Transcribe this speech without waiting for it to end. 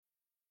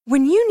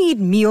When you need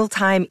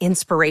mealtime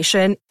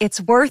inspiration,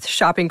 it's worth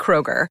shopping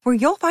Kroger, where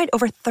you'll find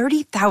over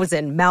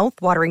 30,000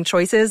 mouth-watering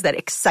choices that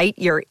excite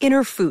your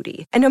inner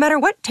foodie. And no matter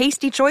what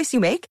tasty choice you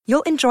make,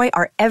 you'll enjoy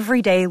our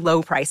everyday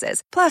low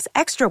prices, plus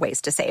extra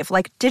ways to save,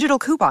 like digital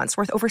coupons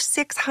worth over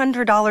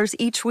 $600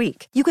 each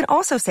week. You can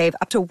also save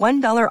up to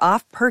 $1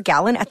 off per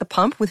gallon at the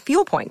pump with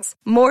fuel points.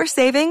 More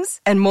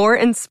savings and more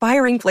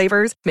inspiring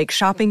flavors make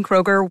shopping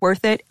Kroger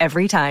worth it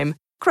every time.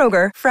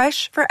 Kroger,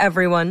 fresh for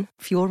everyone.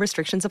 Fuel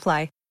restrictions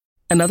apply.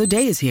 Another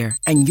day is here,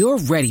 and you're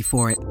ready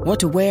for it. What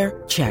to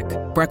wear? Check.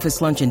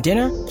 Breakfast, lunch, and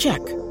dinner? Check.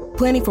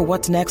 Planning for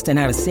what's next and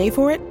how to save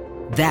for it?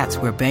 That's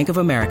where Bank of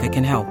America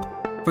can help.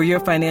 For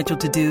your financial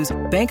to-dos,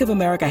 Bank of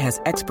America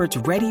has experts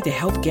ready to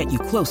help get you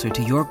closer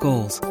to your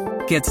goals.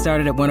 Get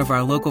started at one of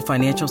our local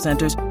financial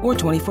centers or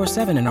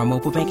 24/7 in our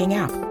mobile banking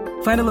app.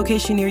 Find a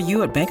location near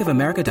you at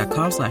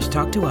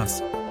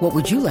bankofamerica.com/talktous. What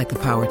would you like the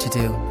power to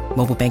do?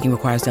 Mobile banking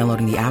requires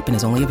downloading the app and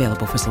is only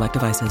available for select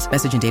devices.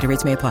 Message and data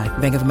rates may apply.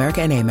 Bank of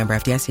America N.A., member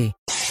FDIC.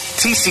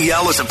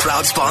 TCL is a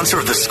proud sponsor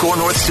of the Score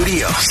North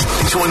Studios.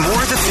 Enjoy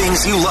more of the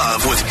things you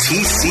love with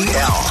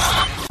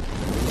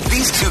TCL.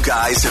 These two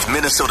guys have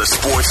Minnesota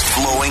sports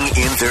flowing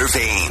in their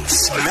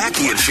veins.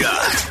 Mackey and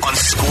Judd on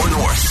Score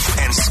North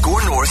and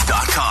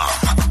ScoreNorth.com.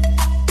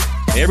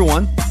 Hey,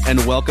 everyone,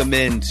 and welcome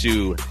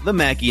into the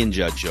Mackey and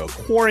Judd Show.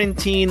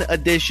 Quarantine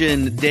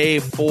edition, day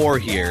 4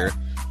 here.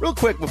 Real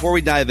quick, before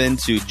we dive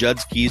into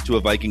Judd's keys to a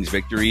Vikings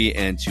victory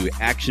and to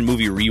Action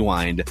Movie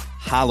Rewind,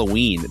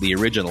 Halloween, the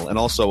original, and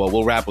also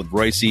we'll wrap with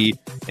Royce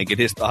and get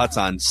his thoughts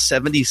on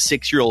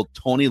 76-year-old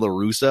Tony La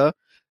Russa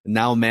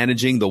now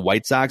managing the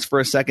White Sox for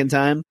a second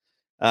time.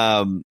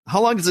 How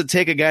long does it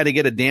take a guy to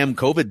get a damn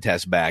COVID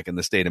test back in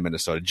the state of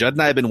Minnesota? Judd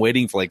and I have been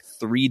waiting for like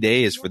 3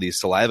 days for these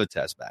saliva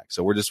tests back.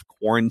 So we're just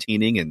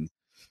quarantining and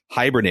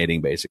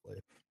hibernating,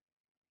 basically.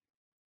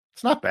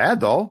 It's not bad,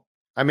 though.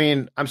 I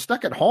mean, I'm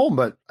stuck at home,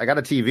 but I got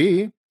a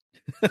TV.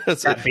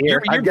 So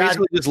you're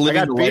basically just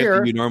living the life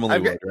that you normally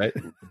would, right?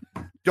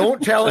 Don't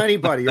tell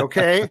anybody,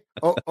 okay?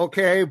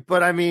 Okay,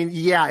 but I mean,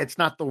 yeah, it's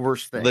not the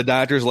worst thing. The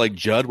doctor's like,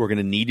 Judd, we're going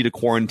to need you to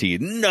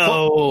quarantine.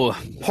 No.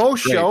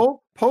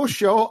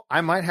 Post-show, I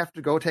might have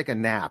to go take a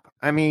nap.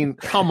 I mean,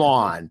 come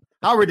on.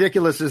 How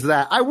ridiculous is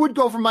that? I would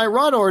go for my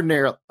run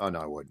ordinarily. Oh, no,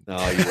 I wouldn't.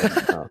 No, you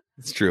wouldn't. No,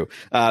 it's true.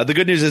 The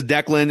good news is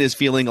Declan is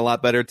feeling a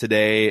lot better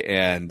today,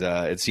 and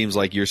it seems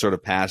like you're sort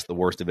of past the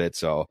worst of it,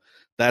 so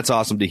that's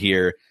awesome to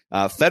hear.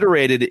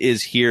 Federated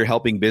is here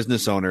helping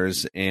business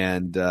owners,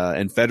 and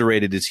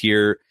Federated is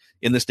here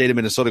in the state of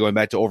Minnesota going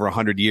back to over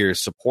 100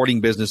 years,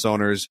 supporting business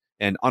owners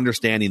and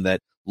understanding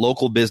that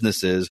local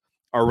businesses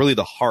are really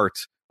the heart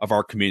of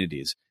our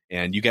communities.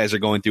 And you guys are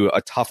going through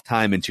a tough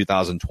time in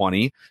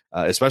 2020,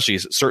 especially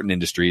certain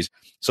industries.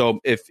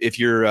 So if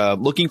you're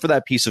looking for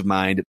that peace of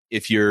mind,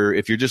 if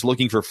you're just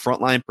looking for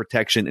frontline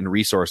protection and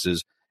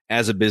resources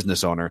as a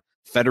business owner,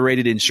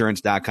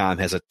 federatedinsurance.com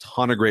has a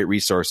ton of great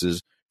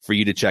resources for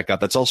you to check out.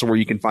 That's also where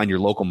you can find your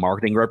local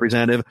marketing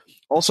representative.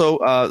 Also,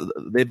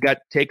 they've got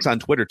takes on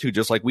Twitter too,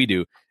 just like we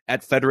do,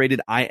 at Federated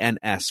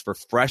INS for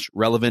fresh,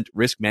 relevant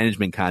risk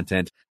management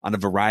content on a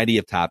variety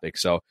of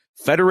topics. So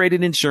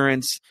Federated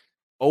Insurance,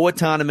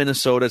 Owatonna,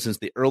 Minnesota, since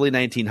the early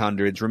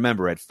 1900s.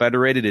 Remember, at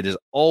Federated, it is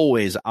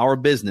always our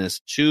business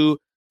to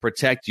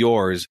protect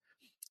yours.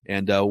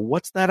 And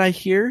what's that I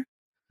hear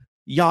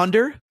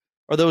yonder?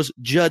 Are those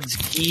Judd's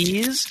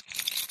keys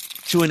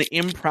to an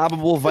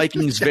improbable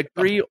Vikings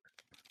victory?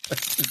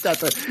 He's got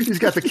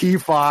the key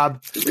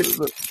fob.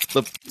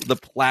 The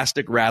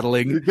plastic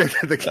rattling.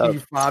 The key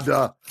fob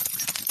to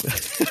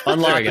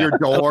unlock your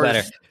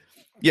doors.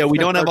 Yeah, we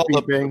don't have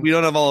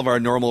all of our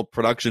normal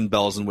production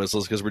bells and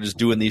whistles because we're just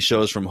doing these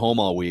shows from home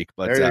all week.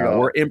 But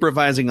we're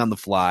improvising on the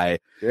fly.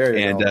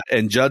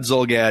 And Judd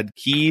Zulgad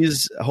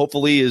Keys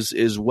hopefully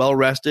is well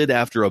rested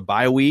after a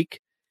bye week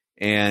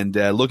and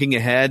looking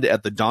ahead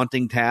at the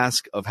daunting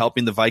task of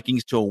helping the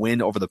Vikings to a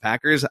win over the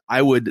Packers.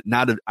 I would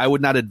not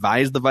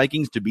advise the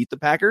Vikings to beat the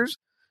Packers.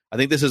 I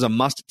think this is a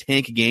must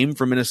tank game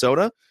for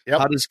Minnesota.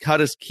 Yep. How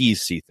does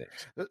Keys see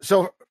things?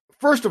 So,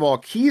 first of all,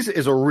 Keys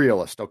is a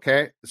realist,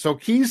 okay? So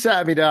Keys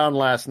sat me down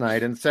last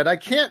night and said, I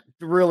can't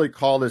really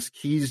call this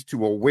Keys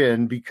to a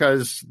win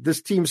because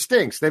this team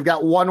stinks. They've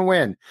got one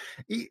win.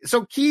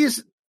 So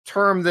Keys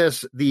termed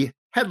this, the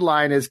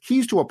headline is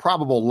Keys to a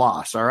probable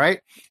loss, all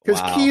right?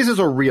 Because Keys is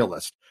a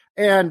realist.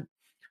 And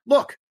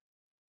look,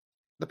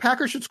 the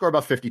Packers should score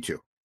about 52.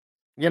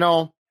 You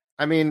know,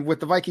 I mean, with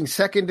the Vikings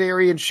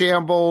secondary in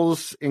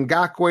shambles,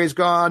 Ngakwe's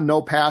gone,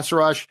 no pass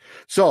rush.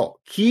 So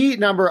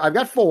I've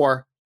got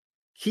 4.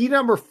 Key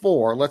number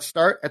 4, let's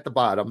start at the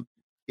bottom,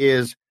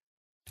 is,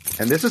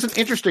 and this is an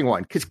interesting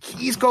one, because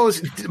Keys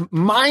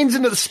mines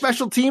into the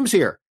special teams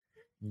here.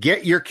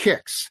 Get your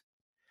kicks.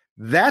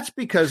 That's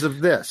because of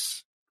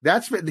this.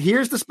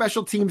 Here's the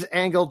special teams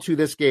angle to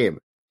this game.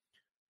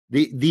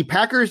 The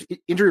Packers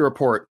injury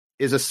report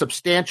is a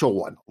substantial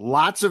one.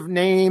 Lots of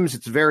names.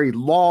 It's very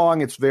long.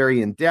 It's very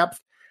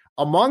in-depth.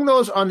 Among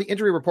those on the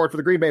injury report for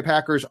the Green Bay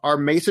Packers are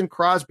Mason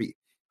Crosby,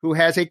 who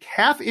has a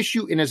calf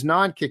issue in his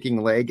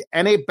non-kicking leg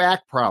and a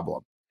back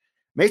problem.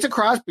 Mason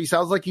Crosby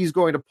sounds like he's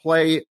going to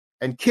play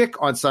and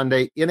kick on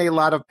Sunday in a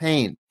lot of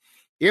pain.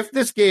 If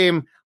this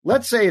game,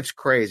 let's say it's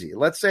crazy.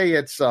 Let's say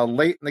it's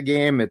late in the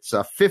game. It's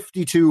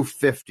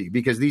 52-50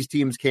 because these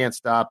teams can't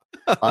stop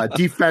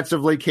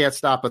defensively, can't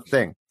stop a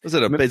thing. Is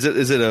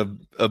it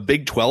a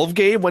Big 12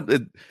 game?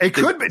 It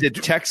could be. Did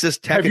Texas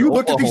Tech? Have you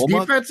looked Oklahoma? at these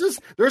defenses?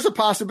 There's a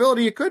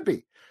possibility it could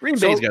be. Green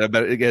Bay's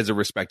has a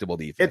respectable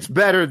defense. It's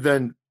better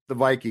than the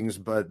Vikings,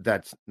 but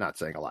that's not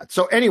saying a lot.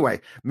 So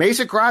anyway,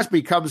 Mason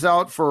Crosby comes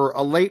out for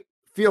a late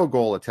field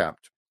goal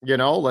attempt.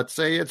 Let's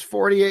say it's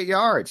 48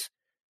 yards.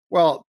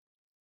 Well,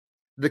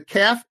 the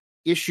calf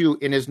issue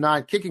in his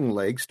non-kicking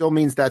leg still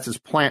means that's his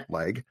plant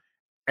leg.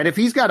 And if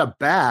he's got a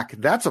back,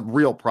 that's a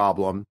real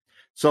problem.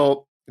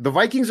 So the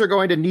Vikings are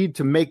going to need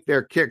to make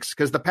their kicks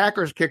because the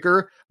Packers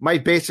kicker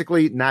might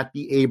basically not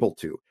be able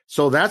to.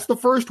 So that's the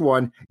first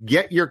one.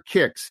 Get your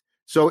kicks.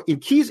 So in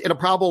Keys in a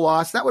probable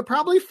loss, that would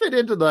probably fit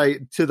into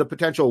the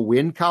potential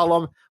win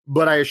column,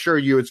 but I assure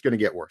you it's going to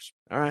get worse.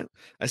 All right.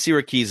 I see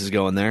where Keys is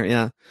going there.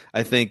 Yeah.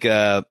 I think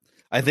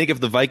if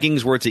the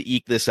Vikings were to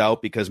eke this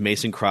out because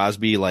Mason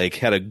Crosby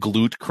had a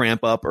glute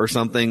cramp up or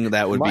something,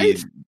 that would be,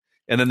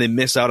 and then they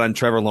miss out on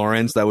Trevor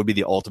Lawrence, that would be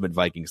the ultimate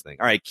Vikings thing.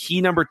 All right.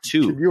 Key number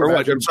 2.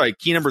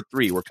 Key number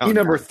 3. Key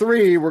number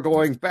 3, we're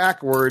going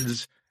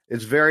backwards.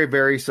 It's very,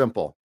 very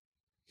simple.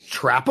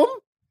 Trap them?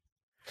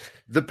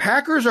 The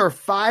Packers are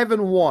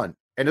 5-1.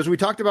 And as we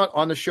talked about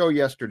on the show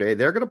yesterday,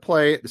 they're going to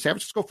play the San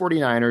Francisco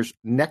 49ers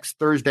next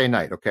Thursday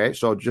night. Okay.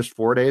 So just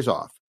 4 days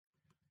off.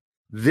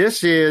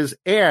 This is,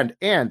 and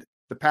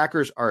the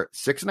Packers are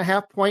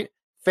 6.5-point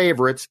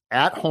favorites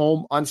at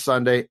home on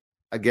Sunday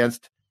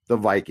against the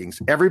Vikings.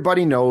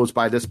 Everybody knows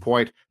by this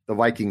point, the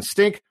Vikings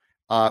stink.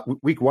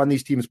 Week 1,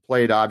 these teams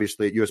played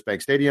obviously at US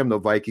Bank Stadium. The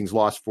Vikings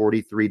lost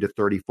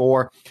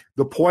 43-34.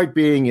 The point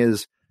being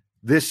is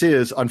this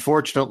is,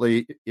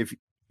 unfortunately, if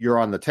you're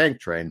on the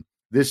tank train,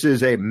 this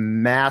is a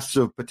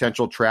massive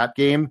potential trap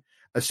game,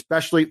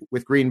 especially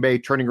with Green Bay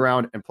turning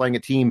around and playing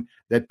a team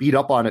that beat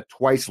up on it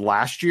twice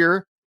last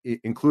year,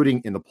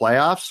 including in the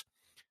playoffs.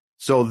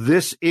 So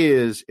this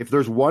is, if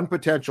there's one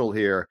potential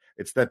here,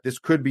 it's that this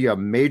could be a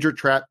major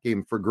trap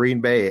game for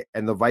Green Bay,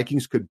 and the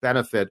Vikings could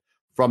benefit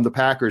from the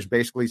Packers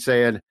basically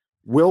saying,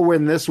 we'll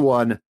win this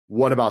one.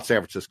 What about San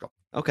Francisco?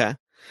 Okay.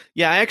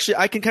 Yeah,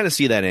 I can kind of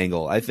see that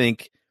angle. I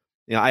think,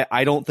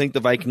 I don't think the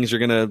Vikings are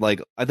going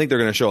to I think they're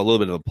going to show a little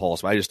bit of a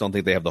pulse, but I just don't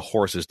think they have the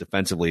horses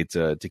defensively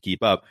to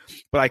keep up.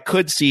 But I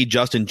could see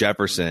Justin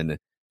Jefferson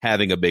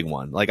having a big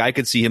one. I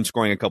could see him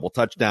scoring a couple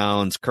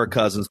touchdowns, Kirk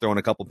Cousins throwing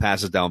a couple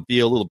passes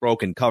downfield, a little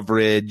broken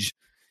coverage.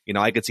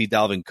 I could see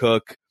Dalvin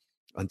Cook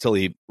until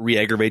he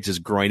re-aggravates his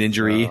groin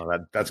injury.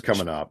 That's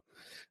coming up.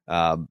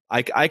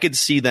 I could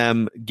see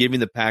them giving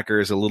the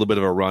Packers a little bit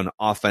of a run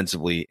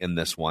offensively in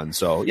this one.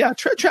 So yeah,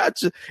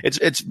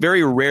 it's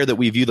very rare that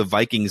we view the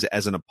Vikings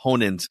as an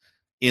opponent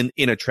in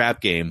a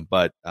trap game,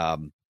 but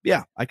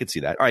yeah, I could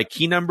see that. All right,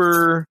 key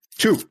number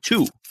 2.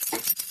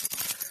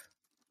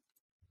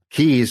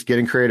 Keys,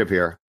 getting creative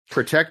here.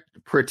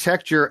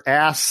 Protect your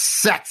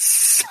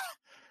assets.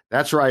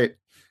 That's right.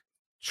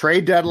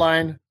 Trade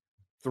deadline,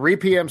 3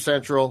 p.m.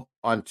 Central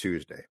on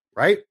Tuesday,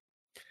 right?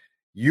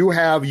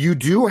 You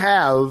do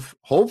have,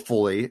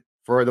 hopefully,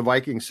 for the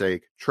Vikings'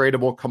 sake,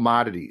 tradable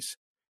commodities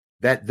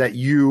that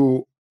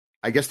you,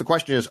 I guess the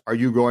question is, are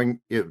you going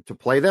to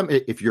play them?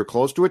 If you're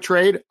close to a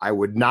trade, I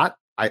would not.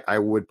 I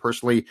would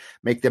personally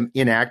make them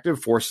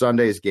inactive for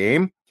Sunday's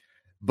game.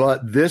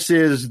 But this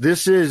is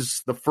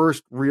the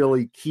first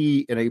really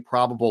key in a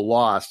probable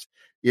loss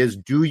is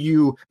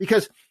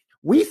because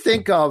we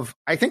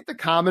I think the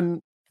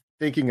common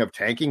thinking of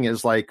tanking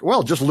is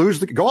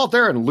just go out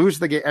there and lose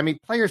the game. I mean,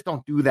 players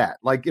don't do that.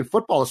 In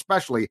football,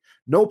 especially,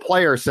 no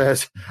player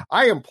says,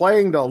 I am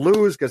playing to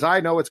lose because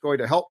I know it's going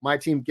to help my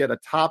team get a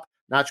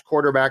top-notch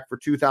quarterback for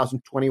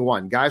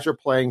 2021. Guys are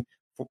playing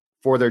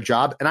for their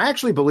job. And I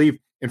actually believe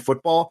in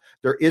football,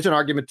 there is an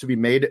argument to be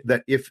made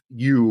that if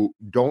you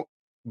don't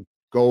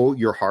go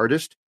your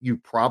hardest, you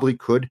probably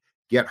could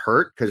get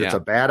hurt because it's a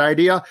bad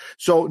idea.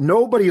 So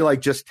nobody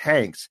just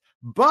tanks.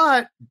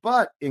 But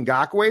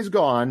Ngakoue's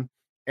gone.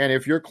 And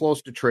if you're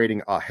close to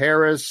trading a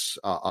Harris,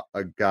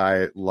 a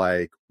guy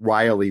like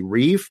Riley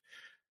Reif,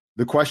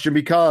 the question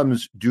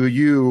becomes, do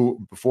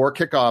you, before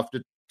kickoff,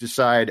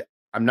 decide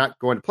I'm not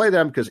going to play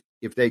them because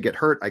if they get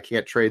hurt, I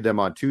can't trade them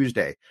on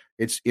Tuesday.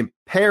 It's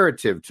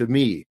imperative to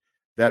me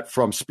that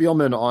from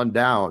Spielman on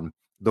down,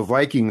 the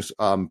Vikings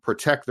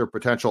protect their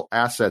potential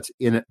assets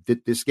in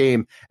this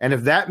game. And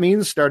if that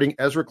means starting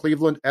Ezra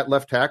Cleveland at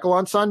left tackle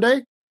on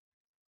Sunday,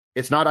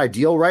 it's not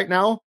ideal right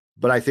now,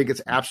 but I think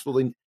it's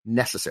absolutely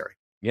necessary.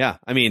 Yeah,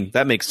 I mean,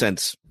 that makes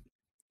sense.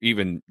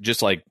 Even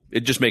it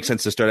just makes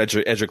sense to start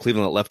Ezra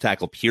Cleveland at left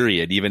tackle,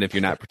 period, even if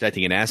you're not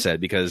protecting an asset,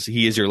 because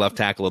he is your left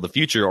tackle of the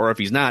future. Or if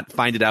he's not,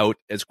 find it out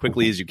as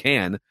quickly as you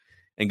can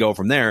and go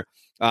from there.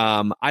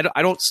 I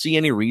don't see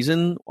any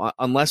reason,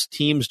 unless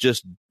teams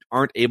just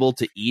aren't able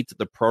to eat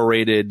the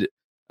prorated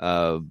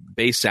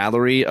base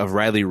salary of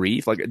Riley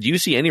Reif. Do you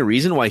see any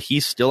reason why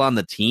he's still on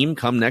the team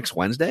come next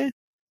Wednesday?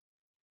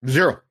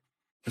 Zero.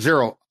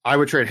 I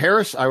would trade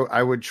Harris.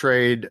 I would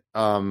trade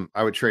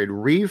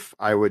Reef.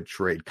 I would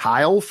trade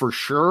Kyle for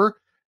sure.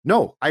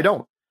 No, I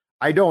don't.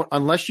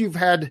 Unless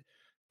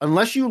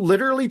you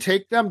literally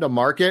take them to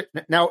market.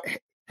 Now,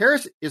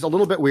 Harris is a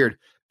little bit weird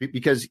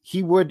because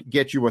he would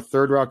get you a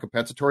 3rd round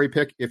compensatory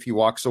pick if he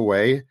walks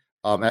away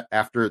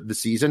after the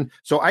season.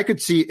 So I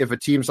could see if a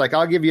team's like,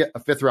 I'll give you a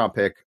 5th round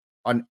pick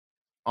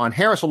on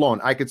Harris alone.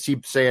 I could see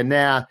saying,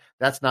 nah,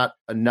 that's not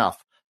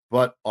enough.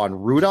 But on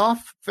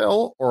Rudolph,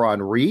 Phil, or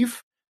on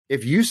Reef,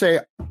 if you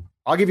say,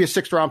 I'll give you a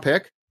 6th round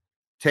pick,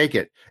 take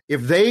it.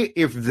 If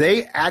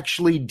they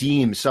actually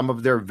deem some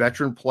of their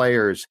veteran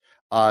players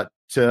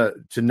to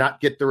not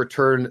get the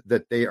return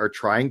that they are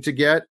trying to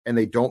get, and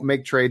they don't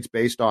make trades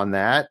based on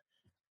that,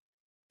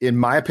 in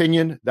my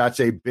opinion, that's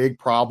a big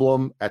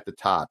problem at the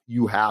top.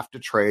 You have to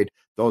trade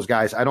those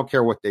guys. I don't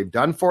care what they've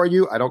done for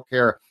you. I don't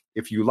care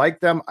if you like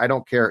them. I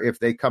don't care if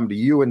they come to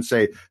you and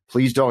say,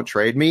 please don't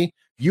trade me.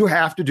 You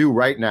have to do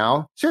right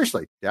now,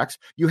 seriously, Dex,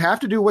 you have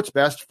to do what's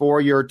best for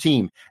your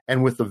team.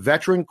 And with the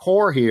veteran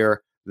core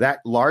here, that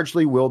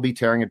largely will be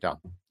tearing it down.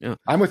 Yeah,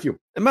 I'm with you.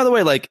 And by the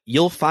way, like,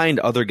 you'll find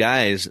other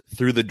guys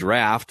through the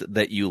draft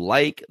that you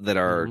like that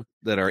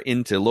are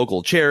into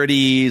local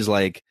charities,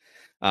 like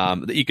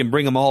that you can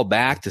bring them all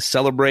back to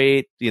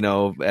celebrate,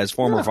 as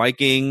former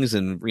Vikings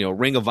and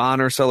Ring of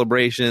Honor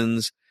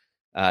celebrations.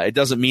 It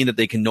doesn't mean that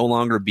they can no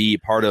longer be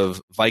part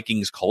of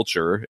Vikings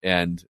culture,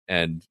 and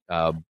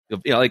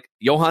like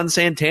Johan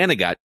Santana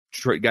got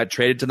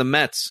traded to the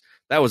Mets.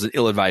 That was an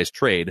ill-advised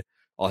trade,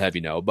 I'll have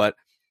you know, but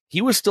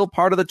he was still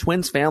part of the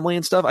Twins family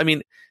and stuff. I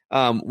mean,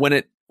 when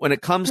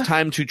it comes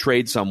time to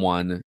trade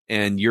someone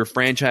and your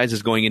franchise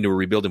is going into a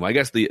rebuilding, I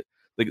guess the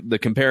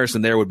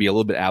comparison there would be a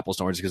little bit apples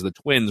to oranges, because the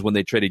Twins, when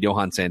they traded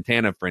Johan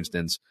Santana, for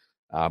instance,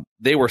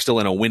 they were still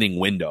in a winning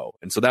window.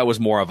 And so that was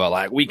more of a,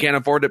 like, we can't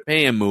afford to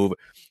pay him move.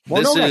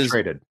 Well, this is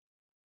traded.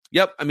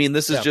 Yep. I mean,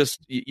 this is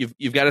just,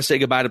 you've got to say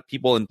goodbye to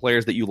people and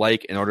players that you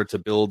like in order to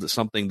build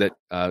something that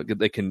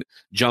they can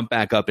jump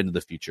back up into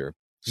the future.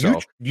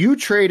 So you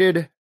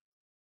traded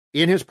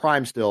in his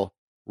prime still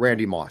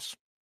Randy Moss.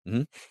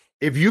 Mm-hmm.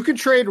 If you can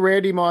trade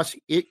Randy Moss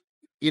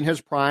in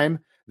his prime,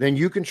 then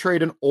you can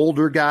trade an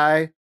older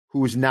guy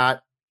who's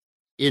not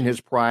in his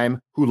prime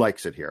who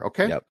likes it here.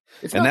 Okay. Yep.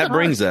 And that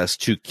brings us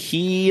to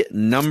key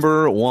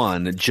number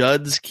 1,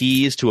 Judd's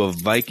keys to a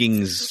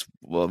Vikings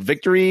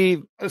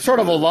victory. Sort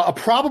of a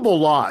probable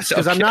loss,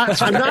 because I'm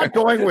not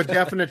going with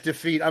definite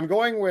defeat. I'm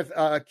going with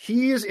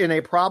keys in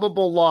a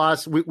probable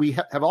loss. We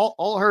have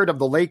all heard of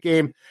the late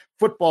game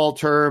football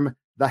term,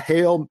 the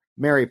Hail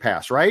Mary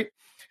pass, right?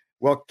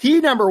 Well, key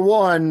number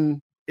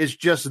 1 is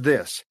just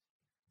this: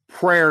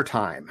 prayer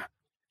time.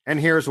 And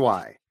here's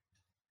why.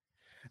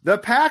 The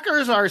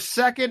Packers are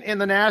second in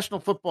the National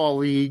Football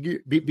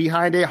League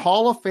behind a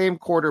Hall of Fame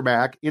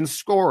quarterback in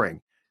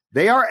scoring.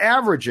 They are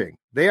averaging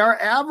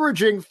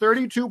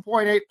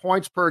 32.8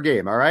 points per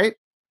game, all right?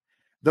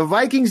 The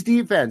Vikings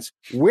defense,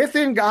 with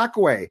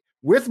Ngakoue,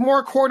 with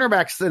more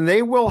cornerbacks than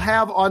they will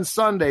have on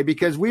Sunday,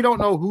 because we don't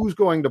know who's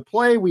going to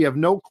play. We have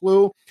no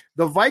clue.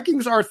 The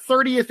Vikings are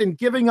 30th in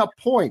giving up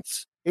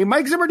points. A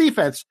Mike Zimmer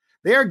defense,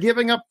 they are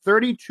giving up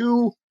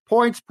 32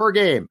 points per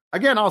game.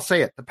 Again, I'll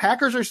say it. The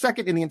Packers are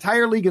second in the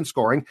entire league in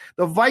scoring.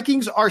 The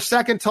Vikings are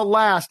second to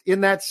last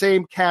in that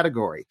same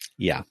category.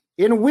 Yeah.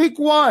 In week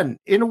one,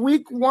 in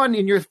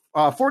your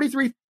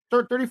 43-34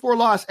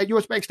 loss at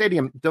US Bank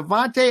Stadium,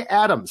 Davante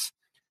Adams,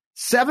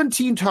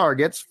 17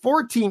 targets,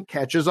 14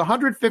 catches,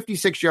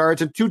 156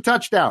 yards, and 2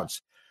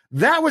 touchdowns.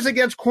 That was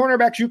against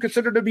cornerbacks you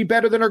consider to be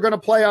better than are going to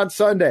play on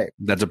Sunday.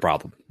 That's a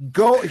problem.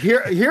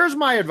 Here's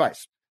my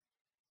advice.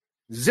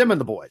 Zim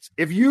and the boys,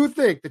 if you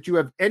think that you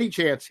have any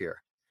chance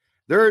here,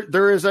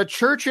 there is a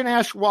church in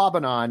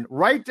Ashwaubenon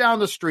right down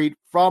the street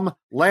from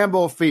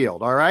Lambeau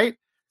Field, all right?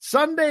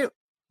 Sunday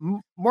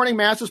morning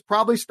masses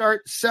probably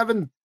start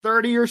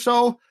 7:30 or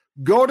so.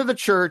 Go to the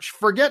church,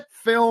 forget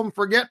film,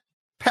 forget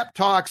pep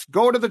talks,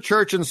 go to the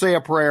church and say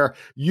a prayer.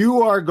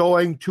 You are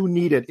going to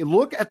need it.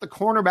 Look at the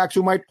cornerbacks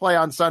who might play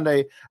on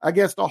Sunday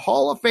against a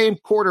Hall of Fame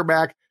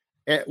quarterback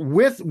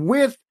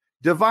with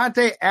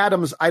Davante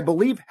Adams, I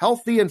believe,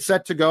 healthy and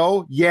set to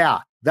go. Yeah,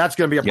 that's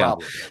going to be a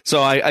problem.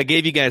 So I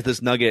gave you guys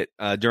this nugget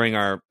during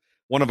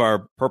one of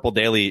our Purple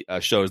Daily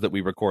shows that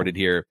we recorded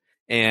here,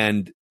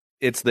 and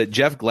it's that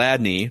Jeff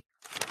Gladney,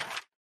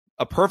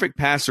 a perfect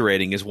passer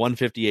rating is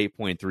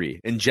 158.3,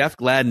 and Jeff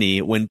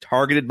Gladney, when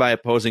targeted by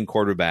opposing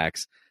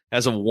quarterbacks,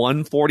 has a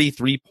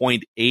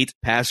 143.8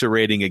 passer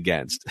rating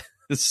against.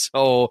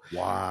 So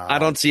wow. I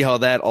don't see how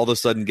that all of a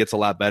sudden gets a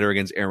lot better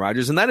against Aaron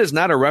Rodgers, and that is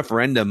not a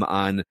referendum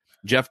on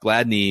Jeff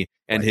Gladney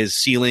and his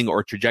ceiling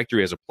or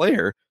trajectory as a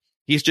player.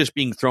 He's just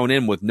being thrown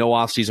in with no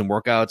offseason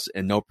workouts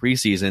and no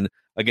preseason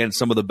against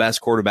some of the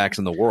best quarterbacks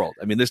in the world.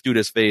 I mean, this dude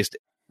has faced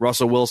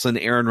Russell Wilson,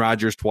 Aaron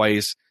Rodgers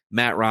twice,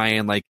 Matt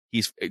Ryan, like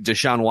he's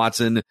Deshaun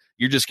Watson.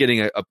 You're just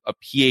getting a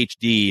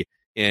PhD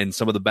in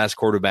some of the best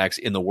quarterbacks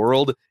in the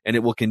world, and it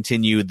will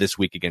continue this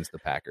week against the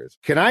Packers.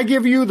 Can I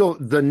give you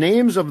the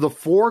names of the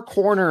 4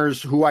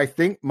 corners who I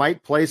think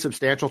might play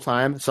substantial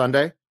time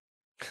Sunday?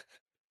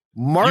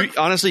 Mark,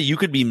 Honestly, you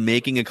could be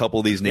making a couple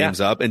of these names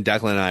up, and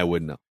Declan and I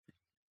wouldn't know.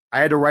 I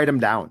had to write them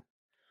down.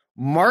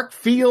 Mark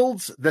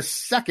Fields the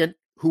second,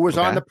 who was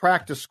on the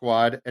practice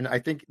squad, and I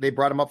think they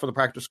brought him up for the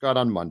practice squad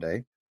on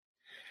Monday.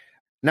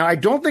 Now, I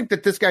don't think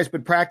that this guy's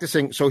been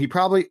practicing, so he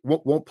probably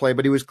won't play,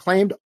 but he was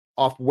claimed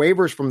off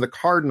waivers from the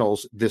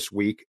Cardinals this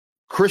week.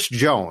 Chris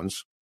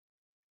Jones.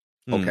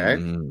 Okay.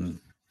 Mm-hmm.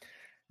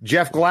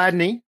 Jeff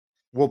Gladney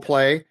will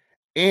play.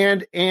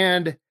 And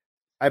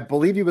I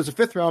believe he was a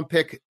 5th-round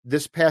pick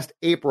this past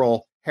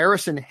April,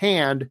 Harrison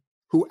Hand,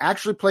 who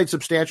actually played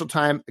substantial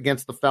time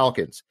against the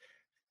Falcons.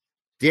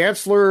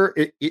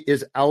 Dantzler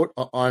is out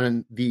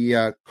on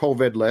the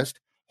COVID list.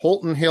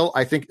 Holton Hill,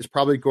 I think, is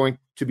probably going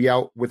to be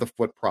out with a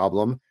foot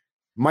problem.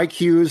 Mike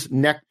Hughes,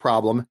 neck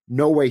problem.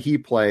 No way he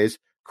plays.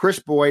 Chris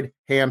Boyd,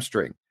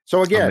 hamstring.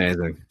 So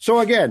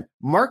again,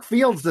 Mark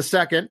Fields the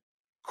second,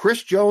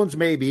 Chris Jones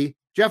maybe,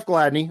 Jeff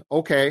Gladney,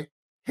 okay,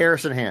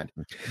 Harrison Hand.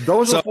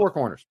 Those are the 4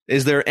 corners.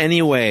 Is there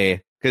any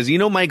way, because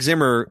Mike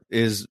Zimmer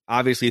is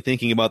obviously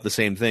thinking about the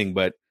same thing,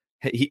 but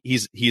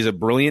he's a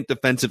brilliant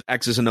defensive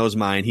X's and O's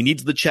mind. He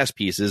needs the chess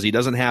pieces. He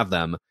doesn't have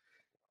them.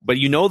 But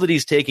that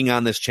he's taking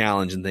on this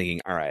challenge and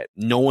thinking, all right,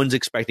 no one's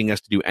expecting us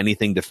to do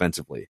anything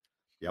defensively.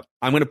 Yep.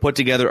 I'm going to put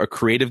together a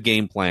creative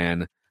game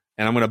plan,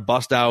 and I'm going to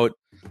bust out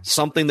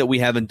something that we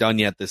haven't done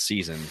yet this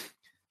season.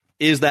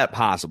 Is that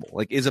possible?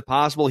 Like, is it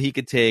possible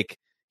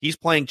he's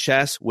playing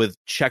chess with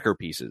checker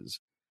pieces?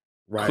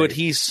 Right. Could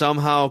he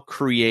somehow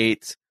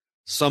create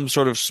some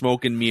sort of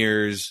smoke and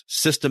mirrors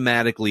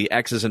systematically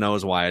X's and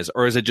O's wise,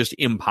 or is it just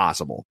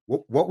impossible?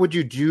 What would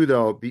you do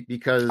though?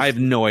 Because I have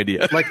no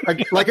idea. like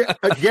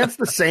against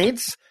the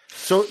Saints.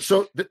 So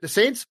the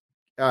Saints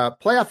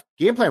playoff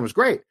game plan was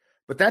great,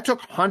 but that took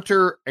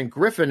Hunter and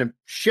Griffin and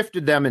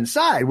shifted them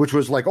inside, which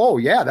was like, oh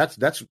yeah,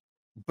 that's.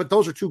 But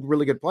those are 2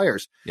 really good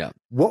players. Yeah.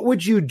 What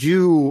would you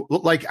do?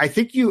 Like, I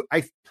think you're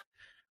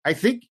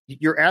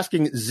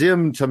asking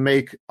Zim to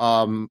make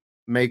a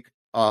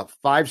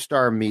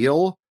 5-star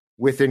meal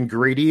with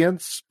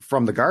ingredients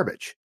from the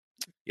garbage.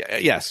 Yeah,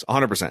 yes,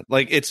 100%.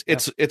 Like it's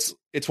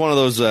one of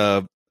those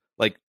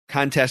like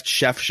contest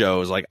chef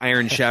shows, like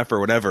Iron Chef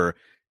or whatever,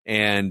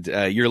 and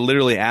you're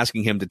literally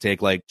asking him to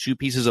take like 2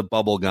 pieces of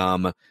bubble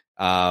gum,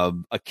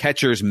 a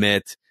catcher's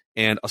mitt,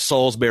 and a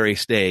Salisbury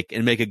steak,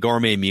 and make a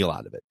gourmet meal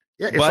out of it.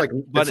 Yeah,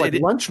 it's like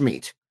lunch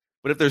meat.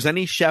 But if there's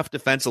any chef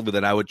defensively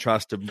that I would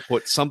trust to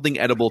put something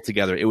edible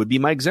together, it would be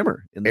Mike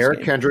Zimmer.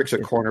 Eric Kendricks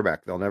at cornerback.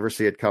 They'll never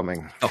see it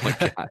coming. Oh,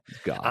 my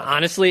God.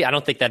 Honestly, I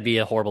don't think that'd be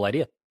a horrible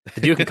idea. If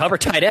the dude can cover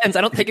tight ends,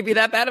 I don't think it'd be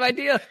that bad of an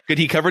idea. Could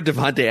he cover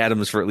Devontae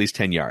Adams for at least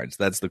 10 yards?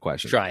 That's the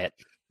question. Try it.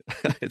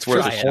 It's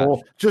worth a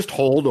shot. Just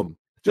hold him.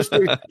 Just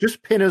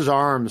pin his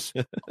arms.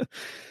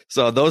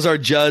 So those are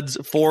Judd's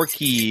 4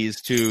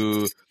 keys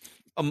to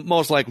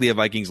most likely a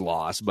Vikings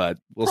loss, but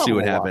we'll see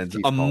what happens.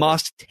 A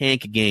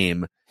must-tank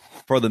game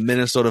for the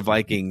Minnesota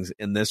Vikings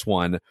in this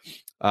one.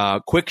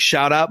 Quick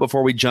shout-out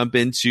before we jump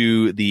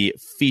into the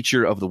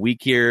feature of the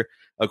week here.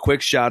 A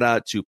quick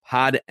shout-out to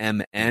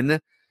PodMN,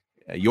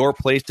 your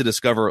place to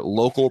discover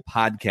local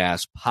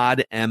podcasts,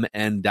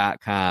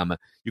 podmn.com.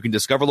 You can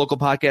discover local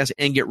podcasts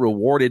and get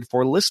rewarded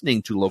for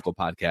listening to local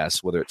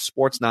podcasts, whether it's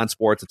sports,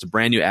 non-sports. It's a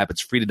brand new app.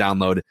 It's free to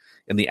download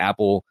in the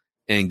Apple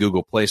and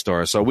Google Play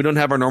Store. So we don't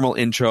have our normal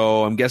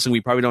intro. I'm guessing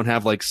we probably don't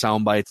have like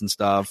sound bites and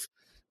stuff,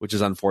 which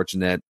is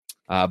unfortunate.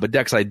 But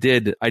Dex, I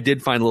did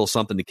find a little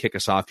something to kick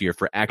us off here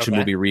for Action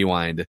Movie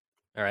Rewind.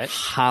 All right.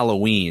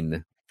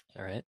 Halloween.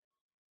 All right.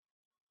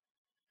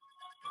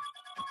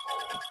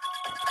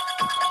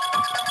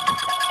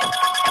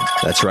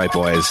 That's right,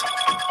 boys.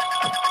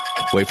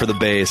 Wait for the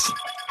bass.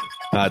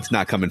 It's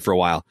not coming for a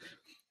while.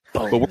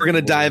 But we're going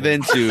to dive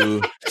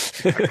into...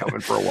 coming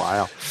for a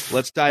while.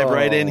 Let's dive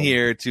right in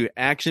here to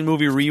Action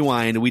Movie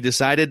Rewind. We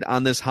decided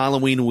on this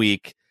Halloween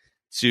week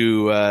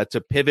to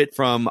pivot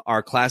from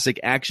our classic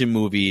action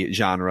movie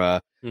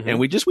genre, and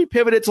we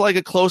pivoted to like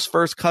a close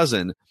first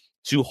cousin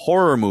to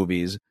horror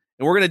movies.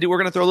 And we're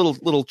gonna throw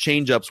little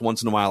change ups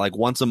once in a while, like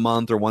once a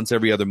month or once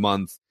every other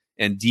month,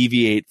 and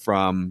deviate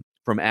from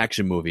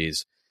action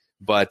movies.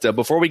 But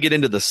before we get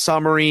into the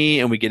summary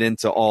and we get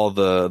into all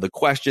the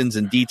questions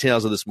and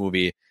details of this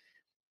movie,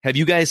 have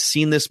you guys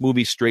seen this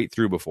movie straight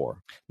through before?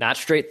 Not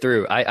straight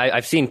through.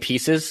 I've seen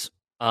pieces,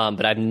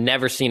 but I've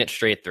never seen it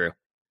straight through.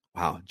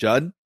 Wow.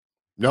 Judd?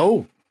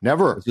 No,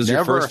 never. This is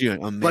your first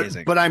viewing.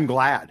 Amazing. But I'm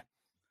glad.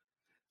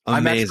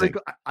 Amazing.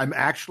 I'm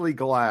actually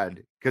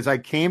glad because I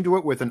came to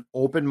it with an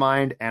open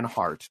mind and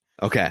heart.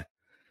 Okay.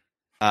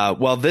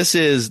 Well, this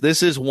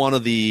is one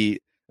of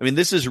the,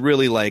 this is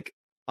really like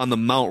on the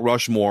Mount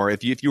Rushmore.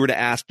 If you were to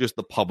ask just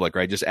the public,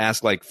 right, just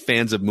ask like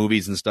fans of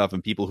movies and stuff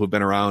and people who've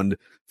been around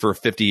for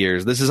 50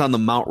 years, this is on the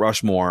Mount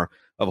Rushmore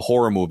of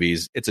horror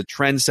movies. It's a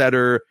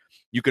trendsetter.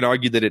 You could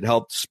argue that it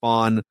helped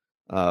spawn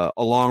a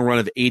long run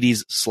of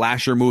 80s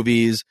slasher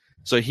movies.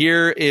 So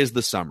here is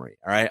the summary.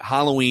 All right.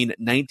 Halloween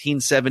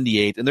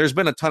 1978. And there's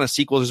been a ton of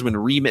sequels.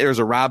 There's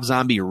a Rob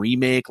Zombie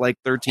remake like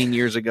 13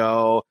 years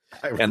ago.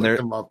 And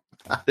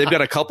they've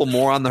got a couple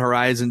more on the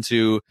horizon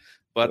too.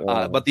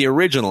 But the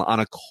original, on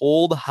a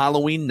cold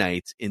Halloween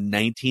night in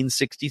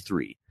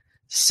 1963,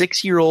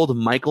 6-year-old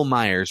Michael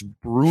Myers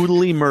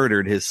brutally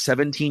murdered his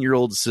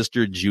 17-year-old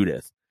sister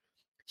Judith.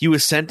 He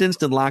was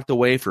sentenced and locked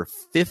away for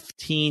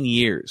 15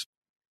 years.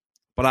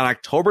 But on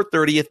October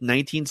 30th,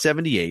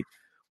 1978,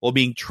 while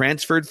being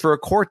transferred for a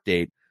court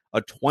date,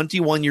 a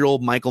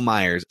 21-year-old Michael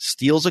Myers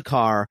steals a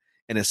car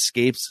and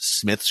escapes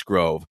Smith's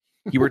Grove.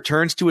 He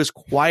returns to his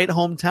quiet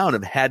hometown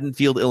of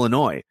Haddonfield,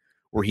 Illinois,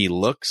 where he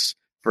looks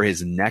for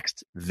his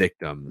next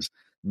victims.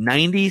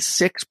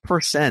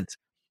 96%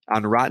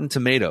 on Rotten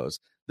Tomatoes.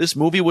 This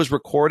movie was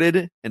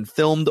recorded and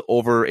filmed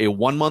over a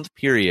 1-month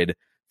period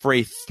for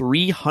a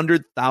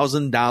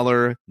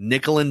 $300,000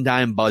 nickel and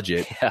dime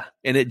budget. Yeah.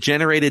 And it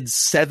generated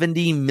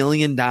 $70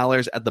 million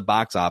at the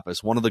box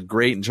office. One of the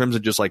great, in terms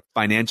of just like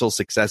financial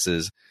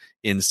successes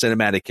in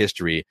cinematic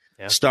history,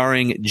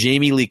 starring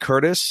Jamie Lee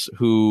Curtis,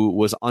 who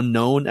was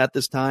unknown at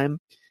this time,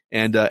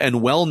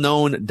 and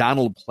well-known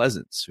Donald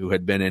Pleasance, who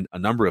had been in a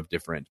number of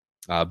different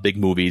big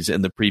movies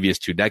in the previous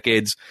 2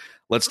 decades.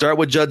 Let's start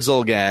with Judd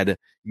Zulgad.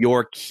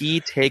 Your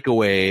key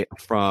takeaway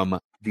from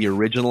the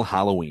original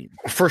Halloween.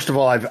 First of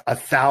all, I've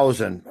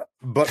 1,000,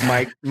 but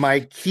my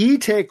key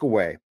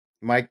takeaway,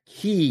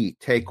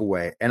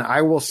 and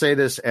I will say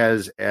this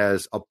as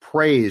a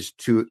praise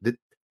to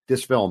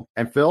this film.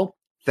 And Phil,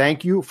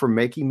 thank you for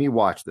making me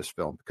watch this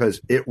film because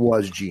it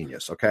was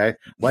genius. Okay,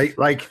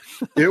 like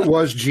it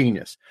was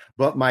genius.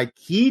 But my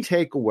key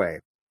takeaway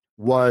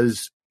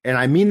was, and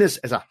I mean this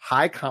as a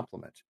high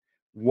compliment,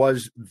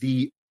 was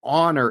the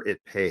honor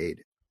it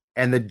paid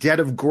and the debt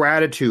of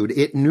gratitude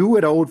it knew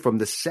it owed from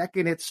the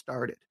second it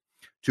started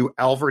to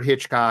Alfred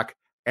Hitchcock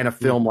and a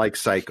film like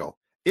Psycho.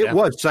 It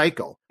was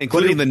Psycho,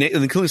 including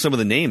including some of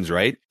the names,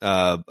 right?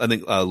 I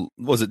think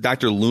was it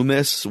Dr.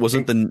 Loomis?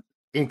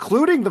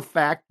 Including the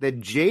fact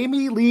that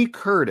Jamie Lee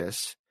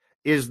Curtis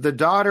is the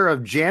daughter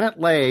of Janet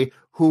Leigh,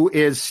 who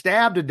is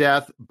stabbed to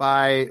death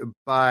by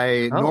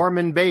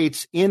Norman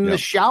Bates in the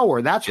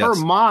shower. That's her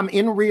mom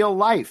in real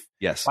life.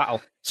 Yes.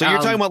 Wow. So you're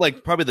talking about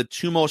like probably the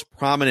 2 most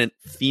prominent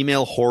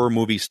female horror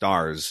movie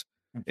stars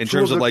in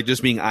terms of like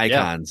just being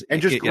icons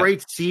and just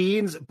great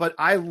scenes. But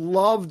I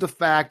love the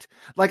fact,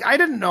 like, I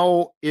didn't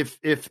know if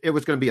it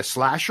was going to be a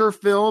slasher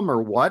film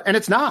or what, and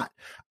it's not.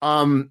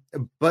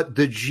 But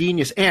the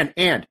genius and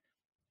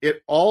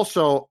it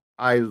also,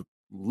 I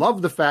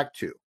love the fact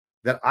too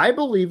that I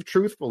believe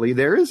truthfully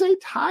there is a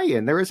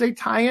tie-in. There is a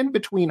tie-in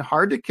between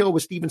Hard to Kill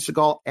with Steven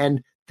Seagal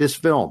and this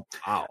film.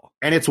 Wow.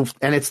 And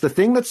it's the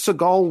thing that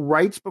Seagal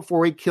writes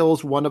before he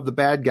kills one of the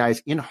bad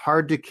guys in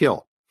Hard to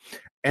Kill.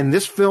 And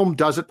this film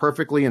does it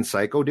perfectly, and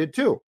Psycho did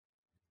too.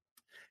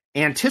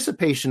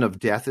 Anticipation of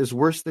death is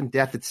worse than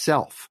death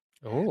itself.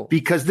 Oh.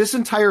 Because this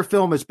entire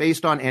film is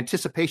based on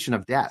anticipation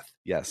of death.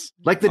 Yes.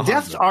 Like the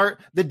deaths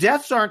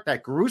aren't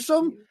that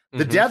gruesome.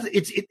 The death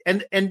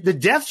and the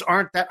deaths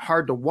aren't that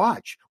hard to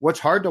watch. What's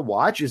hard to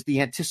watch is the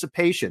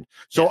anticipation.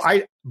 So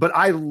I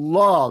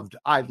loved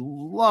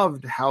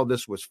how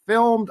this was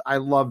filmed. I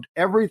loved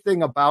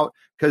everything about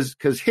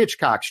because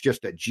Hitchcock's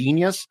just a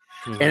genius.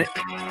 And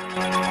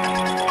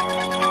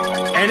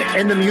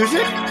the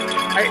music.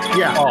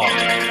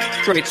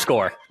 Great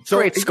score.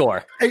 Great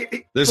score.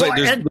 There's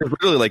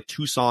really like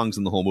 2 songs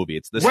in the whole movie.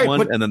 It's this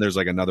one, and then there's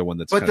like another one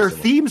that's. But they're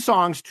theme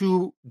songs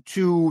to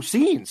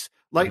scenes.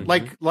 Like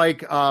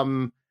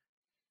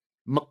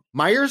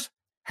Myers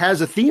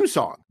has a theme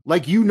song.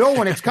 Like, you know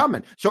when it's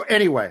coming. So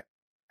anyway,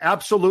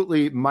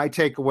 absolutely, my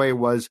takeaway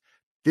was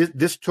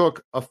this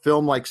took a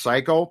film like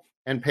Psycho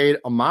and paid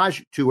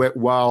homage to it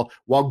while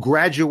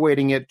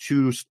graduating it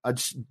to a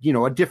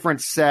different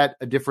set,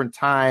 a different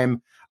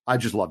time. I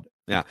just loved it.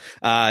 Yeah.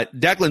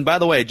 Declan, by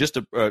the way, just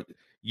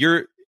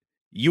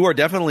you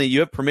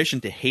have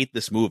permission to hate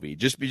this movie.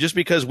 Just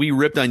because we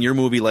ripped on your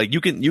movie, like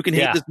you can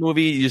hate this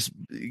movie. Just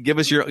give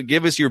us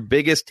your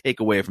biggest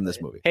takeaway from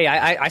this movie. Hey,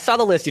 I saw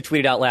the list you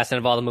tweeted out last night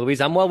of all the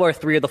movies. I'm well aware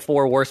 3 of the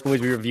 4 worst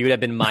movies we reviewed have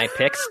been my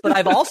picks, but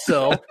I've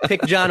also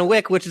picked John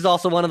Wick, which is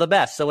also one of the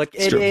best. So it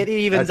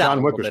evens out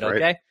a little bit.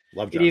 Okay.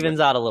 It evens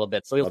out a little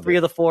bit. So 3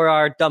 of the 4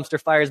 are dumpster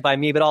fires by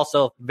me, but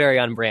also very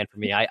on brand for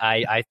me.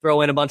 I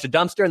throw in a bunch of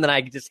dumpster and then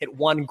I just hit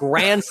one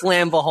grand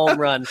slam of a home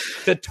run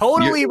to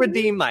totally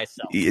redeem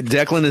myself.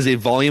 Declan is a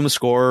volume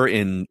scorer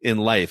in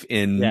life,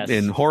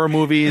 in horror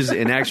movies,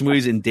 in action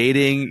movies, in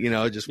dating,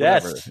 just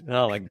whatever. Yes.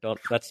 Oh,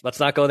 let's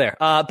not go there.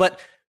 But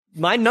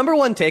my number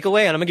one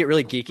takeaway, and I'm gonna get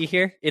really geeky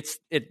here.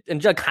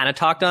 And Jug kind of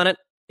talked on it.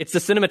 It's the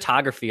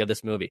cinematography of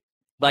this movie.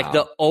 Like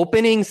the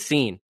opening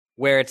scene,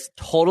 where it's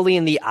totally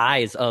in the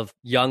eyes of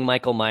young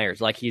Michael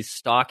Myers. Like he's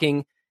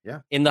stalking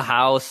in the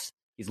house.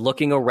 He's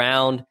looking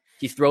around.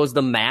 He throws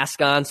the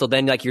mask on. So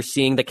then like you're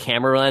seeing the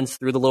camera lens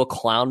through the little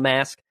clown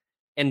mask.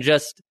 And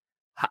just,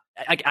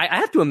 I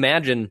have to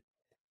imagine,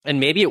 and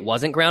maybe it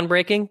wasn't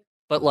groundbreaking,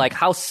 but like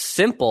how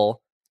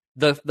simple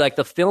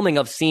the filming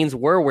of scenes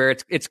were, where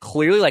it's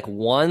clearly like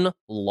one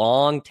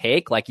long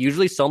take. Like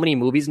usually so many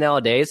movies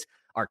nowadays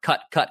are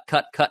cut.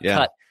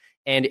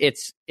 And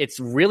it's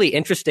really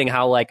interesting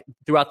how like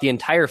throughout the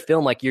entire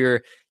film, like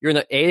you're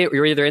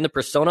either in the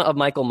persona of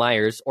Michael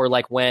Myers, or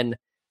like when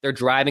they're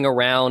driving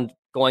around,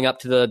 going up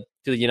to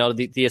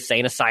the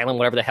insane asylum,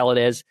 whatever the hell it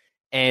is,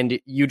 and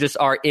you just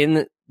are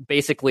in.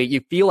 Basically,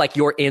 you feel like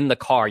you're in the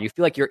car. You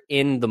feel like you're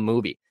in the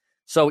movie.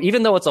 So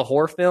even though it's a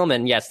horror film,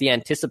 and yes, the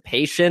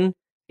anticipation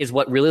is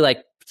what really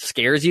like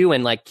scares you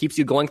and like keeps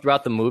you going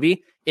throughout the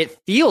movie, it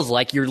feels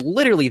like you're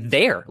literally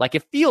there. Like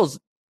it feels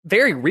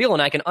very real,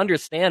 and I can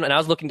understand. And I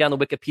was looking down the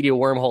Wikipedia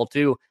wormhole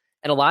too,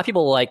 and a lot of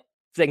people like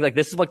saying like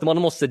this is like one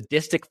of the most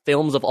sadistic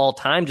films of all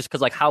time, just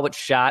because like how it's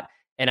shot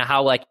and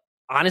how like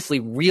honestly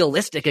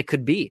realistic it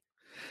could be.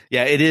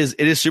 Yeah, it is.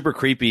 It is super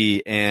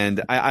creepy,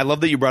 and I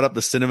love that you brought up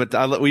the cinema.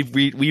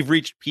 We've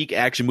reached peak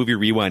action movie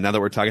rewind now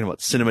that we're talking about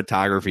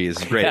cinematography. Is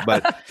great,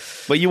 but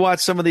you watch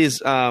some of these,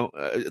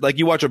 like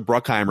you watch a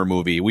Bruckheimer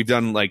movie. We've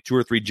done like 2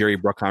 or 3 Jerry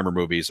Bruckheimer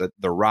movies,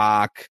 The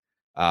Rock,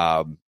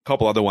 a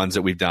couple other ones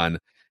that we've done.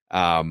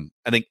 I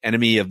think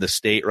Enemy of the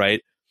State,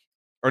 right?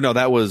 Or no,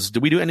 that was.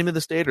 Did we do Enemy of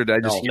the State, or did I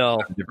just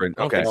no different?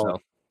 Okay, so.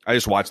 I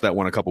just watched that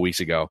one a couple weeks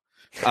ago.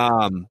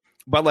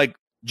 But like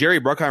Jerry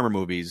Bruckheimer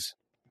movies.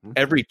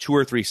 Every 2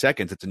 or 3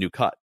 seconds, it's a new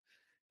cut.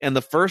 And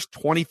the first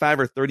 25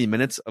 or 30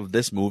 minutes of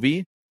this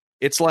movie,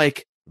 it's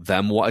like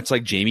it's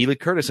like Jamie Lee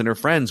Curtis and her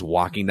friends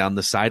walking down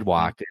the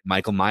sidewalk.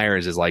 Michael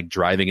Myers is like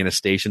driving in a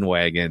station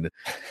wagon,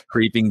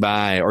 creeping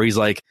by, or he's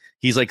like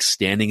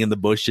standing in the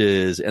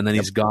bushes and then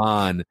he's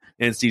gone.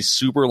 And it's these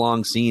super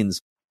long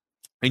scenes.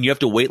 And you have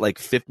to wait like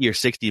 50 or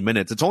 60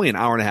 minutes. It's only an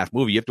hour and a half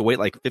movie. You have to wait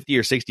like 50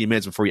 or 60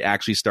 minutes before he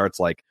actually starts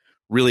like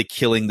really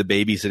killing the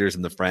babysitters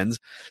and the friends.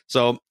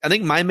 So I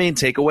think my main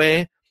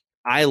takeaway,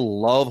 I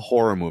love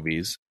horror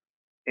movies,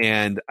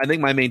 and I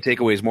think my main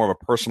takeaway is more of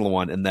a personal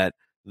one in that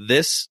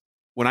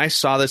when I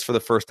saw this for the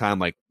first time,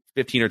 like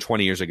 15 or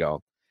 20 years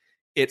ago,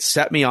 it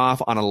set me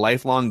off on a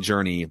lifelong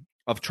journey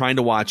of trying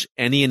to watch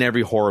any and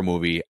every horror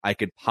movie I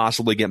could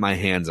possibly get my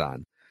hands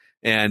on.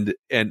 And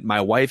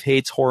my wife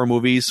hates horror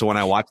movies, so when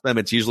I watch them,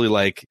 it's usually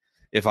like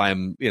if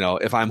I'm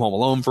home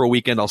alone for a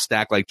weekend, I'll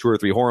stack like 2 or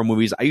 3 horror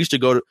movies. I used to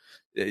go to,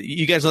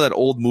 you guys know that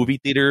old movie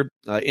theater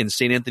in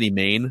St. Anthony,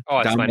 Maine? Oh,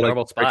 it's my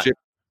normal spot.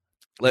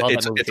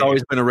 It's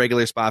always been a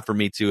regular spot for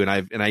me too, and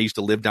I used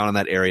to live down in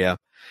that area,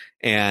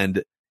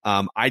 and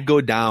I'd go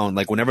down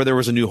like whenever there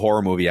was a new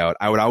horror movie out,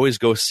 I would always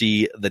go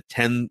see the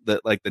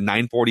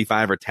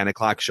 9:45 or 10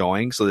 o'clock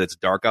showing, so that it's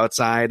dark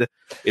outside.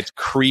 It's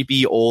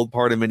creepy old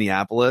part of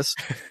Minneapolis,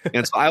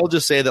 and so I will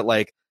just say that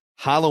like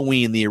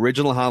Halloween, the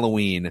original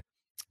Halloween,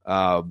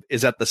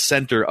 is at the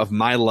center of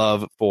my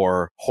love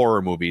for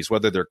horror movies,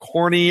 whether they're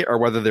corny or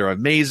whether they're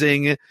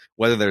amazing,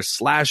 whether they're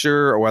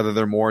slasher or whether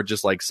they're more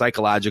just like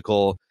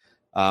psychological.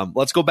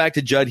 Let's go back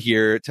to Judd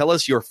here. Tell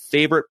us your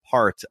favorite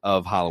part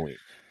of Halloween.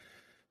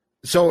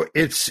 So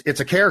it's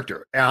a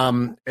character,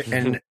 and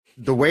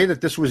the way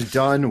that this was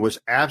done was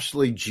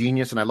absolutely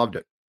genius, and I loved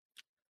it.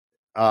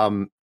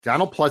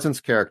 Donald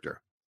Pleasant's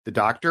character, the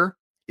doctor,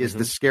 is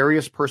the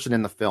scariest person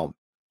in the film.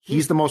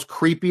 He's the most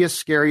creepiest,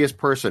 scariest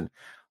person.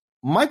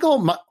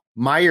 Michael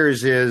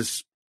Myers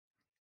is,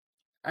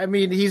 I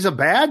mean, he's a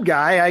bad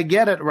guy. I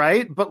get it,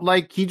 right? But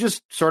like, he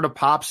just sort of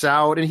pops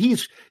out, and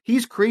he's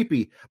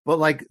creepy. But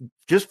like,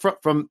 just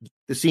from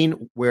the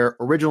scene where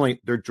originally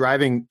they're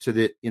driving to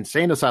the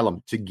insane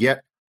asylum to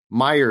get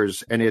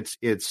Myers, and it's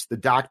the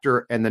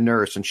doctor and the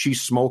nurse, and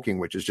she's smoking,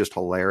 which is just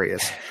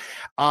hilarious.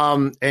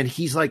 And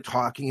he's like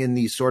talking in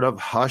these sort of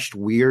hushed,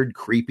 weird,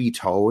 creepy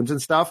tones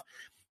and stuff.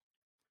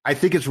 I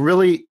think it's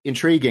really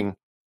intriguing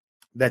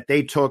that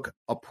they took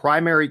a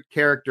primary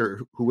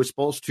character who was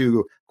supposed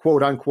to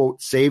quote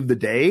unquote save the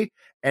day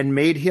and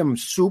made him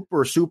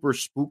super, super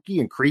spooky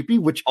and creepy,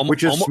 which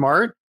is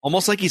smart.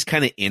 Almost like he's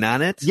kind of in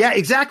on it. Yeah,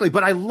 exactly.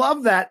 But I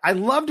love that. I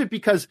loved it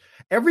because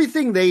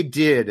everything they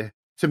did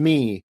to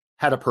me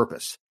had a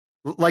purpose.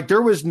 Like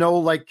there was no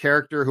like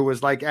character who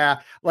was like,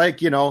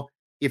 like, you know,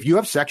 if you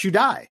have sex, you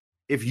die.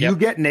 If you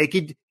get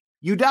naked,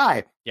 you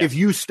die. Yep. If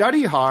you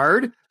study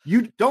hard,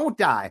 you don't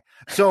die.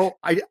 So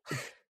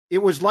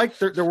it was like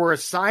there were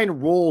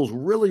assigned roles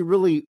really,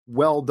 really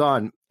well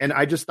done. And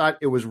I just thought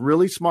it was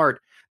really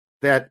smart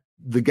that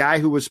the guy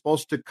who was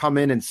supposed to come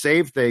in and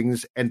save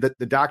things and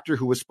the doctor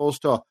who was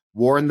supposed to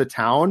warn the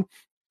town,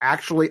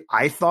 actually,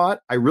 I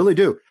thought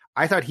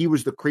he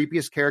was the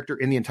creepiest character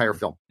in the entire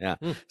film. Yeah.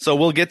 So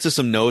we'll get to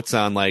some notes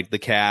on like the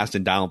cast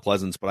and Donald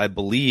Pleasance, but I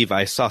believe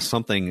I saw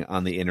something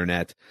on the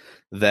internet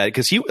that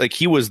because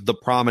he was the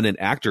prominent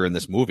actor in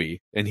this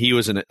movie, and he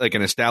was an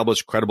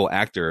established, credible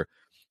actor,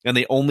 and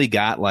they only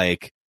got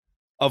like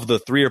of the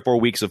 3 or 4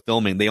 weeks of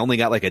filming, they only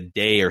got like a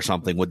day or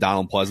something with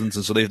Donald Pleasance,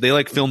 and so they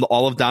like filmed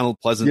all of Donald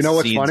Pleasance's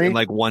scenes funny? In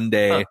like one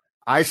day.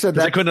 I said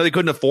that they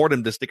couldn't afford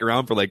him to stick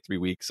around for like 3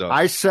 weeks. So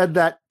I said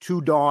that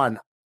to Dawn.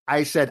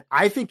 I said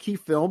I think he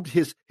filmed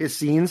his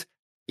scenes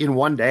in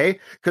one day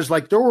because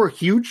like there were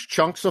huge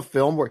chunks of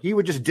film where he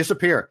would just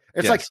disappear.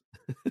 It's like,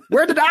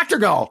 where'd the doctor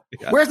go?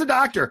 Yeah. Where's the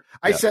doctor?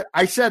 I said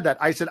that.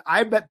 I said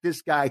I bet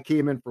this guy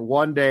came in for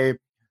one day.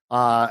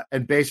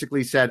 And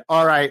basically said,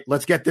 "All right,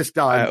 let's get this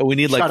done. We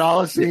need shut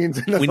all the scenes.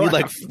 We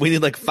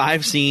need like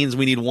 5 scenes.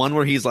 We need one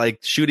where he's like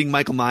shooting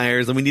Michael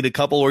Myers, and we need a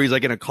couple where he's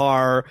like in a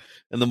car,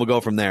 and then we'll go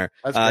from there."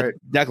 That's great.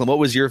 Declan, what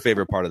was your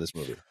favorite part of this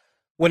movie?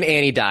 When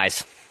Annie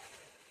dies.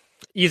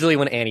 Easily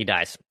when Annie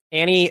dies.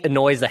 Annie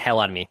annoys the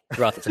hell out of me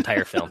throughout this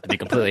entire film, to be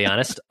completely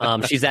honest.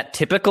 She's that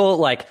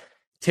typical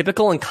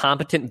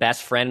incompetent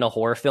best friend in a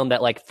horror film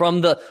that, like, from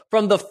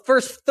the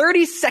first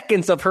 30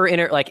 seconds of her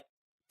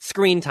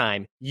screen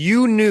time,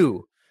 you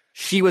knew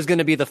she was going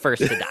to be the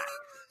first to die.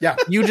 Yeah.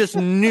 You just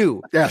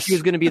knew Yes. she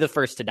was going to be the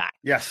first to die.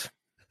 Yes.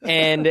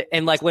 And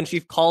like when she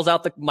calls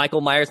out the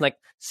Michael Myers and like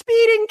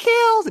speeding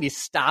kills and he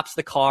stops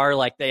the car,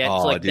 like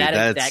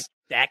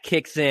that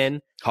kicks in.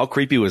 How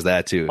creepy was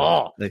that too?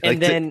 Oh,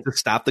 and then to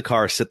stop the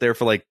car, sit there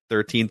for like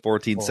 13,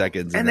 14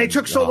 seconds. And they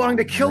took so long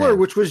to kill her,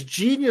 which was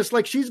genius.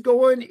 Like, she's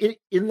going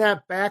in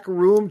that back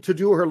room to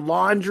do her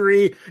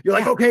laundry. You're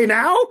like, okay,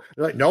 now?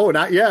 You're like, no,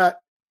 not yet.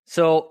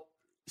 So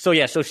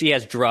she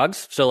has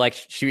drugs. So like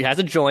she has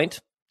a joint.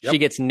 Yep. She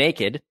gets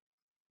naked.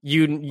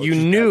 You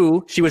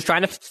knew she was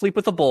trying to sleep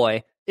with a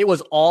boy. It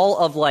was all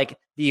of like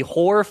the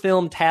horror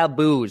film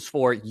taboos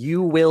for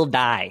you will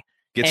die.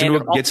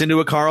 Gets into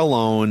a car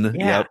alone.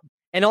 Yeah. Yep.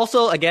 And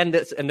also, again,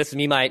 this is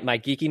me, my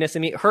geekiness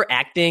in me. Her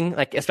acting,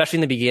 like especially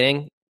in the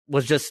beginning,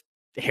 was just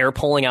hair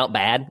pulling out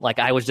bad. Like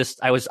I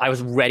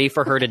was ready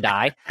for her to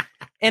die.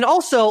 And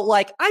also,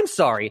 like, I'm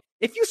sorry,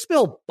 if you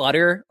spill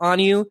butter on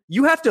you,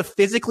 you have to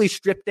physically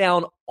strip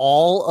down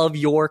all of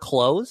your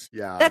clothes.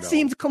 Yeah, that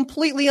seems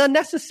completely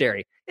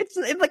unnecessary. It's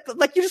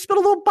like you just spilled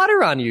a little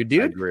butter on you,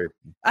 dude. I agree.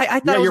 I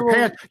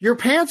thought your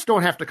pants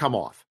don't have to come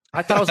off.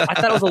 I thought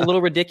it was a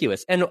little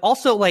ridiculous. And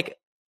also, like,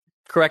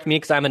 correct me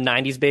because I'm a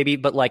 90s baby,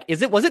 but like,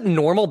 was it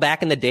normal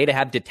back in the day to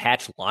have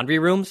detached laundry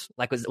rooms?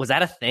 Like, was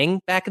that a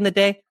thing back in the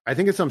day? I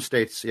think in some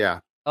states,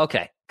 yeah.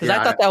 Okay. Because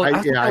I thought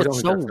that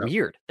was so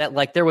weird that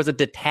like there was a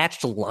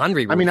detached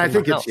laundry room. I mean, I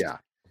think it's, yeah.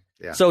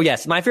 So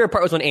yes, my favorite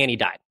part was when Annie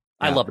died.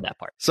 Yeah. I loved that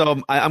part. So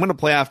I'm going to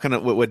play off kind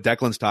of what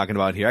Declan's talking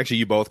about here. Actually,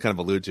 you both kind of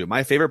allude to.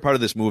 My favorite part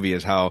of this movie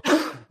is how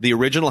the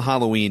original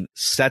Halloween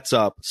sets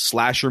up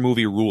slasher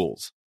movie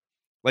rules.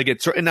 Like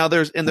it's, and now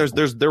there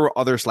were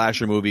other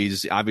slasher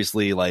movies,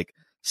 obviously, like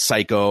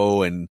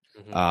Psycho and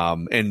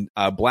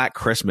Black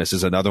Christmas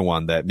is another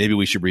one that maybe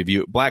we should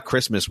review. Black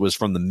Christmas was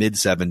from the mid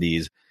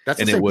 70s. That's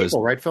the same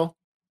people, right, Phil?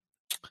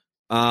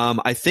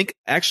 I think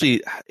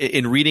actually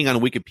in reading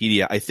on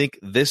Wikipedia, I think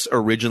this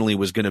originally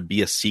was going to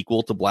be a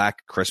sequel to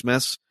Black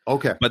Christmas.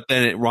 Okay. But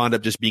then it wound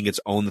up just being its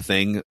own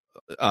thing.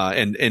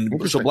 And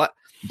so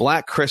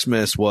Black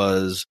Christmas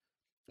was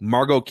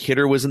Margot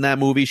Kidder was in that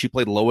movie. She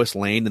played Lois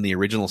Lane in the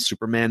original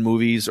Superman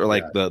movies, or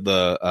like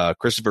the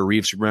Christopher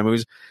Reeve Superman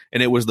movies.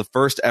 And it was the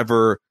first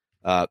ever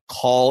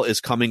call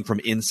is coming from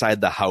inside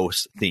the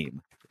house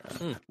theme,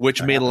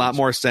 which made a lot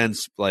more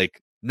sense.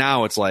 Like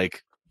now it's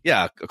like,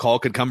 yeah, a call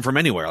could come from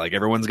anywhere. Like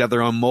everyone's got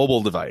their own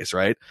mobile device,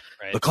 right?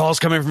 The call's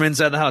coming from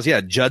inside the house.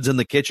 Yeah, Judd's in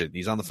the kitchen.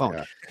 He's on the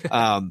phone.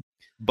 Yeah.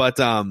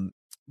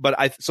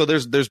 So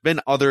there's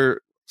been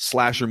other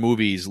slasher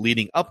movies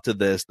leading up to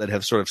this that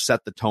have sort of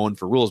set the tone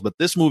for rules. But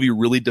this movie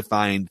really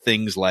defined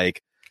things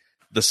like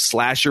the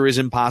slasher is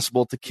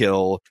impossible to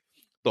kill.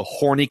 The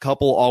horny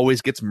couple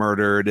always gets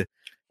murdered.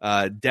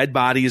 Dead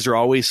bodies are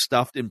always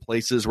stuffed in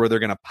places where they're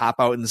going to pop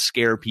out and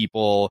scare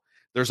people.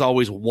 There's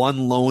always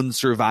one lone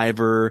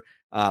survivor.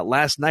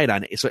 Last night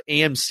so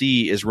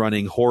AMC is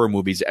running horror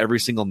movies every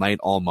single night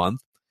all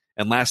month.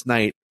 And last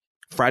night,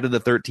 Friday the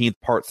 13th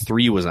Part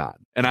 3 was on.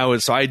 And I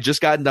had just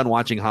gotten done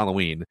watching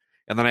Halloween.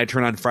 And then I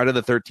turned on Friday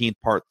the 13th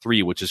Part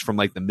 3, which is from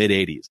like the mid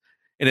 80s.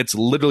 And it's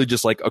literally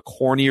just like a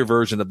cornier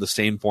version of the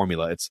same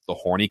formula. It's the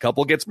horny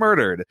couple gets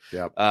murdered.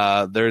 Yep.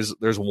 There's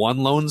one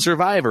lone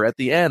survivor at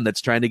the end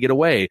that's trying to get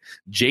away.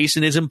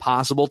 Jason is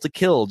impossible to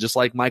kill, just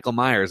like Michael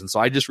Myers. And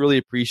so I just really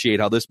appreciate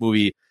how this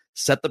movie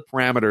set the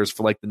parameters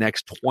for like the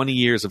next 20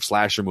 years of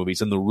slasher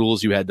movies and the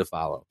rules you had to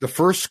follow. The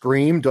first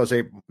Scream does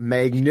a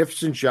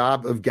magnificent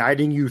job of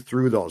guiding you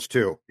through those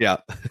too. Yeah.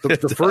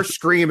 The first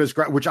Scream is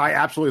great, which I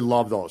absolutely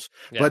love those.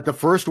 Yeah. But the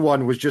first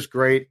one was just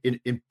great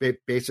in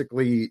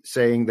basically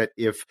saying that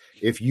if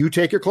you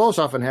take your clothes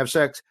off and have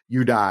sex,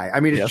 you die.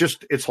 I mean,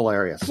 it's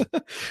hilarious.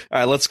 All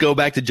right, let's go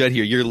back to Judd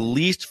here. Your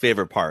least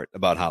favorite part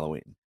about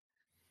Halloween?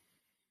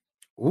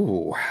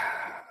 Ooh,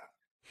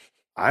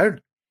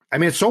 I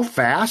mean, it's so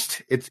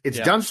fast. It's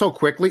done so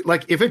quickly.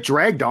 Like if it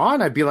dragged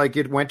on, I'd be like,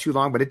 it went too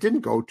long, but it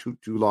didn't go too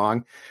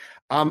long.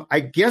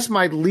 I guess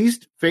my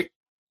least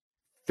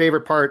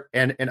favorite part,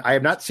 and I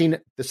have not seen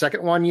the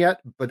second one yet,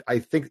 but I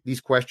think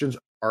these questions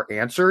are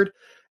answered,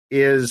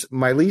 is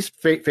my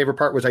least favorite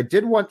part was I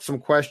did want some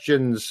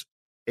questions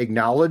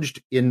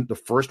acknowledged in the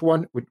first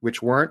one,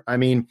 which weren't. I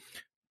mean,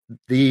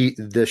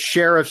 the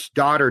sheriff's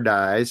daughter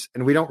dies,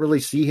 and we don't really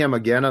see him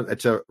again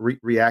to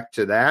react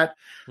to that.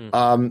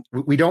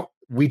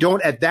 We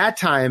don't at that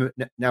time.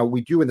 Now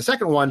we do in the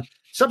second one.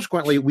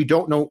 Subsequently, we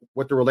don't know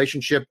what the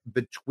relationship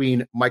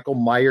between Michael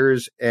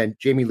Myers and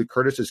Jamie Lee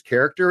Curtis's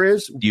character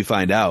is. You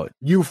find out.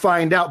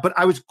 But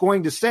I was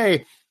going to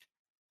say,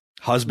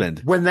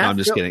 husband. I'm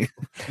just kidding.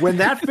 when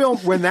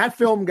that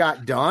film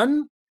got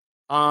done,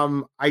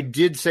 I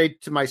did say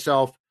to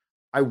myself,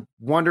 I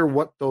wonder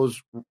what those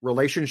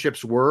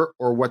relationships were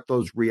or what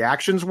those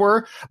reactions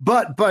were.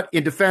 But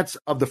in defense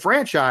of the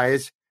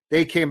franchise,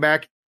 they came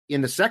back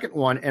in the second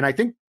one, and I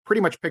think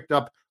pretty much picked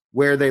up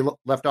where they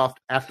left off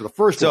after the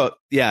first one.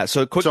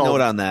 So a quick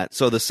note on that.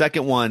 So the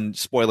second one,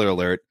 spoiler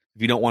alert,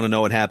 if you don't want to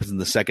know what happens in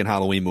the second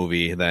Halloween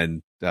movie,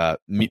 then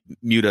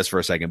mute us for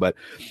a second.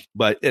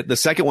 But the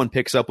second one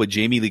picks up with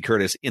Jamie Lee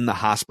Curtis in the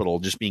hospital,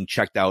 just being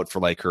checked out for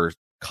like her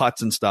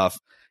cuts and stuff,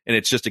 and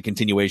it's just a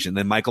continuation.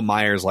 Then Michael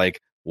Myers like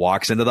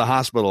walks into the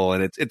hospital,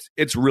 and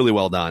it's really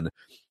well done.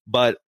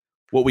 But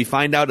what we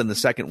find out in the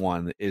second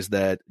one is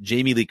that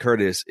Jamie Lee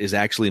Curtis is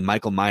actually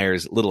Michael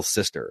Myers' little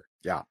sister.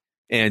 Yeah.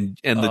 And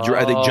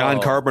I think John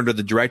Carpenter,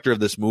 the director of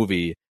this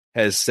movie,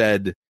 has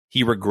said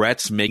he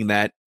regrets making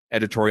that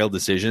editorial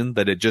decision,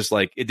 that it just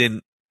like it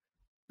didn't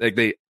like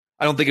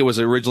I don't think it was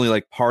originally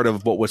like part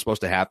of what was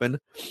supposed to happen.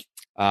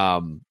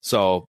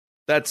 So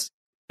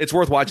it's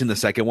worth watching the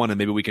second one, and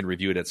maybe we can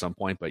review it at some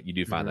point, but you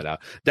do find that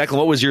out. Declan,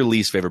 what was your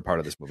least favorite part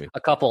of this movie?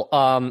 A couple.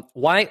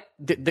 Why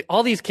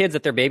all these kids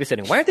that they're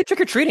babysitting, why aren't they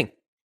trick-or-treating?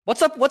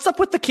 What's up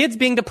with the kids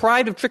being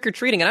deprived of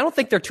trick-or-treating? And I don't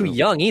think they're too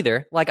young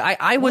either. Like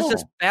I was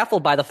just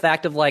baffled by the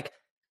fact of like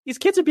these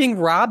kids are being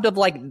robbed of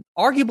like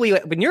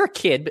arguably when you're a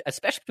kid,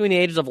 especially between the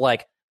ages of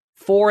like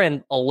 4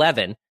 and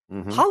 11,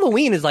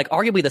 Halloween is like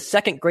arguably the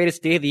second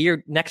greatest day of the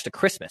year next to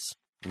Christmas.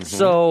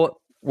 So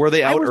were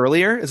they out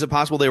earlier? Is it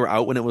possible they were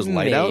out when it was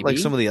light out, like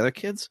some of the other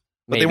kids?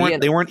 But they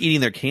weren't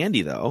eating their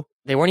candy though.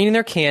 They weren't eating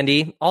their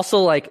candy. Also,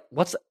 like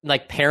what's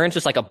like parents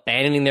just like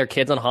abandoning their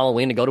kids on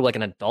Halloween to go to like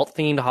an adult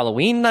themed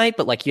Halloween night,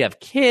 but like you have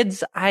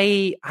kids.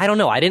 I don't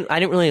know. I didn't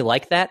really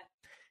like that.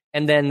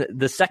 And then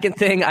the second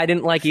thing I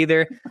didn't like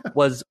either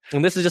was,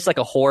 and this is just like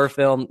a horror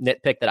film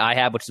nitpick that I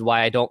have, which is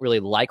why I don't really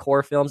like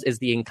horror films, is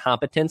the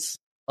incompetence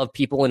of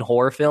people in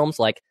horror films.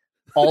 Like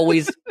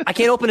always, I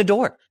can't open a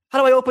door. How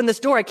do I open this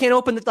door? I can't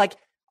open it. Like,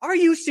 are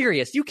you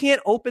serious? You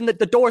can't open the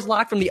door's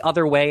locked from the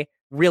other way.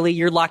 Really?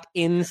 You're locked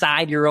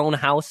inside your own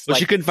house? Well,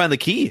 she couldn't find the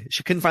key.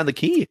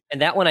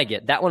 And that one I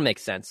get. That one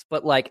makes sense.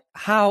 But like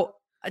how...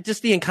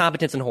 just the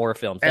incompetence in horror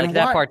films. And like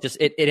that part just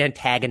it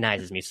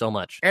antagonizes me so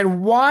much.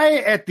 And why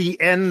at the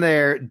end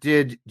there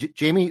did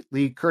Jamie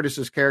Lee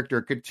Curtis's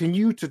character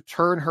continue to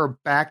turn her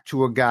back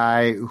to a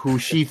guy who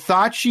she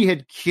thought she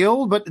had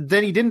killed, but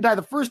then he didn't die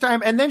the first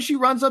time, and then she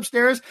runs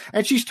upstairs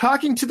and she's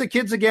talking to the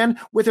kids again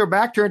with her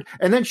back turned,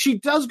 and then she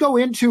does go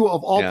into,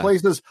 of all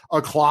places,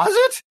 a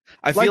closet?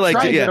 I feel like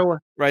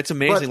right, it's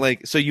amazing.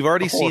 Like, so you've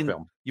already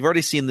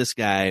seen this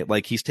guy,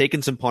 like he's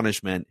taken some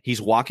punishment, he's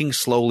walking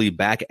slowly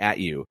back at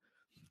you.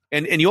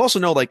 And you also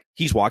know, like,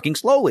 he's walking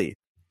slowly.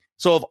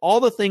 So of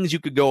all the things you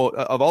could do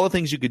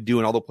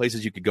and all the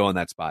places you could go in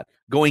that spot,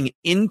 going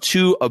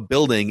into a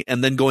building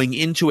and then going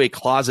into a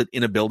closet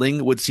in a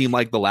building would seem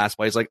like the last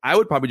place. Like, I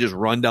would probably just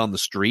run down the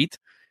street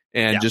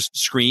and just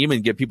scream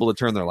and get people to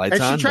turn their lights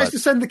on. And she tries to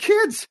send the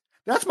kids.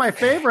 That's my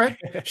favorite.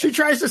 She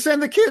tries to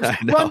send the kids,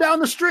 run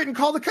down the street and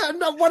call the cops.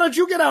 No, why don't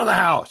you get out of the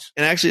house?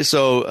 And actually,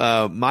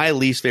 so my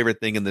least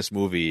favorite thing in this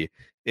movie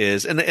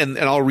is, and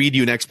I'll read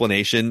you an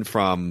explanation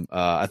from,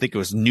 I think it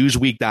was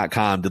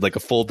Newsweek.com, did like a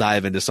full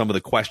dive into some of the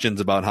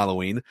questions about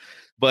Halloween,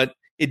 but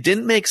it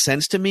didn't make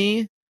sense to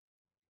me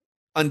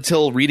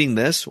until reading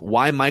this,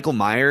 why Michael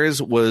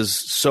Myers was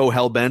so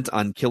hell-bent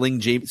on killing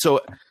Jamie. So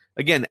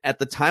again, at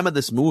the time of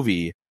this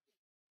movie,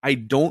 I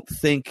don't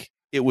think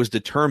it was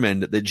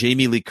determined that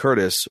Jamie Lee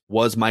Curtis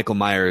was Michael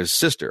Myers'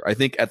 sister. I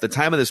think at the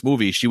time of this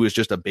movie, she was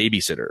just a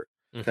babysitter.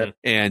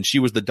 And she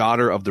was the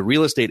daughter of the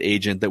real estate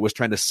agent that was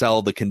trying to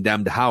sell the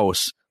condemned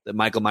house that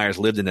Michael Myers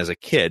lived in as a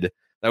kid.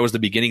 That was the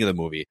beginning of the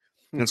movie.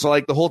 And so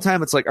like the whole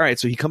time it's like, all right,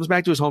 so he comes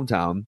back to his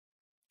hometown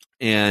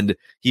and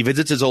he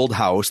visits his old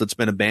house that's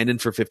been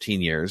abandoned for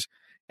 15 years.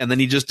 And then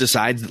he just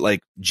decides that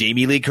like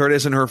Jamie Lee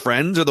Curtis and her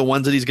friends are the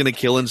ones that he's going to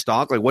kill and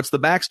stalk. Like, what's the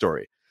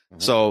backstory?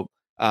 So,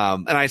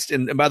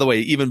 and by the way,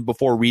 even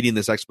before reading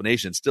this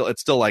explanation,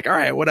 it's still like, all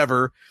right,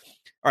 whatever.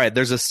 All right,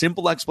 there's a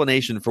simple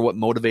explanation for what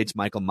motivates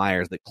Michael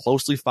Myers that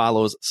closely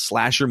follows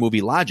slasher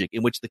movie logic,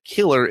 in which the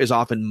killer is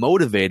often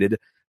motivated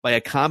by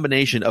a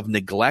combination of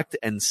neglect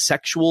and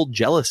sexual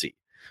jealousy.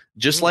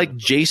 Just like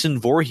Jason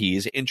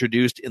Voorhees,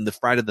 introduced in the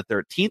Friday the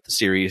 13th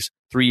series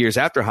 3 years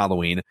after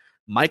Halloween,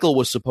 Michael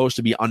was supposed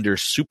to be under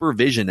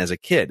supervision as a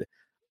kid,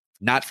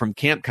 not from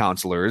camp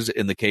counselors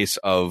in the case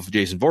of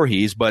Jason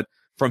Voorhees, but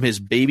from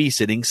his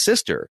babysitting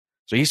sister.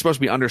 So he's supposed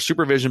to be under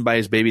supervision by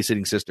his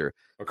babysitting sister.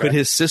 Okay. Could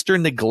his sister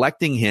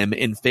neglecting him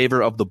in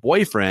favor of the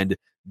boyfriend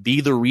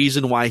be the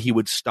reason why he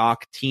would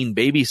stalk teen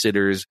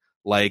babysitters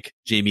like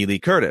Jamie Lee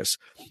Curtis?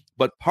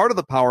 But part of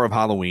the power of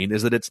Halloween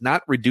is that it's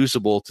not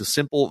reducible to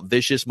simple,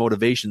 vicious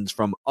motivations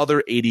from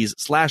other 80s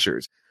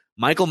slashers.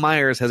 Michael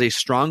Myers has a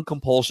strong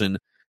compulsion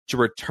to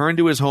return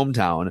to his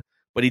hometown,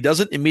 but he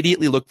doesn't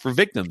immediately look for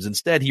victims.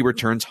 Instead, he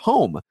returns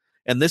home.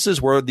 And this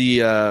is where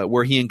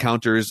where he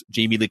encounters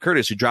Jamie Lee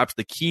Curtis, who drops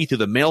the key through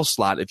the mail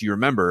slot, if you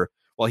remember,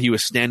 while he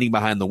was standing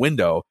behind the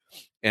window.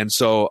 And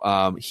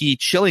so he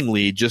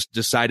chillingly just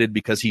decided,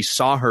 because he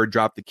saw her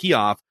drop the key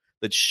off,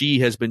 that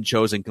she has been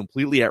chosen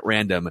completely at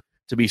random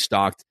to be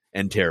stalked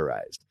and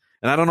terrorized.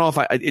 And I don't know if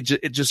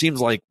it just seems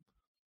like,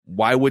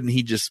 why wouldn't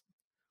he just,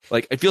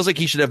 like, it feels like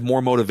he should have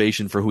more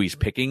motivation for who he's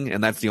picking.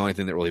 And that's the only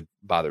thing that really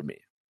bothered me.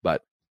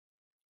 But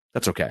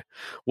That's okay.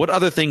 What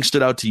other things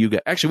stood out to you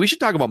guys? Actually, we should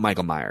talk about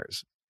Michael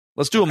Myers.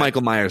 Let's do a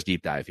Michael Myers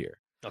deep dive here.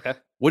 Okay.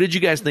 What did you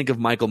guys think of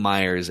Michael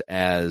Myers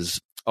as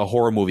a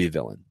horror movie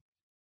villain?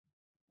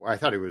 Well, I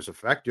thought he was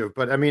effective,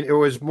 but I mean, it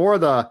was more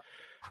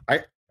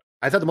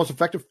I thought the most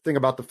effective thing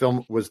about the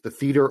film was the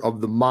theater of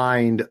the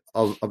mind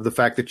of the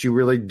fact that you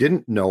really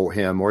didn't know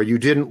him, or you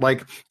didn't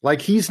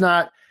like he's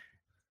not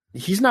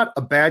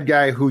a bad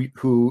guy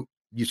who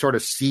you sort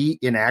of see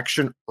in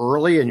action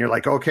early and you're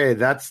like, okay,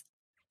 that's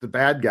the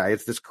bad guy.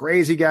 It's this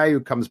crazy guy who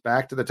comes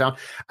back to the town.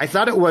 I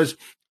thought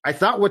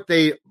what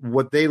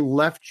they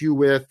left you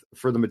with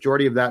for the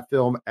majority of that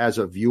film as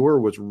a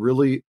viewer was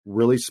really,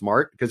 really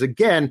smart, because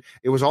again,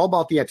 it was all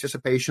about the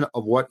anticipation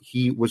of what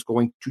he was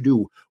going to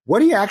do.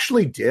 What he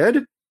actually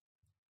did,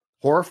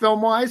 horror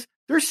film wise,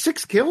 there's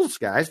 6 kills,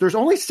 guys. There's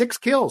only 6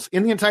 kills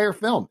in the entire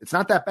film. It's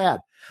not that bad,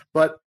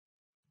 but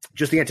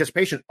just the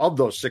anticipation of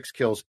those 6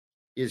 kills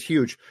is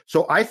huge.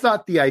 So I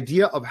thought the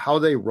idea of how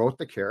they wrote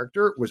the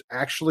character was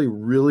actually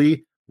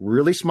really,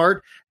 really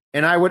smart.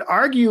 And I would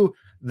argue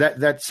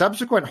that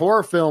subsequent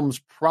horror films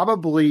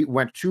probably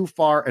went too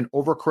far and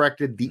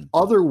overcorrected the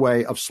other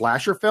way of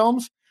slasher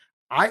films.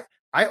 I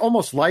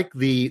almost like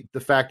the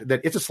fact that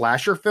it's a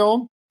slasher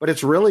film, but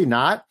it's really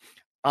not.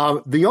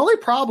 The only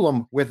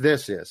problem with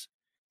this is,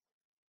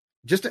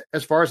 just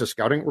as far as a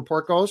scouting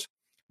report goes,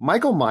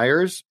 Michael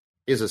Myers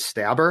is a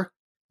stabber,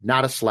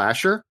 not a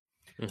slasher.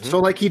 Mm-hmm. So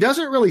like, he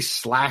doesn't really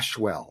slash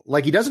well.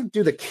 Like, he doesn't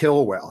do the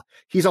kill well.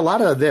 He's a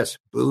lot of this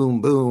boom,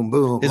 boom,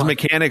 boom. His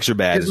mechanics are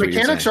bad. His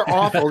mechanics are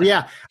awful.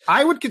 Yeah.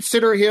 I would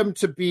consider him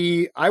to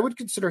be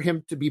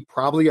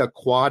probably a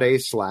quad A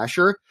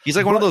slasher. He's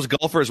like one of those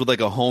golfers with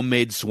like a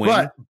homemade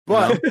swing.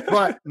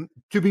 But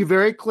to be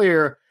very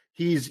clear,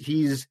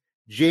 he's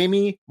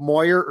Jamie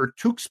Moyer or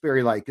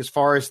Tewksbury-like as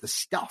far as the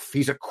stuff.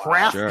 He's a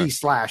crafty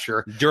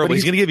slasher. Durable.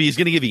 He's gonna give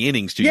you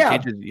innings too.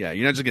 Yeah.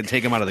 You're not just gonna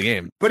take him out of the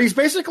game. But he's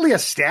basically a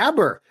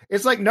stabber.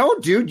 It's like, no,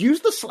 dude,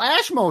 use the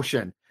slash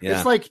motion. Yeah.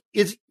 It's like,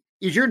 is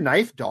your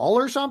knife dull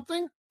or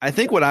something? I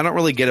think what I don't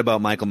really get about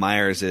Michael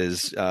Myers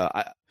is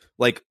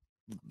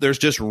there's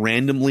just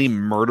randomly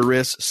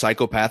murderous,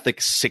 psychopathic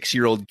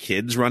 6-year-old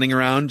kids running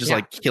around just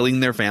like killing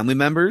their family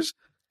members.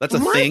 That's a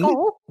thing.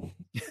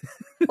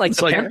 Like,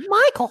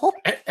 Michael.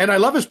 And I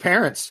love his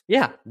parents.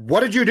 Yeah. What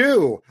did you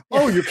do?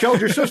 Oh, you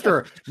killed your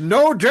sister.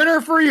 No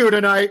dinner for you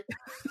tonight.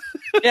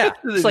 Yeah.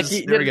 It's like,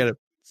 it's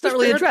not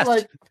really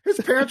addressed. His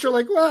parents are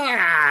like,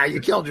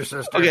 you killed your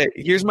sister. Okay,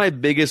 here's my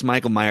biggest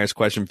Michael Myers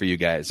question for you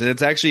guys. And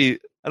it's actually,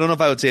 I don't know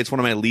if I would say it's one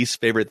of my least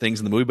favorite things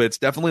in the movie, but it's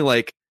definitely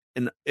like,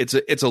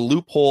 it's a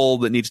loophole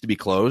that needs to be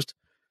closed.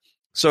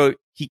 So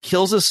he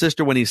kills his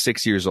sister when he's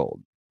 6 years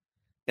old.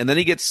 And then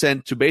he gets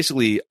sent to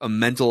basically a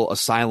mental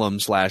asylum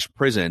 /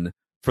 prison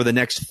for the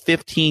next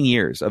 15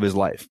 years of his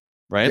life,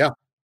 right? Yeah.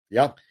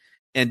 Yeah.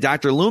 And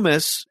Dr.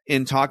 Loomis,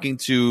 in talking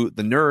to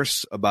the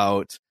nurse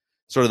about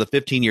sort of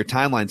the 15-year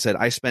timeline, said,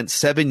 I spent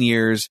 7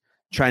 years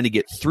trying to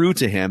get through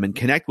to him and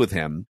connect with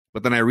him,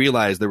 but then I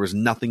realized there was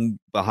nothing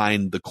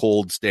behind the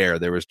cold stare.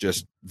 There was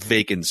just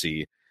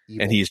vacancy,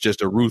 and he's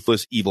just a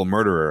ruthless, evil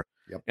murderer.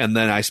 Yep. And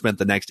then I spent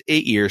the next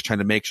 8 years trying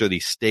to make sure that he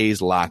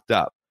stays locked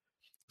up.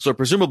 So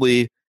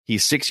presumably,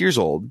 he's 6 years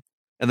old,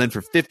 and then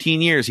for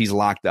 15 years, he's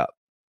locked up.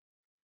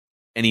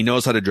 And he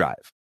knows how to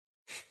drive.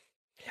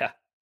 Yeah.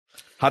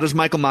 How does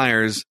Michael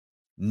Myers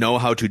know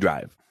how to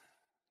drive?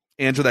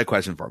 Answer that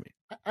question for me.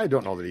 I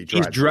don't know that he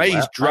drives.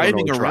 He's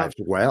driving around. Drives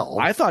well.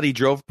 I thought he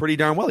drove pretty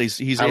darn well.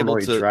 He's able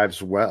to. He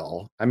drives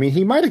well. I mean,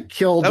 he might have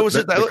killed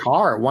the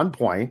car at one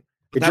point.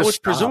 That was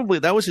presumably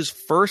his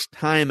first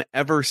time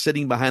ever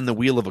sitting behind the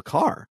wheel of a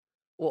car.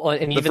 Well,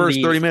 and the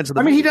first 30 minutes of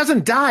the movie. He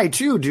doesn't die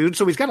too, dude.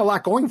 So he's got a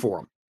lot going for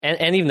him.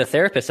 And even the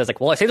therapist says,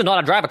 like, well, I say he doesn't know how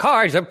to drive a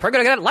car. He's pretty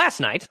good at it last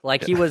night.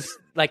 Like, he was,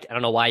 like, I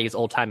don't know why he's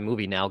old-time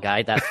movie now,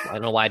 guy. I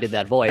don't know why I did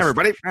that voice.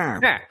 Everybody.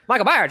 Yeah,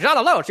 Michael Myers, you're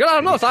on the loose. You're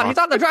on the loose, son. He's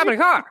out there driving a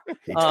car.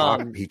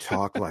 He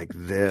talked like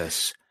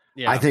this.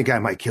 Yeah. I think I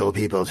might kill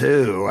people,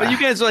 too. Well, you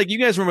guys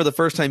remember the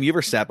first time you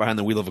ever sat behind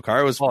the wheel of a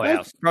car? It was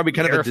probably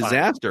kind of a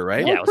disaster,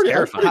 right? Yeah, it was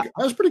terrifying. That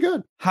was pretty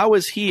good. How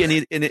is he?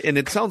 And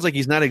it sounds like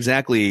he's not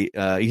exactly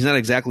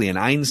an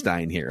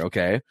Einstein here,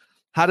 okay?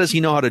 How does he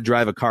know how to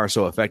drive a car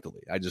so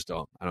effectively? I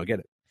don't get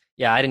it.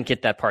 Yeah, I didn't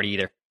get that part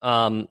either.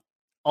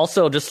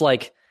 Also, just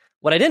like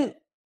what I didn't,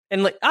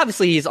 and like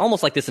obviously he's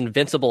almost like this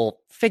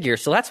invincible figure,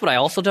 so that's what I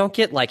also don't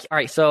get. Like, all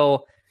right,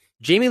 so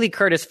Jamie Lee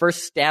Curtis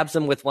first stabs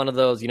him with one of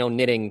those,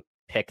 knitting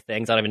pick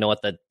things. I don't even know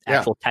what the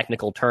actual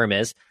technical term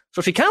is.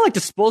 So she kind of like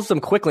disposes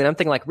him quickly, and I'm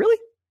thinking like, really?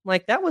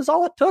 Like that was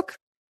all it took?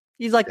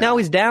 He's like, now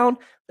he's down.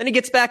 Then he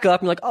gets back up,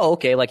 and like, oh,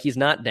 okay, like he's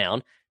not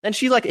down. Then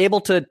she's like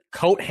able to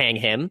coat hang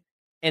him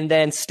and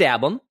then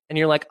stab him, and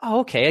you're like,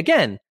 oh, okay,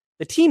 again,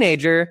 the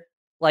teenager,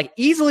 like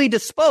easily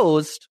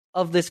disposed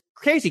of this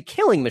crazy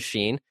killing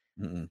machine,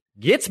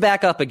 gets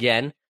back up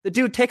again. The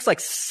dude takes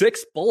like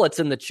 6 bullets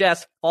in the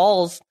chest,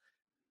 falls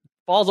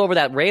over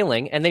that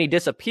railing, and then he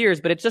disappears.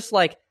 But it's just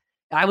like,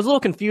 I was a little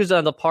confused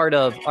on the part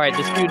of, all right,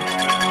 this dude.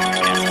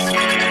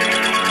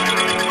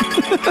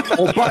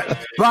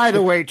 By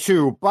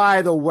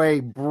the way,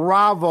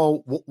 bravo.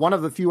 One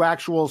of the few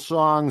actual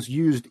songs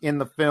used in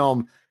the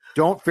film,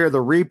 Don't Fear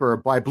the Reaper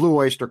by Blue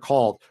Oyster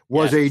Cult,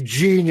 was a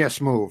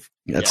genius move.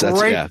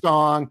 Great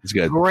song. It's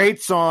good.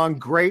 Great song.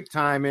 Great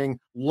timing.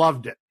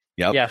 Loved it.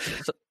 Yep. Yeah.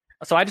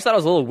 So I just thought it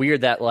was a little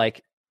weird that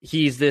like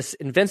he's this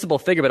invincible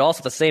figure, but also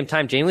at the same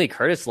time, Jamie Lee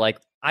Curtis, like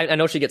I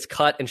know she gets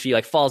cut and she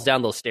like falls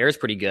down those stairs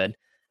pretty good.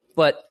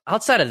 But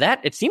outside of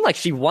that, it seemed like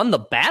she won the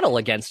battle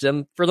against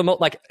him for the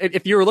most. Like,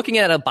 if you were looking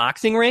at a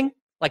boxing ring,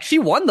 like she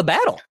won the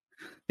battle.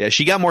 Yeah,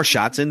 she got more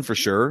shots in for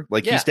sure.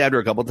 Like he stabbed her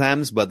a couple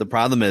times, but the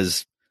problem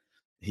is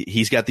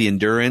he's got the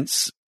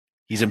endurance.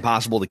 He's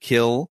impossible to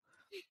kill.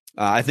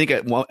 I think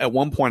at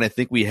one point, I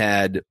think we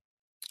had.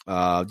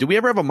 Did we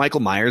ever have a Michael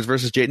Myers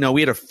versus Jason? No,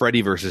 we had a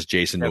Freddy versus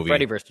Jason movie.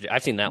 Freddy versus Jason.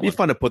 I've seen that one. It'd be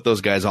fun to put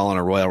those guys all in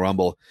a Royal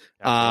Rumble.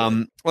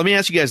 Let me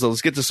ask you guys, though,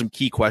 let's get to some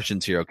key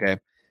questions here, okay?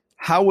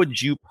 How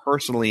would you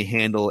personally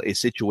handle a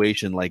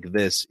situation like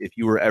this if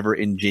you were ever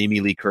in Jamie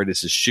Lee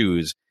Curtis's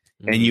shoes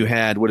and you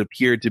had what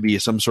appeared to be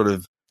some sort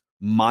of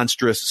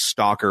monstrous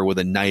stalker with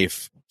a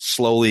knife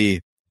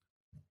slowly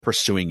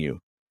pursuing you?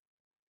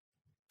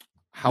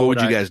 What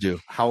would you guys do?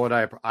 How would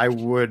I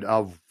would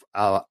have,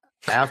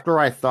 after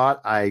I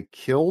thought I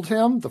killed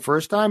him the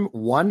first time,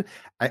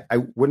 I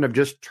wouldn't have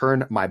just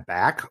turned my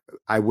back.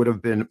 I would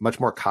have been much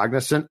more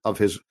cognizant of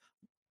his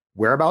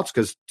whereabouts,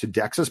 because to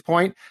Dex's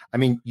point, I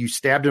mean, you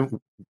stabbed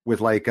him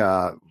with like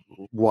a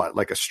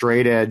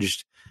straight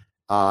edged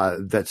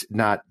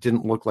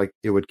didn't look like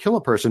it would kill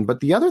a person. But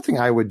the other thing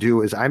I would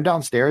do is, I'm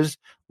downstairs.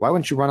 Why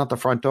wouldn't you run out the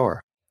front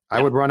door?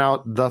 I would run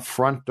out the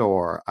front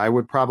door. I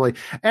would probably,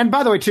 and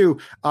by the way, too,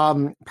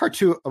 part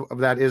two of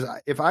that is,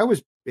 if I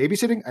was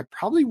babysitting, I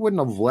probably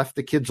wouldn't have left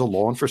the kids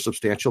alone for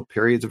substantial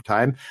periods of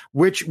time,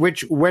 which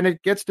when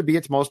it gets to be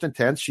its most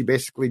intense, she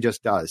basically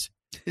just does.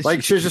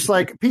 Like, she's just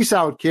like, peace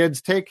out,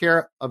 kids, take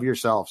care of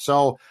yourself.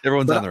 So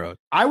everyone's on the road.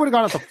 I would have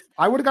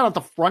gone at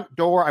the front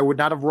door. I would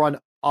not have run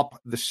up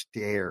the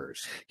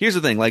stairs. Here's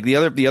the thing, like the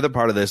other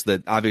part of this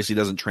that obviously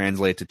doesn't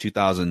translate to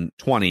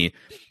 2020.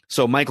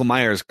 So Michael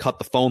Myers cut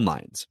the phone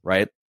lines,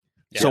 right?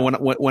 Yeah. So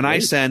when I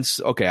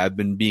sense, okay, I've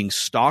been being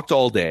stalked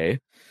all day,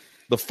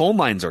 the phone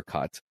lines are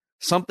cut,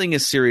 something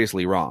is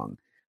seriously wrong.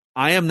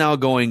 I am now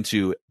going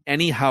to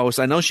any house.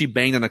 I know she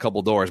banged on a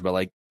couple doors, but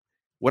like,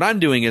 what I'm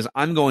doing is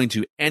I'm going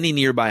to any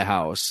nearby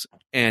house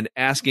and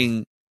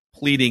asking,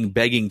 pleading,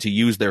 begging to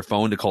use their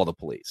phone to call the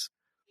police.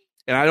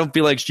 And I don't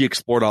feel like she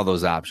explored all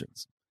those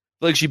options.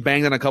 I feel like she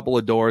banged on a couple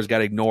of doors,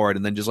 got ignored,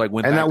 and then just like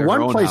went back to her own house.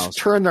 And that one place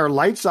turned their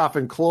lights off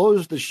and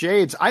closed the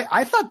shades.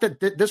 I thought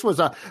that this was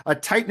a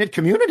tight-knit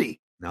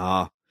community.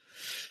 No,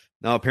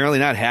 apparently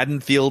not.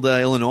 Haddonfield,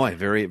 Illinois.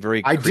 Very,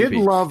 very creepy.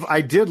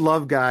 I did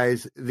love,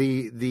 guys,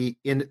 in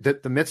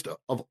the midst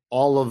of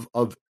all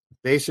of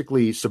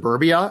basically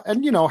suburbia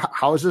and,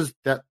 houses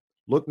that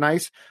look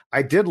nice.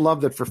 I did love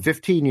that for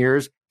 15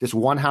 years, this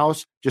one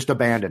house just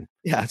abandoned.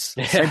 Yes.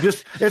 And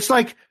just, it's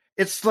like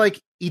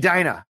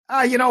Edina.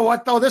 You know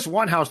what, though? This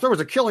one house, there was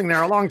a killing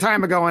there a long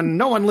time ago and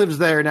no one lives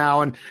there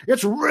now. And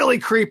it's really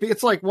creepy.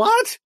 It's like,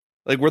 what?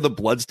 Like, were the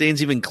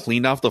bloodstains even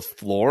cleaned off the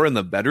floor in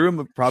the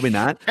bedroom? Probably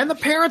not. And the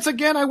parents,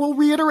 again, I will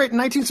reiterate, in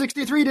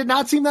 1963, did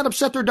not seem that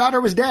upset their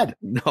daughter was dead.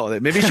 No,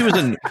 maybe she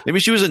was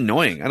maybe she was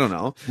annoying. I don't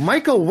know.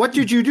 Michael, what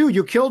did you do?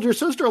 You killed your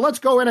sister? Let's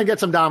go in and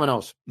get some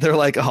Dominoes. They're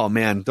like, oh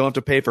man, don't have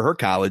to pay for her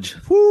college.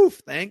 Whew,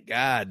 thank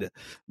God.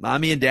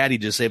 Mommy and Daddy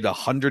just saved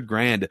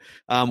 $100,000.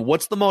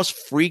 What's the most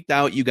freaked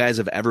out you guys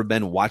have ever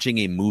been watching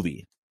a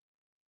movie?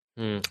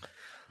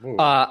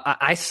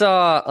 I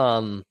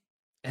saw.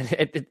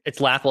 And it's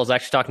laughable. I was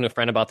actually talking to a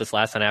friend about this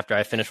last night after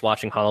I finished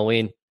watching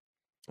Halloween.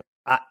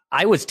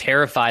 I was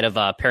terrified of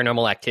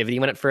Paranormal Activity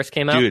when it first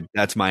came out. Dude,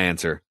 that's my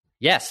answer.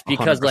 Yes,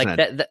 because 100%. Like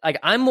that, like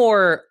I'm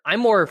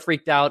more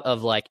freaked out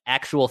of like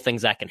actual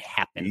things that can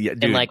happen. Yeah,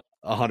 dude, and like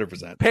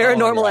 100%.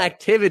 Paranormal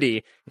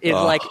Activity is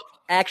like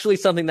actually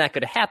something that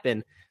could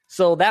happen.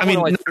 So that one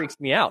always freaks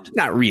me out.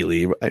 Not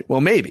really.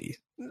 Well, maybe.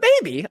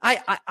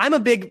 I'm a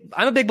big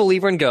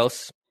believer in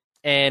ghosts.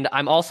 And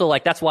I'm also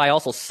like, that's why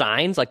also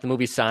Signs, like the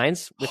movie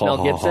Signs with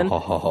Mel Gibson,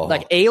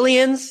 like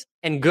aliens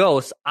and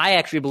ghosts, I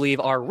actually believe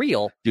are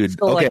real. Dude,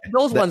 so like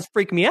those ones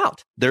freak me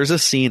out. There's a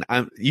scene.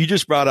 You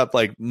just brought up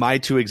like my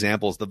two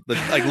examples.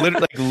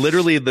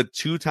 Literally the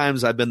two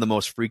times I've been the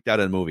most freaked out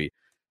in a movie.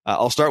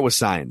 I'll start with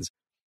Signs.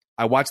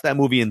 I watched that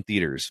movie in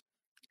theaters,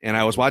 and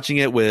I was watching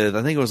it with,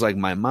 I think it was like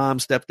my mom,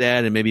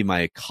 stepdad, and maybe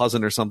my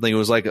cousin or something. It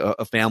was like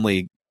a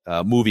family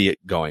movie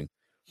going.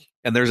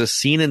 And there's a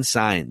scene in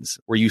Signs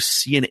where you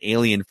see an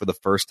alien for the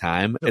first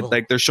time. It's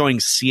like they're showing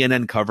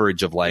CNN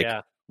coverage of like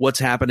what's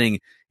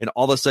happening. And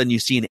all of a sudden you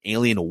see an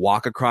alien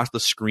walk across the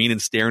screen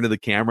and stare into the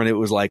camera. And it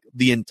was like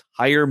the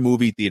entire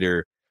movie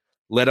theater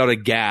let out a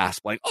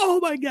gasp like, oh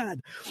my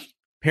God.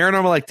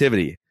 Paranormal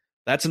Activity.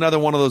 That's another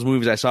one of those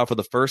movies I saw for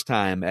the first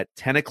time at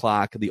 10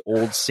 o'clock, the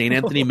old St.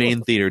 Anthony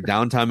Main Theater,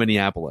 downtown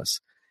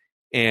Minneapolis.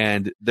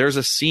 And there's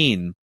a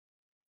scene,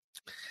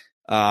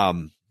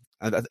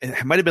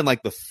 it might have been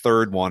like the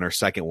third one or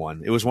second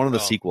one. It was one of the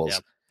sequels. Yeah.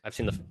 I've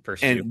seen the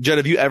first and two. Judd,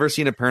 have you ever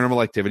seen a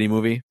Paranormal Activity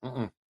movie?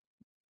 Mm-mm.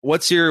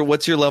 what's your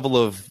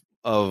level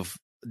of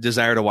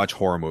desire to watch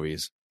horror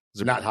movies?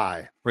 Is it Not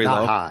high. Pretty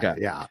Not low? high.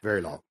 Okay. Yeah,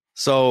 very low.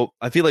 So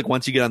I feel like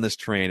once you get on this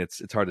train,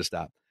 it's hard to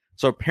stop.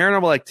 So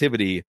Paranormal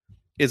Activity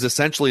is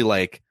essentially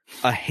like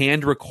a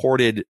hand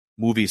recorded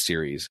movie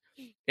series,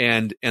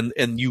 and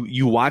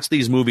you watch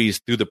these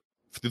movies through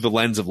the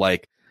lens of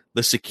like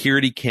the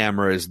security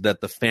cameras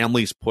that the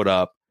families put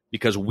up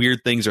because weird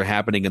things are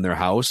happening in their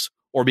house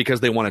or because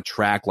they want to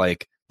track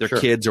like their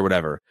kids or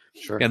whatever.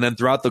 Sure. And then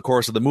throughout the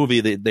course of the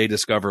movie, they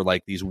discover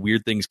like these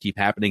weird things keep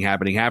happening,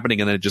 and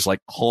then it just like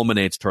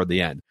culminates toward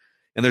the end.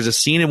 And there's a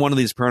scene in one of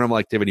these Paranormal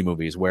Activity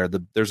movies where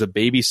there's a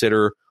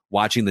babysitter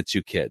watching the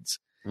two kids,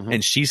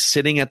 and she's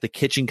sitting at the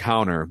kitchen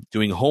counter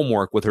doing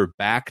homework with her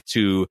back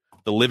to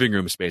the living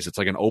room space. It's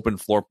like an open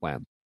floor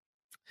plan.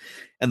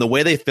 And the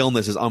way they film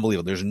this is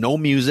unbelievable. There's no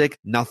music,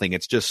 nothing.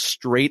 It's just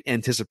straight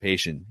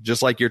anticipation,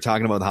 just like you're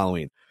talking about with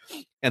Halloween.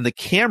 And the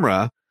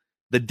camera,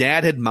 the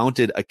dad had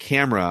mounted a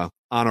camera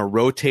on a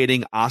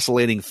rotating,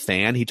 oscillating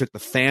fan. He took the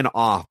fan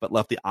off, but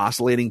left the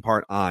oscillating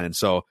part on. And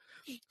so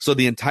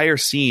the entire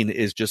scene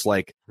is just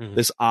like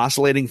this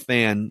oscillating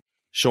fan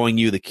showing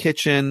you the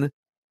kitchen,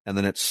 and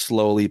then it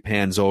slowly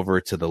pans over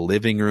to the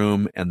living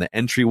room and the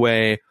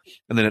entryway,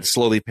 and then it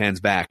slowly pans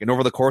back. And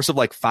over the course of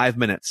like 5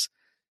 minutes,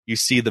 you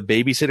see the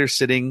babysitter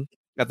sitting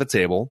at the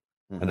table,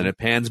 and then it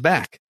pans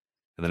back,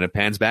 and then it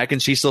pans back,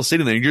 and she's still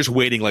sitting there. You're just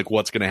waiting, like,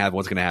 what's going to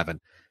happen?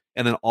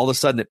 And then all of a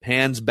sudden it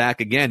pans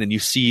back again, and you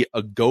see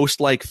a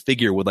ghost-like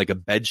figure with like a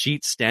bed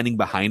sheet standing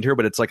behind her,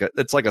 but it's like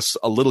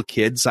a little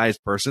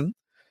kid-sized person.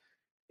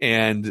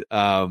 And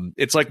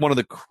it's like one of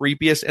the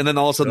creepiest. And then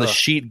all of a sudden the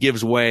sheet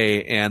gives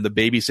way, and the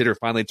babysitter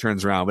finally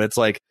turns around. But it's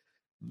like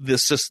the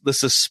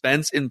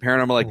suspense in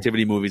Paranormal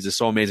Activity movies is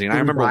so amazing. And I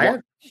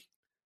remember,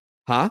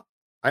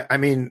 I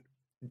mean,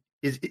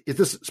 is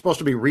this supposed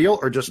to be real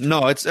or just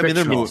no? It's fictional?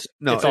 they're movies.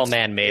 No, it's all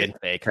man-made and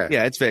fake. Okay.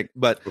 Yeah, it's fake.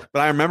 But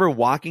I remember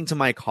walking to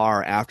my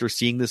car after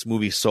seeing this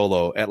movie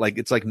Solo at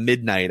it's like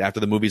midnight after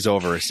the movie's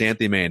over,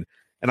 Santhie, Maine.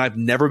 And I've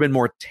never been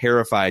more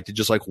terrified to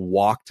just like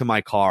walk to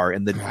my car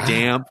in the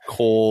damp,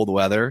 cold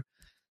weather.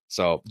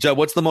 So, Judd,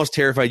 what's the most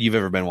terrified you've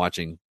ever been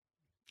watching?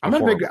 I'm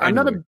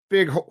not a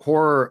big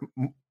horror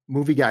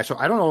movie guy, so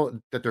I don't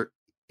know that there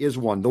is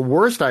one. The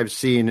worst I've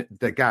seen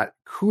that got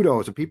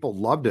kudos and people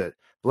loved it,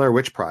 Blair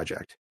Witch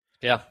Project.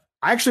 Yeah.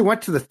 I actually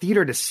went to the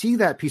theater to see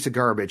that piece of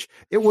garbage.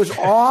 It was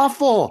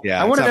awful.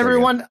 Yeah, I wanted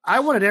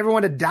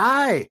everyone to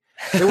die.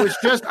 It was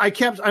just,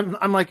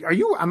 I'm like,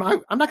 I'm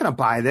not going to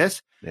buy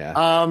this.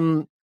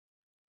 Yeah.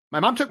 My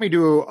mom took me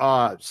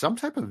to some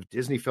type of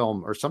Disney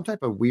film or some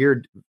type of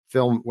weird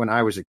film when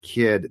I was a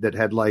kid that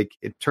had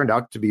it turned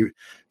out to be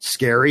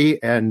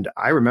scary. And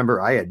I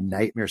remember I had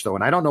nightmares though.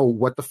 And I don't know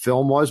what the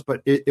film was,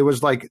 but it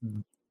was like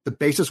the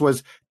basis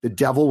was the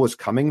devil was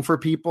coming for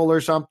people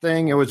or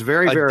something. It was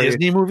very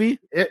Disney movie.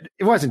 It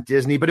wasn't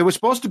Disney, but it was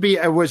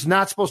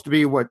not supposed to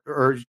be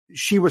or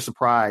she was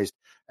surprised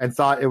and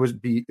thought it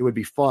would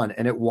be fun,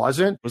 and it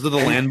wasn't. Was it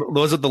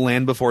the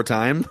Land Before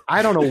Time?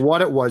 I don't know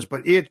what it was,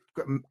 but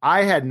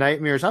I had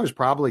nightmares. I was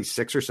probably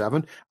 6 or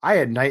 7. I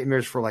had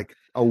nightmares for like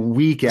a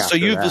week after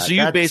that. So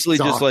you basically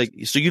sucked.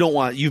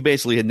 You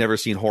basically had never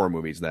seen horror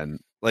movies then.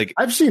 Like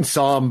I've seen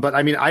some, but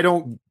I mean, I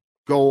don't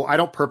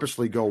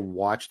purposely go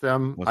watch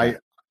them. Okay.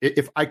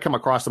 If I come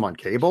across them on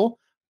cable,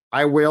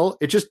 I will.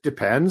 It just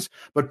depends.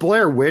 But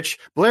Blair Witch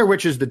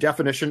is the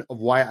definition of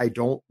why I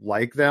don't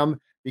like them.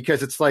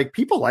 Because it's like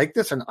people like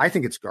this, and I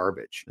think it's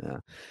garbage. Yeah.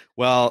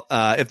 Well,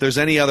 if there's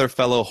any other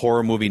fellow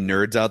horror movie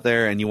nerds out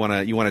there, and you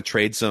wanna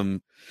trade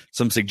some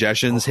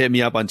suggestions, hit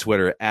me up on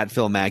Twitter at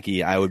Phil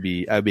Mackey. I would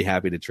be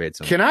happy to trade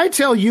some. Can I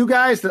tell you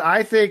guys that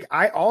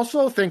I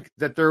also think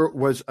that there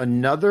was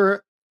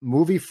another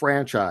movie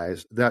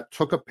franchise that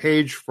took a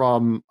page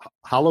from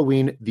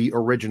Halloween the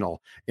original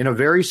in a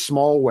very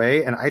small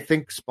way, and I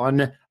think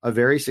spun a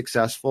very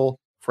successful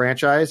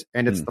franchise,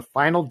 and it's the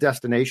Final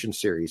Destination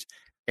series.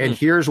 And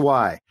here's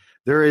why.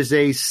 There is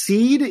a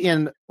seed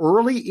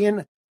early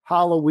in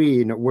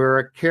Halloween where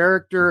a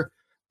character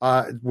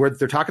where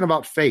they're talking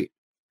about fate.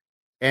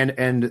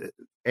 And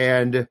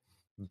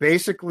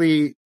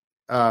basically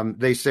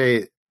they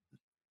say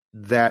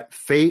that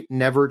fate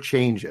never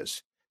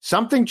changes.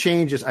 Something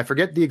changes. I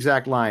forget the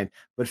exact line,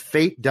 but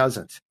fate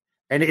doesn't.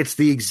 And it's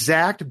the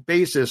exact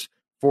basis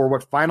for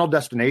what Final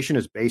Destination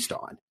is based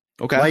on.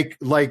 Okay.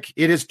 Like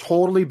it is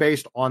totally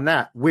based on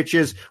that, which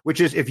is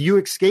if you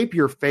escape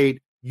your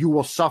fate, you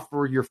will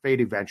suffer your fate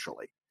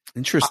eventually.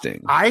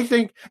 Interesting. I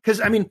think because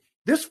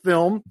this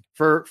film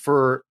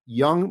for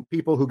young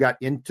people who got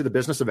into the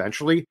business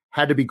eventually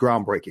had to be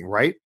groundbreaking,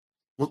 right?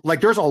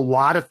 Like there's a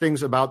lot of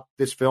things about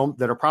this film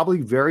that are probably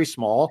very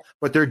small,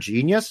 but they're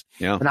genius.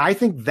 Yeah. And I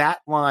think that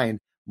line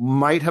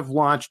might have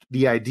launched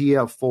the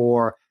idea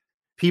for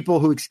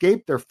people who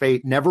escape their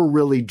fate never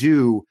really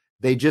do.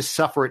 They just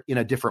suffer it in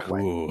a different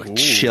way. Ooh,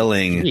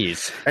 chilling.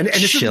 Jeez. And it's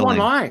just one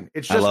line.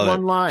 It's just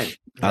one line.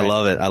 I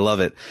love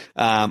it.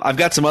 I've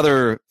got some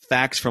other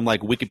facts from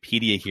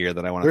Wikipedia here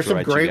that I want to throw at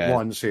you guys. There's some great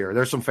ones here.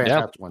 There's some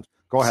fantastic ones.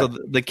 Go ahead. So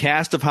the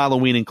cast of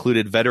Halloween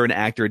included veteran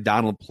actor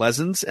Donald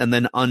Pleasance and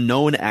then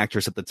unknown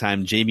actress at the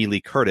time, Jamie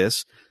Lee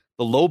Curtis.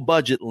 The low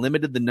budget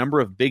limited the number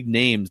of big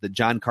names that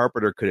John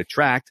Carpenter could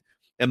attract,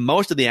 and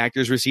most of the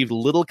actors received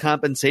little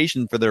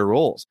compensation for their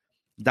roles.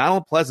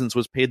 Donald Pleasance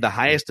was paid the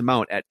highest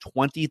amount at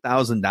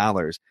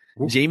 $20,000.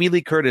 Jamie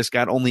Lee Curtis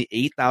got only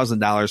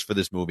 $8,000 for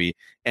this movie,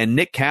 and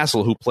Nick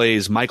Castle, who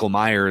plays Michael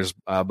Myers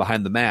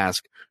behind the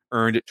mask,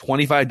 earned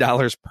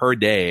 $25 per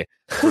day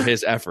for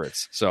his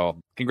efforts.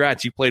 So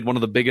congrats, you played one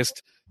of the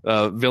biggest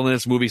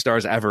villainous movie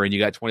stars ever, and you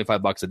got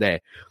 $25 a day.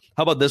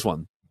 How about this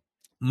one?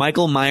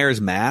 Michael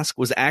Myers' mask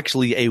was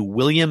actually a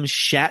William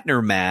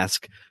Shatner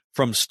mask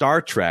from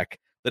Star Trek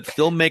that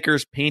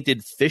filmmakers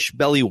painted fish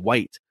belly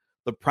white.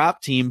 The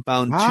prop team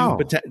found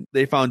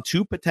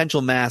two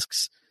potential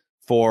masks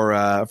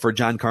for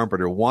John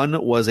Carpenter.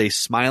 One was a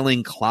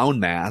smiling clown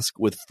mask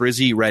with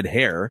frizzy red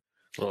hair,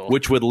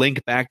 which would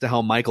link back to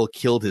how Michael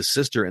killed his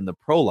sister in the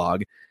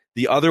prologue.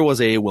 The other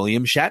was a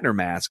William Shatner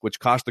mask, which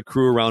cost the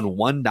crew around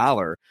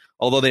 $1.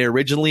 Although they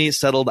originally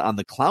settled on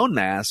the clown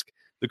mask,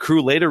 the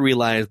crew later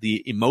realized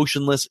the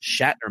emotionless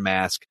Shatner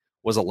mask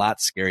was a lot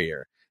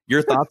scarier.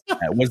 Your thoughts on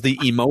that? Was the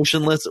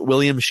emotionless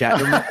William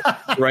Shatner mask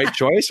the right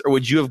choice, or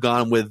would you have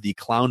gone with the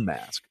clown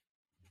mask?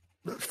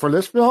 For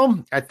this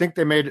film, I think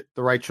they made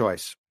the right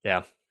choice.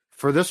 Yeah.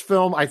 For this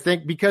film, I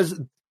think because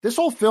this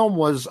whole film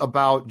was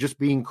about just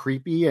being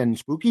creepy and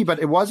spooky, but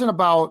it wasn't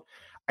about,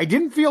 I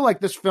didn't feel like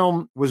this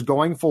film was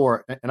going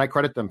for, and I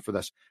credit them for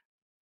this,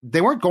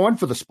 they weren't going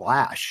for the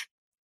splash.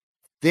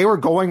 They were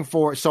going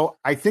for, so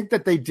I think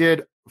that they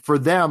did, for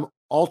them,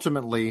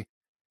 ultimately,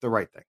 the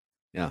right thing.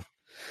 Yeah.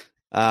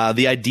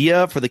 The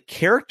idea for the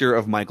character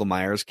of Michael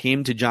Myers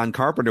came to John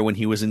Carpenter when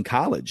he was in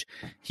college.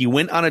 He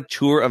went on a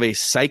tour of a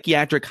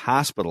psychiatric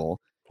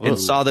hospital and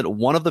saw that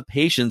one of the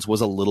patients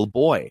was a little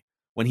boy.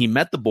 When he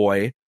met the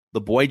boy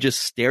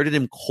just stared at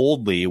him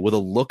coldly with a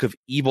look of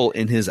evil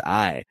in his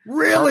eye.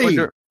 Really?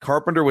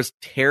 Carpenter was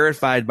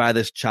terrified by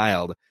this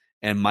child,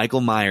 and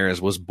Michael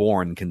Myers was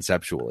born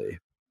conceptually.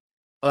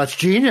 Oh, that's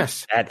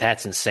genius.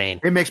 That's insane.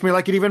 It makes me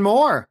like it even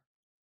more.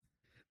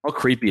 How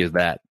creepy is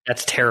that?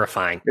 That's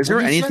terrifying. Is there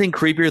anything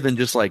creepier than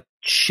just like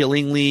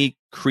chillingly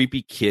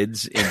creepy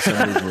kids in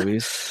some of these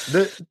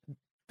movies?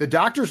 The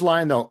doctor's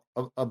line, though,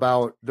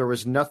 about there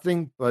was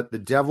nothing but the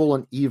devil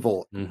and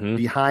evil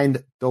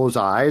behind those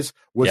eyes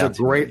was a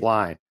great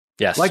line.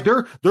 Yes. Like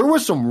there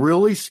was some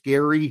really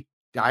scary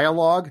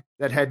dialogue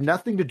that had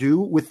nothing to do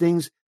with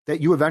things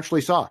that you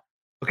eventually saw.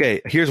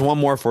 Okay, here's one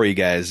more for you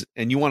guys.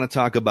 And you want to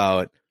talk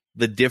about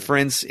the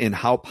difference in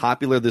how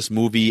popular this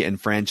movie and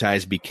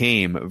franchise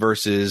became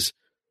versus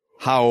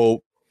how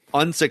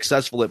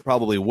unsuccessful it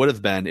probably would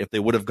have been if they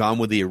would have gone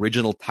with the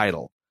original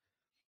title.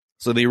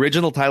 So the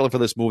original title for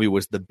this movie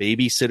was The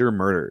Babysitter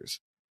Murders.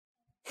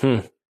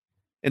 And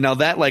now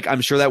that, like, I'm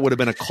sure that would have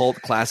been a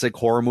cult classic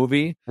horror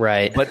movie.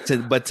 Right. But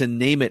to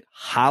name it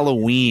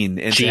Halloween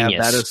and Genius. to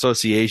have that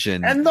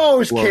association. And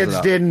those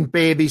kids didn't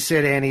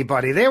babysit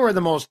anybody. They were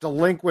the most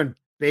delinquent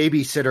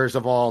babysitters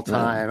of all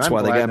time.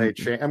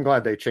 I'm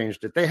glad they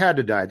changed it. They had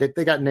to die.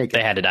 They got naked.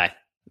 They had to die.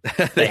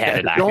 They had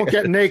to die. Don't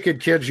get naked,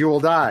 kids. You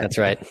will die. That's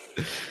right.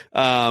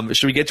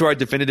 Should we get to our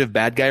definitive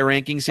bad guy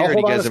rankings here? Or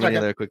do you guys have any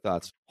other quick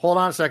thoughts? Hold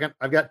on a second.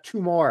 I've got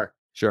two more.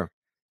 Sure.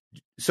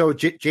 So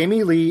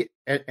Jamie Lee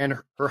and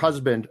her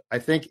husband, I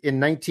think in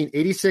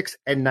 1986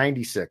 and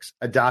 96,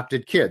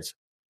 adopted kids,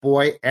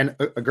 boy and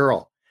a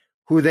girl,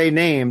 who they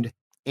named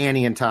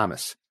Annie and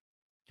Thomas.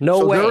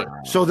 No way.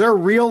 So their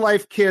real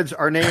life kids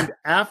are named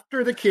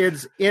after the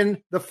kids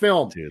in the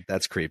film. Dude,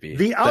 that's creepy.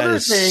 The other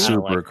thing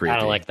super creepy. I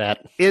don't like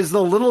that. Is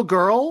the little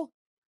girl,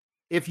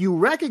 if you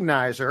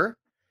recognize her,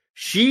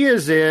 she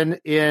is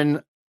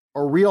in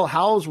a Real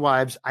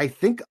Housewives, I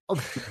think,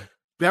 of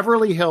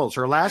Beverly Hills.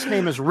 Her last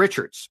name is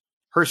Richards.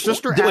 Her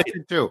sister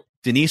acted too.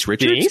 Denise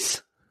Richards?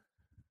 Denise?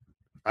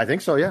 I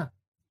think so, yeah.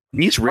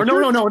 Denise Richards?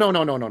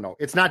 No.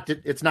 It's not.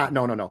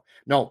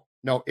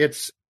 No.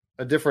 It's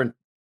a different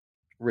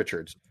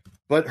Richards.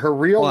 But her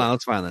real... Well,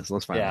 let's find this.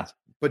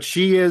 But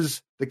she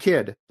is the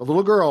kid. The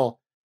little girl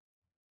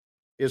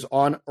is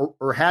on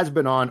or has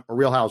been on a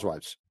Real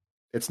Housewives.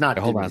 It's not.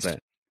 Hold on a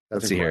second.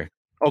 Let's see here.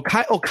 Oh,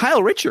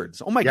 Kyle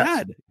Richards. Oh, my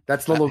God.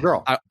 That's the little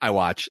girl. I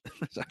watch.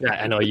 Yeah,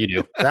 I know you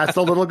do. That's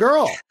the little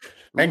girl.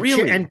 And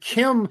really?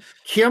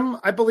 Kim,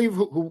 I believe,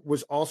 who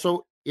was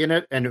also in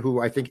it and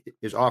who I think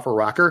is off her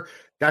rocker,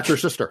 that's her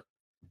sister.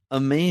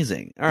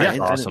 Amazing. All right.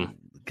 Yeah. Awesome.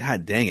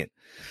 God dang it.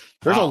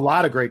 There's a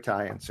lot of great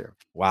tie-ins here.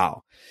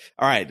 Wow.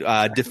 All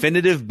right.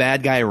 Definitive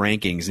bad guy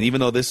rankings. And even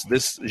though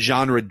this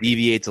genre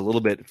deviates a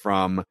little bit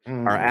from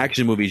our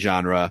action movie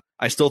genre,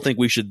 I still think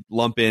we should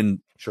lump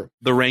in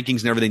the rankings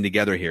and everything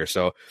together here.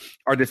 So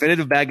our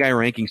definitive bad guy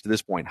rankings to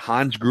this point: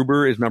 Hans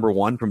Gruber is number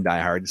 1 from Die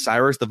Hard.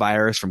 Cyrus the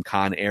Virus from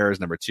Con Air is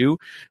number 2.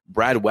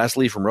 Brad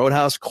Wesley from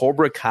Roadhouse.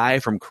 Cobra Kai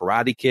from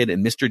Karate Kid.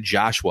 And Mr.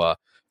 Joshua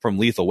from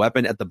Lethal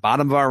Weapon. At the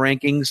bottom of our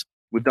rankings,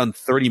 we've done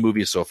 30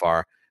 movies so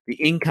far. The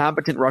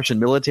Incompetent Russian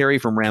Military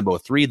from Rambo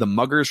 3, The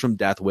Muggers from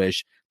Death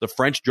Wish, The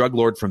French Drug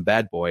Lord from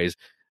Bad Boys,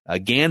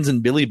 Gans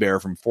and Billy Bear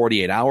from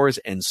 48 Hours,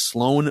 and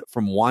Sloan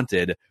from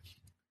Wanted.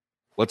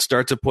 Let's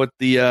start to put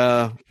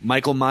the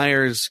Michael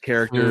Myers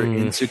character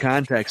into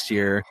context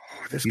here.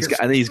 I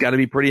think he's got to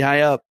be pretty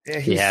high up.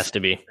 He has to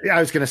be. I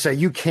was going to say,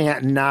 you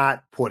can't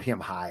not put him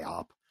high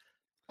up.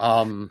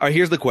 All right,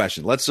 here's the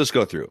question. Let's just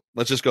go through.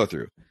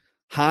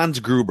 Hans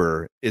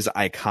Gruber is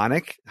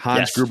iconic.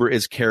 Hans Gruber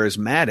is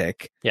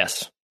charismatic.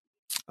 Yes.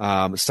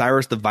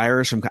 Cyrus the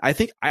Virus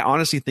I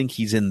honestly think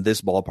he's in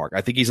this ballpark.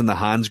 I think he's in the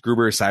Hans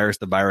Gruber, Cyrus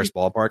the Virus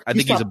ballpark. I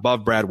think he's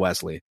above Brad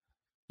Wesley.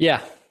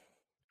 Yeah.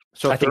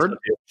 So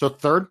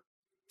third.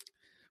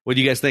 What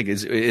do you guys think?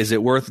 Is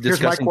it worth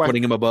discussing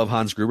putting him above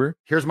Hans Gruber?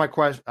 Here's my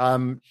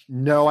question.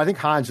 No, I think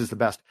Hans is the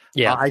best.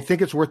 Yeah. I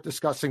think it's worth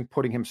discussing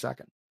putting him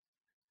second.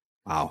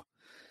 Wow.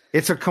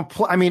 It's a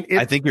complete.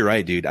 I think you're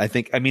right, dude.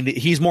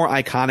 He's more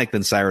iconic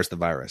than Cyrus the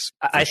Virus.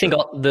 I think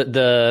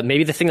the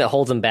maybe the thing that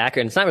holds him back,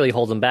 and it's not really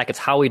holds him back, it's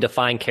how we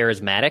define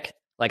charismatic.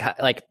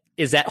 Like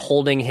is that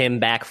holding him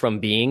back from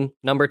being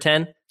number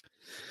 10?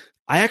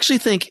 I actually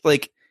think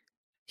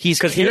he's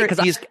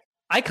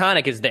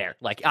iconic is there.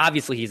 Like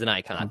obviously he's an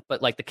icon,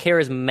 but like the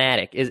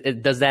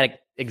charismatic does that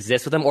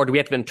exist with him, or do we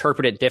have to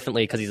interpret it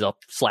differently because he's a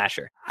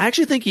slasher? I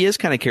actually think he is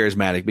kind of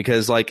charismatic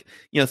because,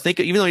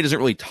 even though he doesn't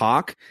really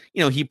talk,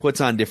 he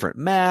puts on different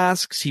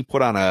masks. He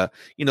put on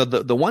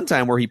the one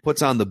time where he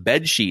puts on the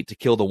bed sheet to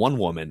kill the one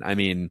woman. I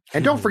mean,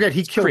 and don't forget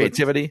he killed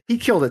creativity. He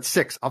killed at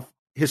 6 of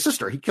his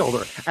sister. He killed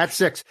her at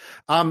 6.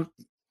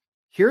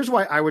 Here's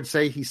why I would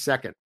say he's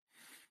second.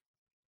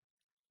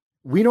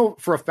 We know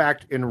for a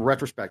fact in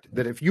retrospect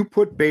that if you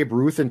put Babe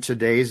Ruth in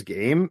today's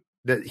game,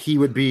 that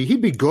he'd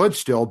be good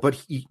still, but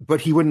he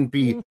wouldn't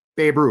be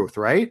Babe Ruth,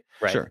 right?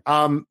 Right. Sure.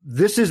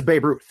 This is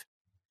Babe Ruth.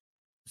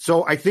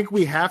 So I think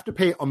we have to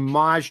pay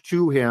homage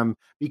to him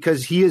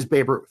because he is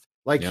Babe Ruth.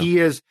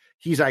 He's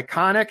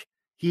iconic.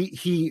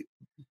 He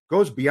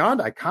goes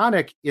beyond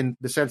iconic in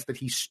the sense that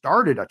he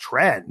started a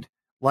trend.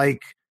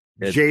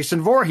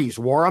 Jason Voorhees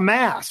wore a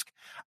mask.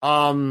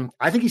 I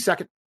think he's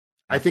second.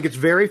 I think it's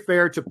very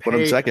fair to put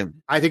him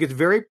second. I think it's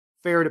very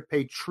fair to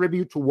pay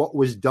tribute to what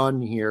was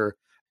done here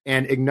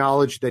and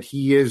acknowledge that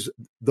he is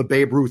the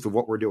Babe Ruth of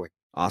what we're doing.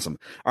 Awesome.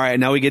 All right,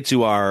 now we get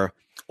to our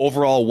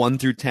overall 1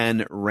 through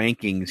 10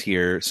 rankings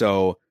here.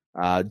 So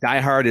Die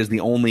Hard is the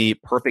only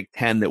perfect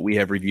 10 that we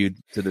have reviewed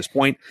to this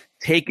point.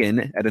 Taken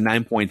at a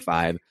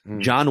 9.5.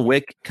 John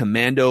Wick,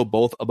 Commando,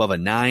 both above a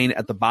 9.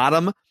 At the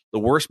bottom, the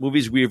worst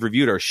movies we have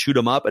reviewed are Shoot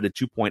 'Em Up at a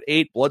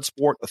 2.8,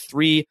 Bloodsport a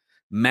 3,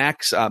 Mad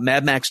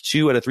Max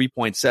 2 at a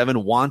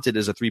 3.7, Wanted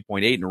is a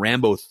 3.8, and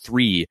Rambo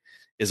 3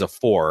 is a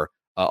 4.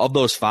 Of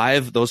those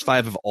five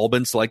have all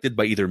been selected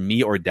by either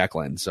me or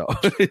Declan. So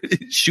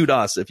shoot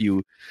us if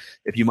you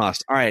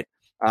must. All right.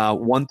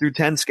 1 through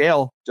 10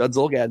 scale. Judd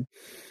Zulgad.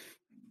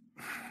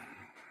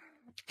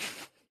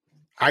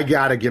 I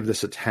got to give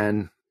this a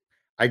 10.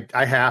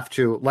 I have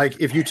to.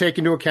 If you take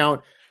into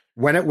account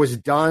when it was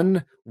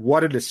done,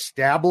 what it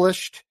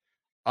established,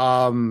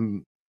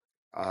 the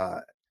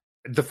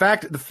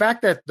fact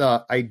that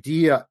the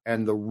idea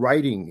and the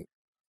writing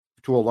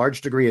to a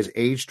large degree has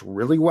aged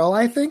really well,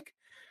 I think.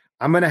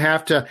 I'm going to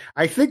have to.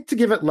 I think to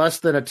give it less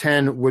than a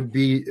 10 would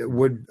be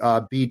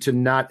to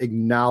not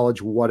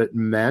acknowledge what it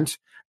meant,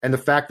 and the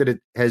fact that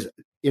it has,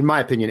 in my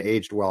opinion,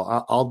 aged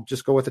well. I'll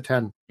just go with a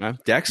 10.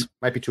 Dex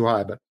might be too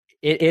high, but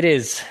it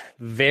is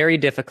very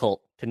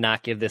difficult to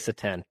not give this a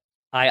 10.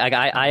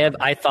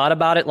 I thought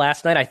about it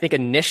last night. I think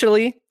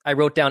initially I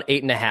wrote down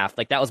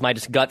 8.5. That was my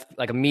just gut,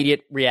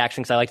 immediate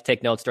reaction because I like to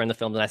take notes during the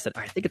films, and I said,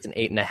 I think it's an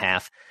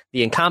 8.5.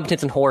 The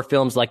incompetence in horror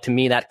films, to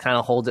me, that kind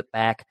of holds it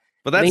back.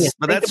 But that's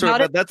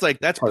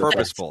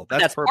purposeful.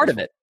 That's part of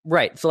it,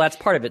 right? So that's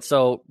part of it.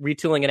 So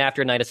retooling it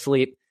after a night of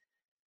sleep,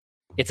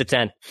 it's a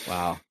 10.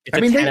 Wow, it's a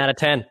 10 out of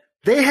 10.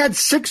 They had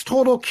 6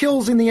 total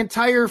kills in the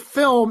entire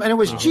film, and it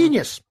was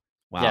genius.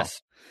 Wow.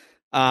 Yes.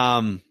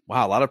 Wow,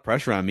 a lot of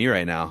pressure on me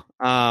right now.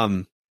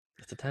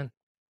 It's a 10.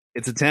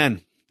 It's a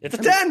 10. It's a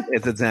 10.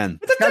 It's a 10.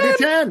 It's got to be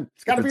 10.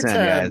 It's got to be 10,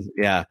 guys.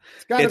 Yeah,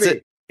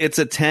 it's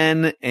a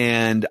 10,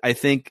 and I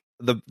think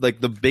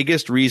the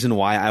biggest reason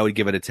why I would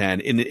give it a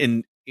 10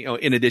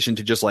 in addition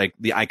to just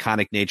the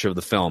iconic nature of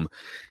the film,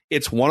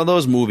 it's one of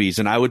those movies,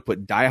 and I would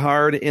put Die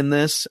Hard in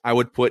this. I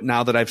would put,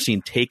 now that I've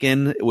seen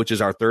Taken, which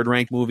is our 3rd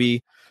ranked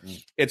movie,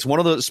 it's one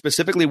of those,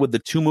 specifically with the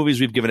 2 movies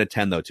we've given a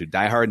 10 though, to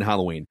Die Hard and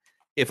Halloween.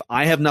 If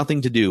I have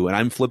nothing to do and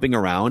I'm flipping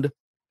around,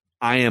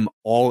 I am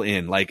all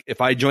in.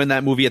 If I join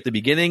that movie at the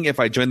beginning, if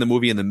I join the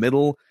movie in the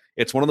middle,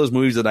 it's one of those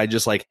movies that I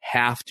just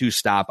have to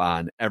stop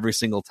on every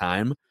single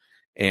time.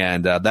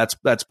 And that's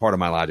part of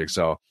my logic.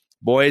 So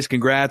boys,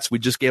 congrats. We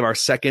just gave our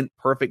second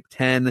perfect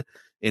 10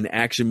 in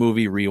Action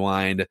Movie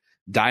Rewind.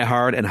 Die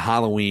Hard and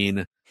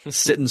Halloween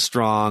sitting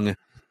strong.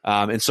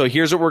 And so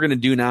here's what we're going to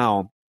do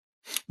now.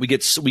 We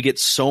get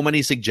so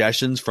many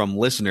suggestions from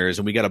listeners,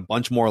 and we got a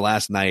bunch more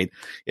last night.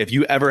 If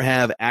you ever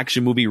have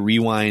Action Movie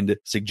Rewind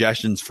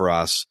suggestions for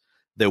us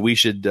that we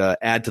should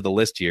add to the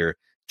list here,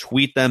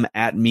 tweet them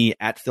at me,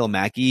 at Phil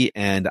Mackey,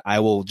 and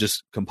I will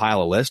just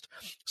compile a list.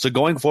 So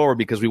going forward,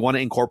 because we want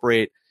to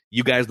incorporate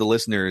you guys, the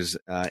listeners,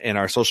 and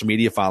our social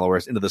media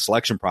followers into the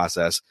selection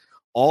process.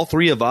 All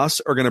three of us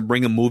are going to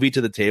bring a movie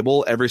to the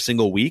table every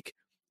single week.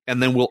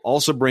 And then we'll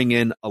also bring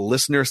in a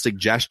listener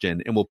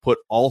suggestion, and we'll put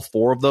all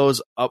four of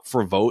those up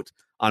for vote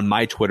on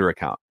my Twitter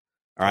account.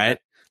 All right. Okay.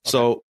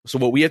 So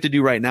what we have to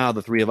do right now,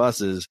 the three of us,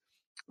 is,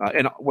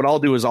 and what I'll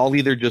do is I'll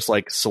either just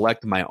like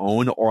select my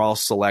own, or I'll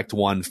select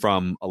one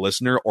from a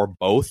listener, or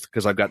both,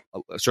 because I've got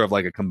sort of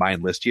like a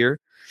combined list here.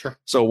 Sure.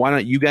 So why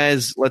don't you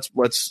guys, let's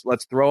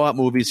throw out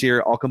movies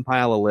here. I'll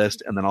compile a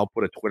list, and then I'll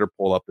put a Twitter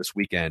poll up this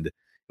weekend,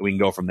 and we can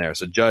go from there.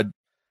 So Judd,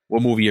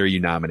 what movie are you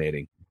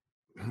nominating?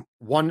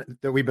 One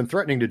that we've been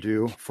threatening to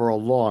do for a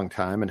long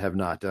time and have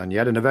not done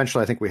yet, and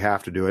eventually I think we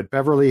have to do it,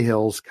 Beverly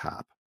Hills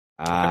Cop.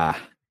 All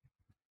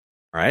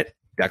right.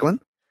 Declan?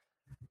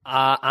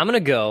 I'm going to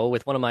go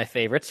with one of my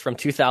favorites from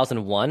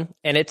 2001,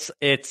 and it's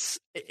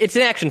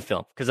an action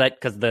film,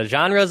 because the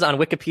genre's on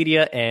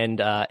Wikipedia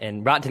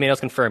and Rotten Tomatoes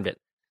confirmed it,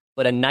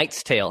 but A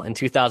Knight's Tale in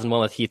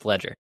 2001 with Heath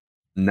Ledger.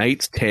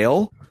 Knight's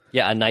Tale?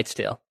 Yeah, A Knight's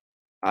Tale.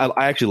 I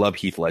actually love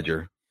Heath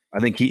Ledger. I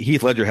think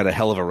Heath Ledger had a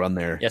hell of a run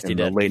there in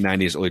the late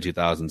 90s, early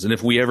 2000s. And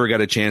if we ever got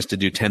a chance to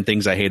do 10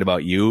 Things I Hate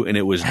About You, and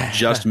it was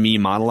just me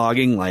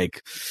monologuing,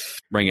 like,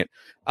 bring it.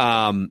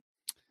 I'm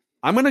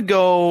going to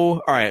go,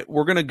 all right,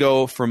 we're going to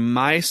go for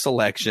my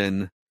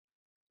selection.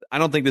 I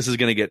don't think this is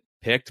going to get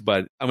picked,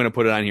 but I'm going to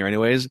put it on here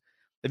anyways.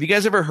 Have you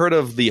guys ever heard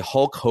of the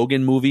Hulk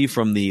Hogan movie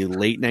from the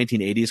late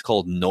 1980s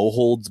called No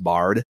Holds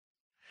Barred?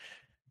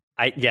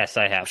 Yes,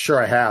 I have. Sure,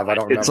 I have. I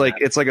don't remember.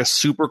 It's like a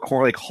super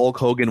core. Like Hulk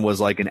Hogan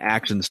was like an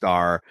action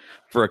star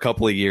for a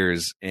couple of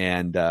years,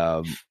 and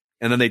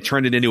then they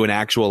turned it into an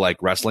actual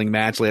like wrestling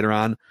match later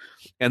on.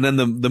 And then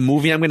the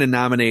movie I'm going to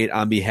nominate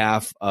on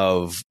behalf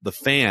of the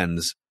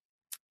fans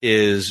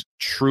is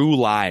True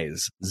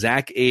Lies.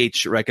 Zach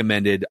H.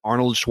 recommended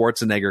Arnold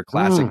Schwarzenegger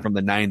classic from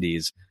the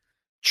 90s.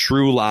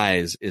 True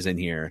Lies is in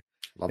here.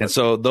 Love it.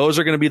 So those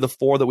are going to be the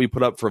four that we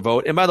put up for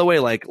vote. And by the way,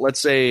 like let's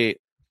say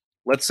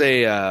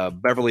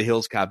Beverly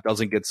Hills Cop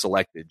doesn't get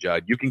selected,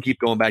 Judd, you can keep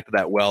going back to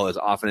that well as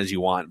often as you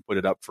want and put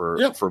it up for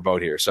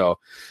vote here. So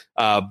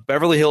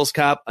Beverly Hills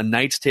Cop, A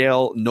Knight's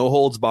Tale, No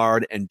Holds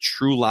Barred, and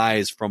True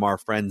Lies from our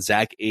friend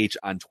Zach H.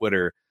 on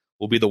Twitter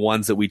will be the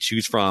ones that we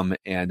choose from.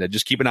 And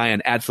just keep an eye on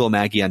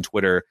 @PhilMackey on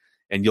Twitter,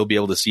 and you'll be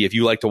able to see if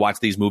you like to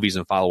watch these movies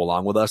and follow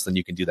along with us, then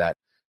you can do that.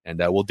 And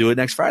we'll do it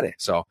next Friday.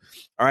 So, all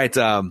right,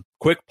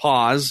 quick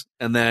pause,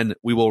 and then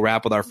we will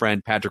wrap with our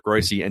friend Patrick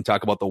Royce and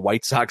talk about the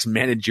White Sox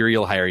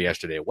managerial hire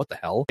yesterday. What the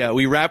hell? Yeah,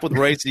 we wrap with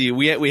Royce.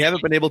 We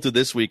haven't been able to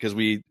this week because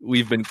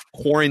we've been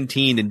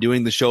quarantined and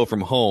doing the show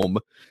from home.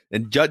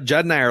 And Judd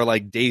and I are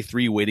like day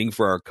 3 waiting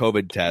for our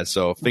COVID test,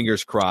 so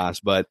fingers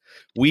crossed. But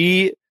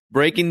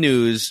breaking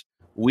news,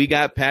 we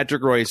got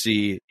Patrick Royce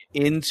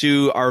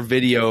into our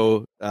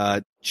video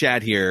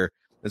chat here.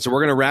 And so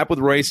we're going to wrap with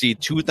Royce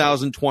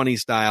 2020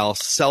 style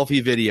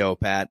selfie video.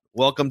 Pat,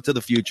 welcome to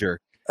the future.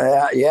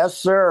 Yes,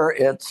 sir.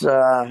 It's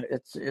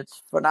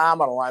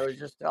phenomenal. I was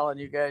just telling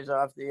you guys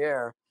off the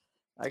air.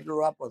 I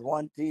grew up with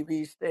one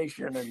TV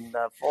station in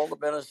Fulda,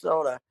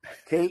 Minnesota,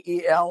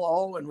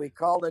 KELO, and we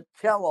called it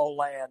Kello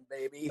Land,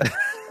 baby.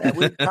 And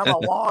we've come a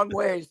long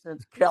way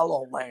since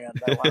Kello Land,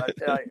 I want to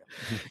tell you.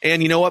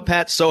 And you know what,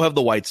 Pat? So have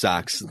the White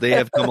Sox. They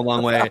have come a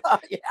long way.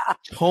 Yeah.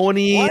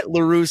 Tony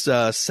La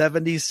Russa,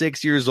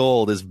 76 years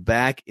old, is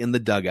back in the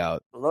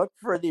dugout. Look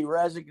for the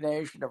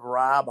resignation of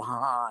Rob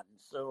Hahn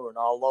soon,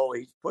 although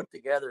he's put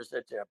together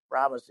such a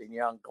promising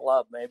young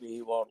club. Maybe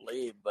he won't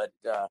leave. But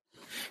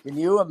can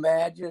you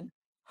imagine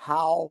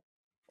how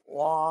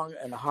long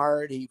and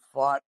hard he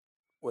fought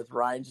with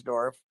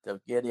Reinsdorf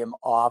to get him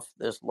off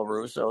this La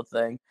Russa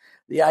thing?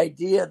 The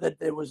idea that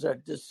there was a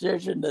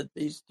decision that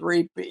these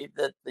three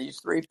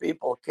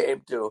people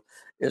came to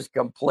is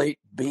complete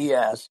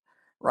BS.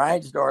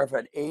 Reinsdorf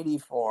at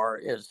 84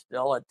 is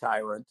still a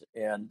tyrant,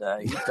 and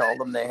he told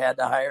them they had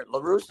to hire La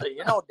Russa.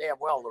 You know damn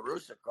well La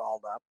Russa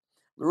called up.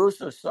 La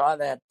Russa saw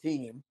that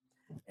team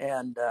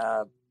and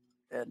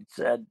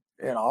said,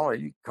 you know,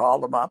 he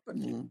called them up,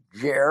 and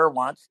Jer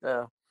wants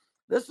to.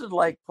 This is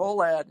like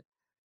Pohlad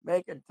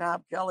making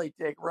Tom Kelly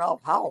take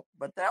Ralph Houck,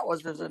 but that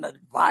was as an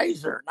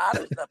advisor, not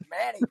as the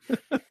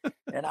manager.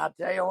 And I'll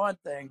tell you one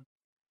thing.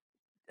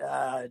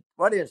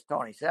 What is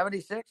Tony,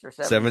 76 or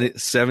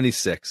 76?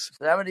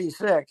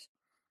 76.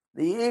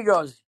 The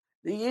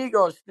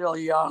ego's still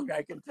young,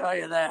 I can tell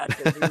you that,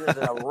 because he was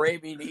a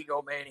raving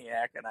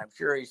egomaniac, and I'm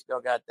sure he's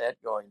still got that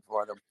going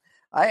for them.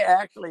 I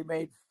actually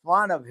made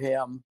fun of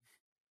him.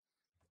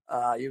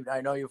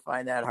 I know you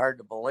find that hard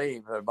to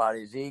believe about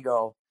his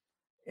ego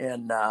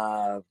in,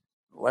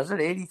 was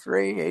it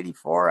 83,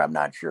 84? I'm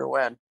not sure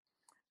when.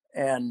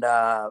 And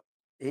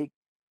he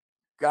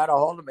got a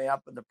hold of me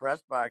up in the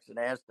press box and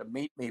asked to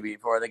meet me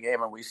before the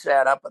game. And we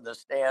sat up in the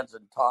stands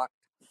and talked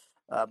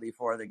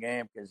before the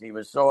game because he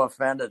was so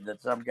offended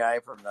that some guy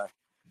from the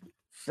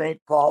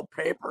St. Paul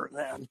paper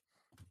then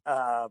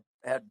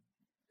had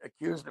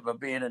accused him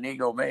of being an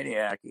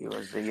egomaniac.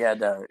 He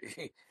had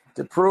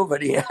to prove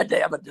it, he had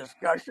to have a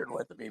discussion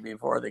with me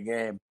before the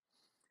game.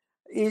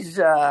 He's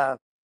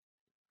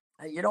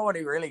You know what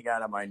he really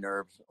got on my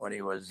nerves when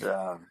he was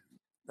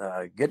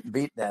getting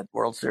beat in that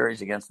World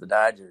Series against the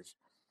Dodgers,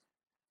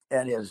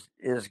 and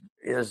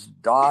his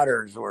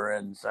daughters were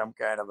in some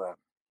kind of a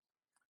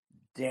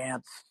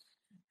dance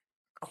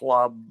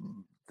club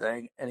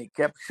thing, and he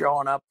kept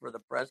showing up for the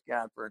press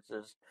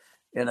conferences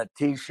in a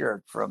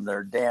T-shirt from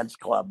their dance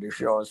club to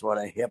show us what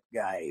a hip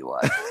guy he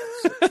was.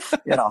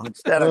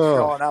 Instead of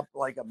showing up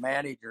like a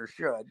manager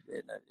should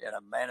in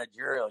a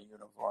managerial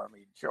uniform,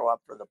 he'd show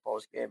up for the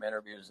post-game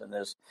interviews in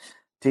this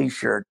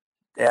T-shirt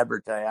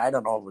advertising. I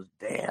don't know if it was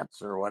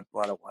dance or what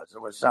it was.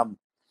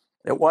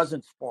 It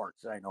wasn't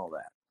sports. I know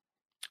that.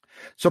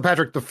 So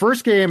Patrick, the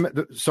first game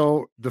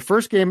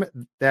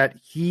that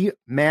he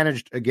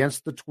managed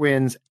against the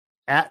Twins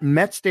at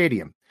Met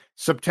Stadium,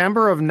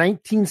 September of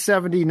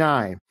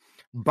 1979,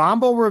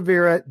 Bombo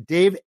Rivera,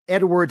 Dave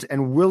Edwards,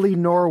 and Willie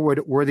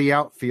Norwood were the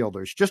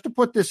outfielders. Just to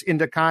put this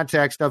into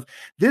context of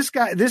this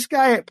guy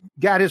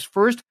got his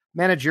first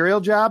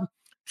managerial job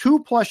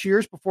 2+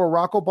 years before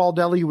Rocco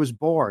Baldelli was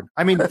born.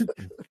 I mean,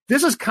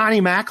 this is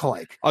Connie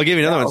Mack-like. I'll give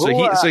you another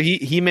one. So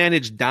he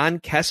managed Don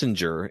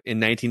Kessinger in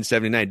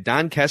 1979.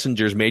 Don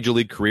Kessinger's major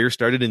league career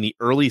started in the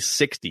early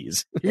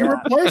 60s. He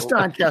replaced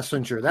Don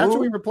Kessinger. That's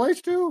who he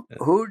replaced too.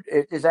 Who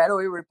is that? Who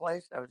he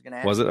replaced? I was going to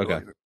ask. Was it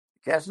okay?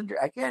 Kessinger.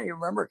 I can't even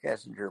remember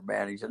Kessinger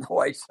managing the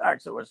White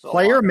Sox. It was so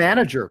player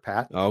manager,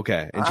 Pat.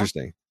 Okay,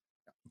 interesting.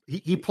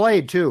 He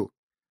played too.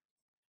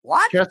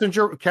 What?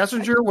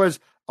 Kessinger was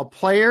a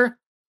player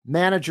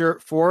manager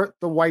for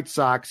the White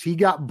Sox. He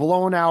got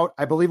blown out,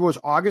 I believe it was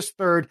August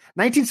 3rd,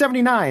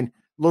 1979.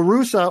 La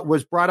Russa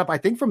was brought up, I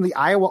think, from the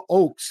Iowa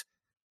Oaks,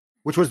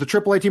 which was the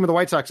AAA team of the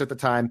White Sox at the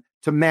time,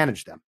 to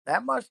manage them.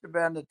 That must have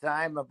been the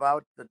time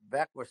about that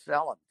Beck was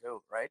selling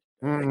too, right?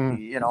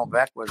 Mm-hmm. Like,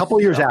 Beck was a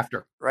couple years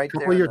after. Right,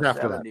 couple there years in the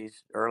after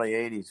 70s, that. Early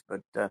 80s.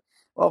 But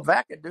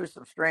Beck could do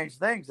some strange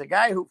things. The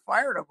guy who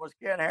fired him was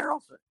Ken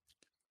Harrelson.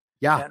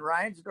 Yeah. And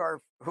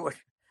Reinsdorf, who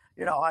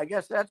I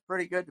guess that's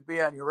pretty good to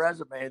be on your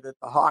resume that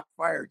the Hawk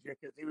fired you,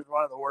 because he was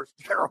one of the worst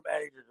general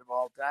managers of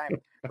all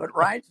time. But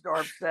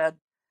Reinsdorf said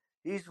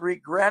he's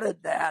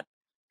regretted that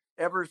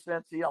ever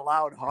since he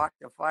allowed Hawk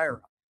to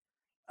fire him.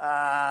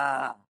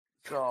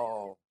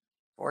 So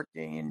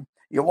 14.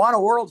 You won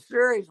a World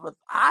Series with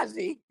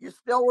Ozzie. You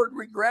still would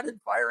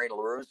regretted firing La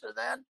Russa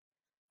then?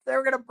 If they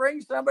were going to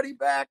bring somebody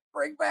back,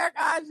 bring back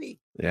Ozzie.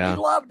 Yeah.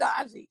 He loved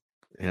Ozzie.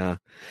 Yeah.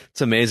 It's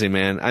amazing,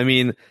 man. I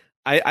mean,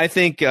 I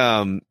think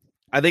Tony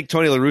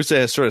La Russa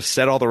has sort of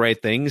said all the right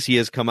things. He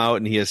has come out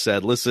and he has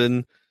said,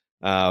 listen,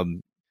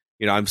 I'm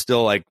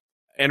still like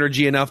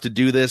energy enough to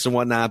do this and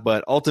whatnot,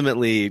 but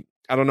ultimately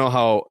I don't know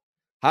how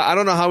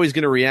he's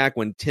going to react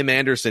when Tim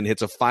Anderson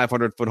hits a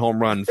 500-foot home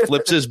run,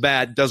 flips his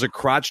bat, does a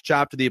crotch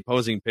chop to the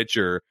opposing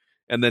pitcher,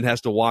 and then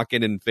has to walk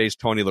in and face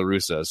Tony La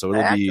Russa. So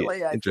it'll be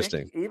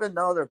interesting. Even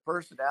though their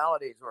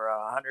personalities were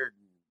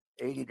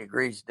 180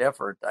 degrees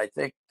different, I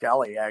think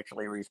Kelly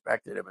actually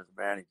respected him as a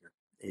manager,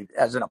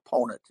 as an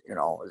opponent,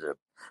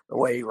 the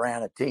way he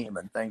ran a team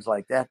and things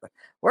like that. But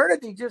where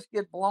did he just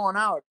get blown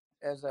out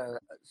as a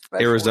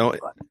special Arizona?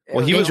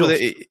 Well, he was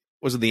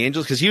was it the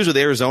Angels? Because he was with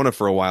Arizona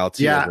for a while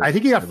too. Yeah, I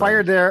think he got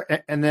fired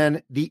there, and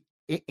then the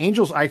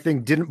Angels, I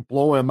think, didn't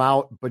blow him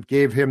out, but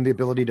gave him the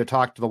ability to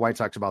talk to the White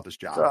Sox about this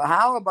job. So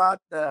how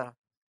about the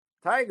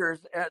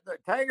Tigers? The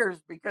Tigers,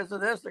 because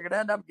of this, they're going to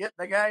end up getting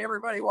the guy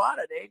everybody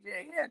wanted,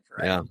 A.J. Hinch,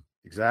 right? Yeah,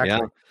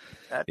 exactly.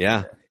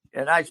 Yeah.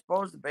 And I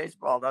suppose the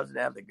baseball doesn't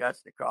have the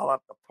guts to call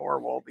up the poor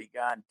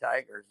woebegone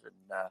Tigers and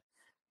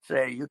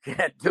say, you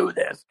can't do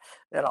this.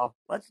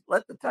 Let's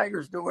let the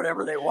Tigers do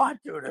whatever they want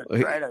to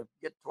try to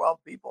get 12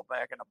 people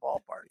back in the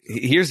ballpark.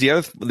 Here's the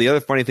other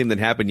funny thing that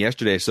happened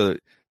yesterday. So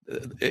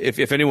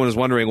if anyone is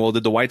wondering, well,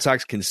 did the White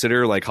Sox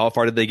consider, like, how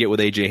far did they get with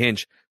A.J.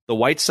 Hinch? The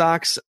White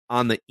Sox,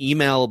 on the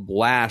email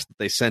blast that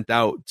they sent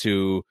out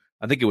to,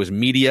 I think it was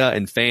media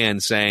and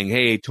fans, saying,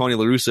 hey, Tony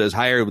La Russa is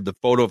hired, with the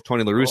photo of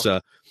Tony La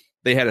Russa.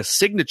 They had a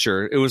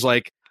signature. It was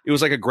like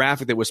a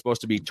graphic that was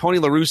supposed to be Tony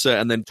La Russa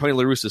and then Tony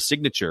La Russa's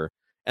signature.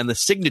 And the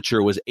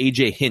signature was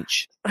A.J.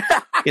 Hinch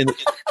in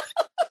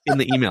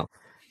the email.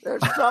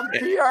 There's some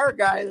PR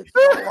guy that's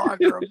no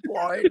longer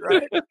employed,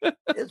 right?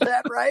 Is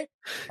that right?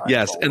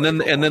 Yes, and then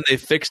they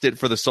fixed it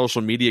for the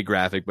social media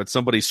graphic, but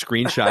somebody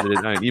screenshotted it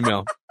in an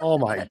email. Oh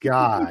my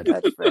God,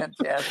 that's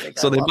fantastic!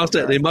 So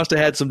they must have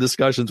had some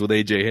discussions with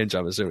A.J. Hinch,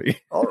 I'm assuming.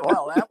 Oh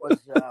well, that was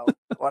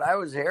what I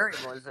was hearing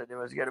was that it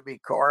was going to be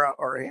Cora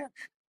or Hinch.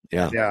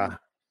 Yeah.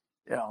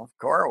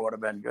 Cora would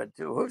have been good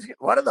too.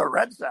 What are the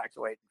Red Sox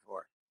waiting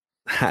for?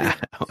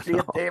 See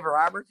if Dave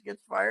Roberts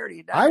gets fired.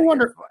 I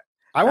wonder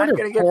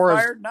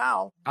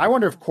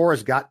if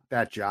Cora's got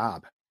that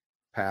job,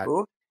 Pat.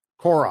 Who?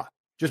 Cora.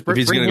 Just if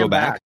he's going to go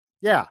back.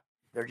 Yeah.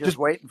 They're just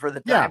waiting for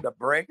the time to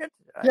break it.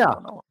 I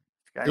don't know.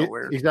 It's kind of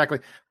weird. Exactly.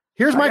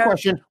 Here's my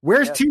question.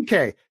 Where's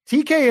TK?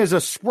 TK is a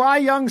spry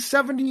young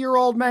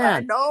 70-year-old man. I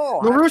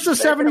know. La Russa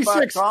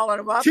 76. Calling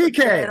him up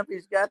TK. if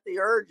he's got the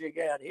urge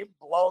again, he'd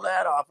blow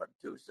that off in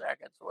 2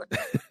 seconds.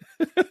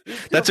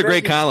 That's a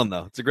great column,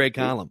 though. It's a great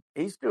column.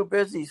 He's too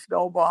busy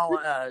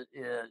snowballing,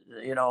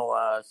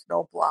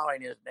 snow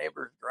plowing his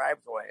neighbor's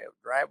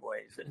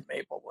driveways in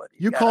Maplewood.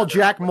 You call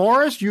Jack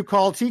Morris. You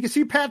call TK.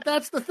 See, Pat,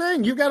 that's the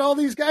thing. You got all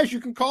these guys.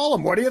 You can call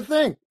them. What do you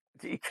think?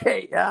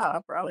 TK, yeah,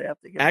 I'll probably have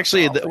to get.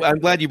 Actually, I'm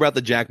glad you brought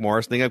the Jack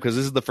Morris thing up because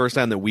this is the first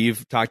time that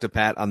we've talked to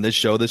Pat on this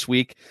show this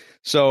week.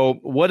 So,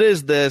 what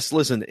is this?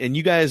 Listen, and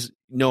you guys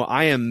know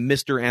I am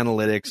Mr.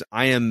 Analytics.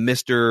 I am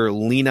Mr.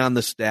 Lean on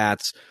the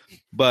stats.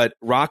 But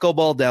Rocco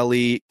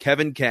Baldelli,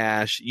 Kevin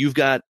Cash, you've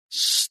got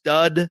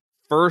stud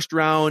first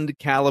round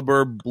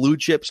caliber blue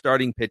chip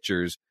starting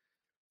pitchers.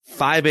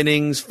 5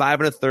 innings,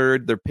 5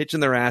 1/3. They're pitching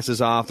their asses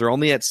off. They're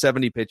only at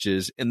 70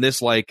 pitches in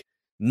this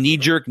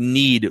knee-jerk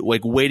need,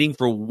 waiting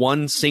for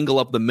one single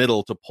up the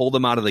middle to pull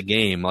them out of the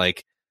game. I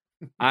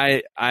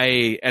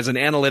as an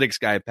analytics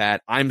guy,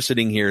 Pat, I'm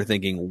sitting here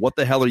thinking, what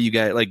the hell are you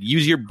guys,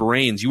 use your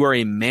brains. You are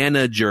a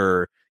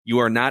manager. You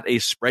are not a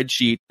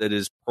spreadsheet that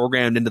is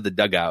programmed into the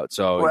dugout.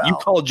 So you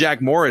called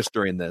Jack Morris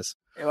during this.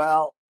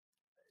 Well,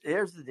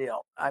 here's the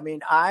deal. I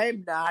mean,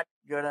 I'm not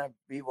going to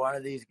be one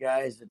of these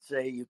guys that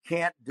say you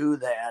can't do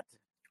that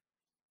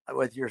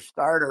with your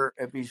starter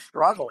if he's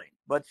struggling.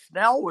 But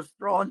Snell was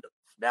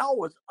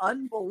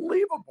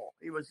unbelievable.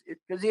 He was,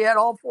 because he had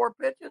all 4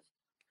 pitches,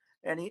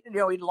 and he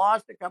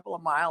lost a couple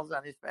of miles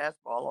on his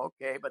fastball.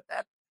 Okay, but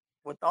that,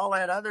 with all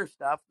that other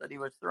stuff that he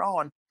was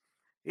throwing,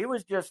 he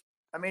was just.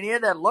 I mean, he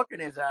had that look in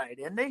his eye,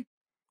 didn't he?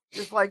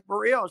 Just like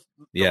Berríos.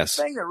 Yes.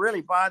 The thing that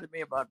really bothered me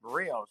about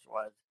Berríos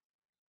was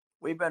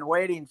we've been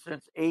waiting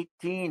since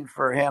 18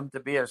 for him to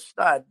be a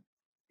stud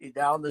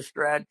down the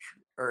stretch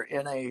or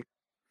in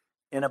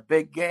a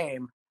big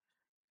game.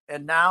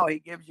 And now he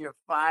gives you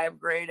 5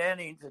 great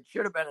innings. It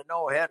should have been a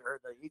no-hitter.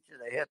 Each of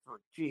the hits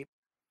were cheap.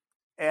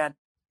 And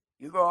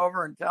you go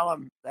over and tell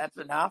him, that's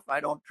enough.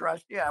 I don't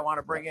trust you. I want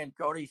to bring in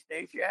Cody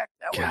Stashak.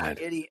 That was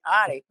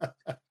idiotic.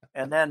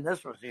 And then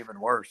this was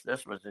even worse.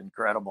 This was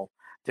incredible.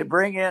 To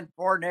bring in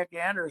poor Nick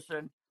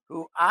Anderson,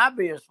 who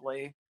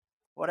obviously,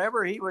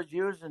 whatever he was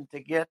using to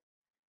get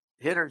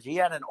hitters, he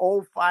had an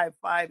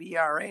 0.55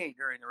 ERA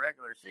during the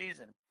regular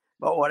season.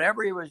 But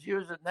whatever he was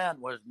using then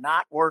was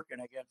not working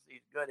against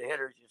these good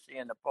hitters you see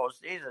in the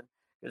postseason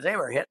because they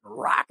were hitting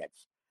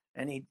rockets.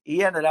 And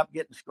he ended up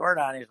getting scored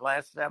on his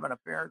last 7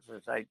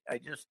 appearances.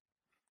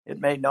 It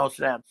made no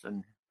sense.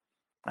 And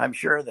I'm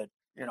sure that,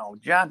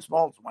 John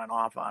Smoltz went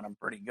off on him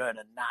pretty good,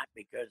 and not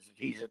because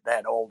he's at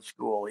that old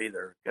school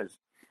either. Because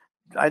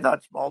I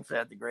thought Smoltz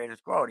had the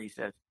greatest quote. He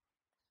says,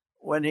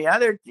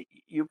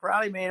 you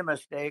probably made a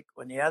mistake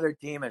when the other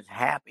team is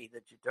happy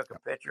that you took a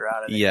pitcher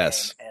out of the game,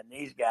 and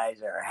these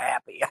guys are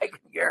happy. I can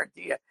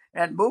guarantee you.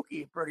 And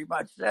Mookie pretty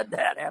much said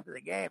that after the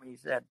game. He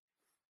said,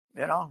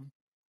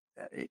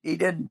 he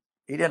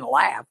didn't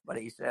laugh, but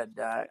he said,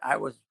 I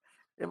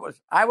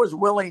was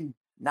willing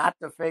not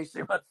to face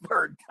him a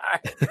third time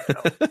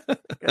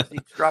because he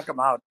struck him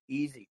out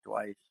easy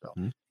twice. So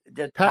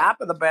the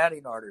top of the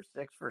batting order,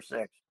 6 for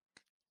 6.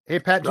 Hey,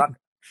 Pat,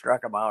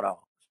 struck him out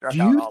all.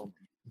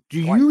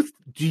 Do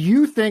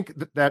you think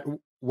that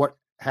what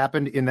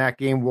happened in that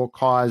game will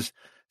cause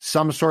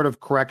some sort of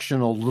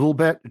correction a little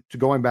bit to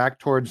going back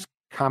towards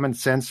common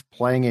sense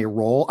playing a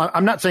role?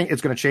 I'm not saying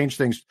it's going to change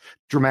things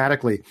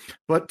dramatically,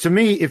 but to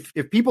me, if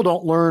people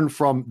don't learn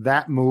from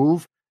that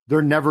move,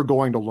 they're never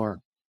going to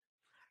learn.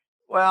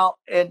 Well,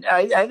 and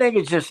I think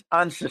it's just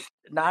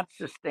not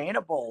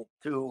sustainable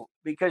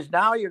because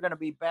now you're going to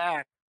be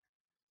back.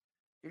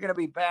 You're going to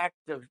be back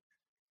to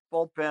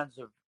bullpens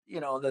of,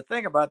 the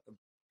thing about the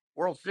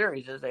World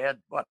Series is they had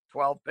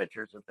 12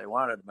 pitchers if they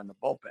wanted them in the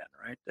bullpen,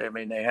 right? I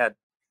mean, they had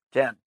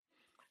 10.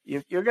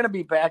 You're going to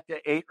be back to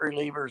 8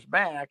 relievers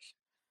max,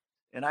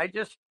 and I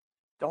just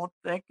don't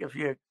think if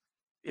you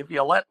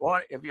let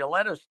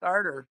a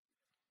starter,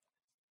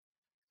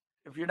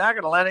 if you're not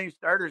going to let any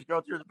starters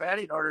go through the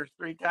batting orders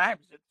 3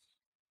 times,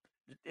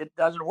 it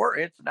doesn't work.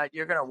 It's not.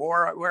 You're going to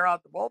wear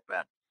out the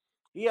bullpen.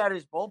 He had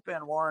his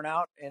bullpen worn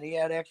out, and he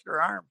had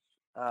extra arms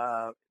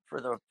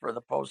for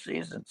the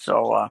postseason.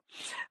 So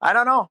I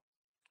don't know.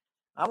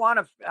 I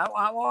want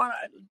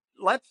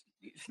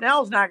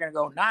Snell's not going to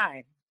go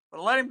 9,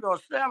 but let him go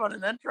 7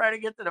 and then try to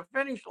get to the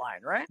finish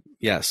line, right?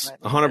 Yes,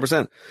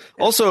 100%.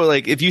 Also,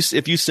 if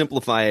you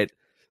simplify it,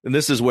 and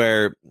this is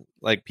where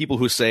people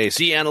who say,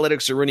 "See,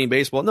 analytics are ruining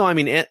baseball." No, I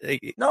mean,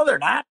 no, they're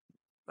not.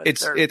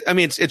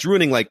 It's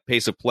ruining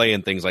pace of play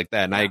and things like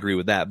that, and I agree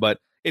with that. But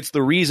it's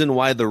the reason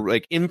why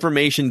the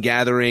information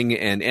gathering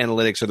and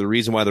analytics are the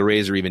reason why the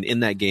Rays are even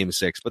in that game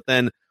 6. But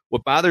then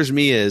what bothers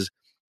me is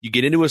you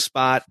get into a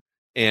spot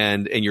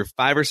and you're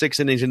 5 or 6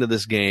 innings into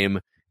this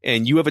game,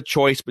 and you have a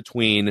choice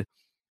between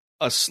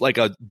a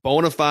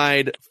bona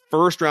fide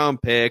first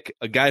round pick,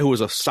 a guy who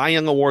was a Cy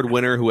Young Award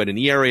winner who had an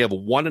ERA of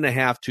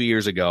 1.5 2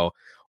 years ago,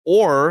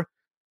 or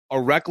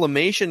a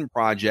reclamation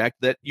project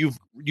that you've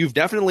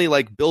definitely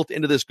like built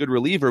into this good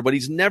reliever, but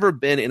he's never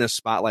been in a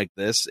spot like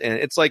this. And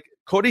it's like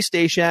Cody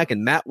Stashak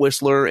and Matt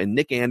Whistler and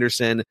Nick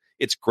Anderson.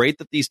 It's great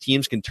that these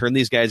teams can turn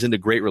these guys into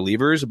great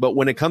relievers, but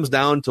when it comes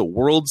down to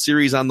World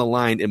Series on the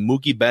line and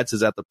Mookie Betts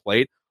is at the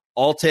plate,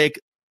 I'll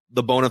take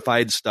the bona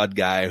fide stud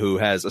guy who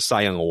has a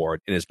Cy Young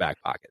Award in his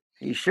back pocket.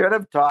 He should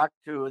have talked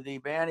to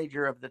the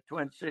manager of the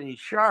Twin Cities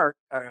Shark,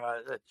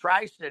 the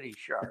Tri-City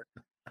Shark,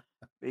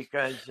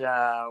 because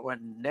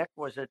when Nick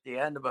was at the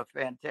end of a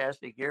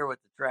fantastic year with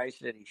the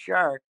Tri-City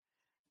Shark,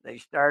 they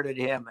started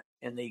him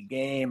in the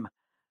game.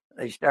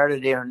 They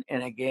started him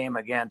in a game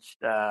against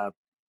the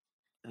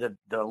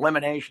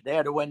elimination. They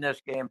had to win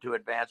this game to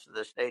advance to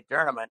the state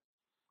tournament,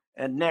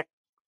 and Nick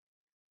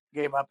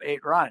gave up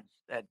 8 runs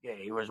that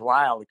day. He was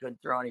wild. He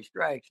couldn't throw any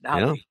strikes.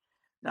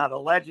 Now the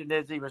legend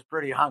is he was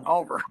pretty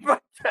hungover,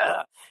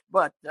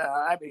 but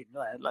I mean,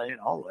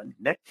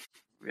 Nick,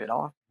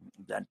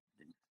 that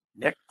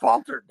Nick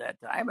faltered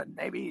that time, and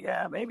maybe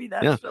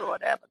that's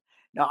what happened.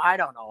 No, I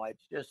don't know.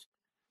 It's just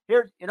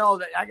here,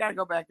 I got to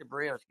go back to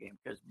Brios game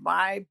because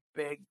my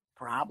big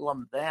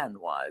problem then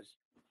was,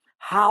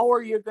 how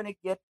are you going to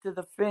get to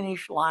the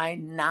finish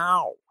line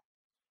now?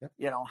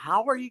 Yep.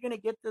 How are you going to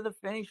get to the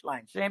finish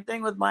line? Same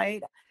thing with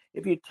Maeda.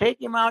 If you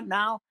take him out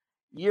now,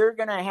 you're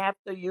going to have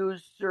to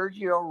use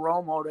Sergio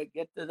Romo to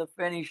get to the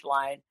finish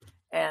line.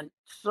 And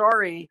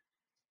sorry,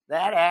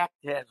 that act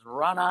has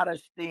run out of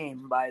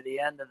steam by the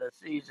end of the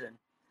season.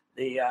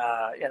 The,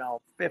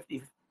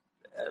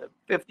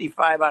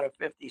 55 out of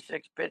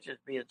 56 pitches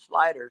being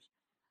sliders.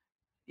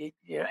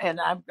 And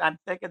I'm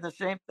thinking the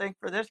same thing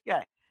for this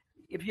guy.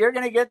 If you're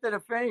going to get to the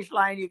finish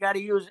line, you got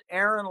to use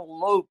Aaron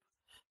Loup,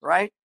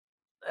 right?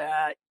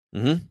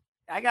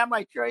 I got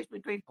my choice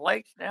between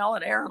Blake Snell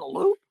and Aaron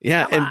Loup.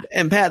 Yeah,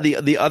 and Pat,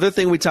 the other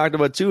thing we talked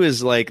about too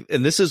is like,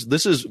 and this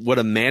is what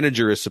a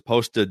manager is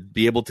supposed to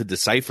be able to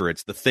decipher.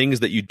 It's the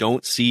things that you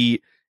don't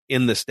see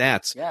in the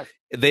stats. Yes.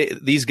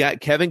 These guys,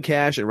 Kevin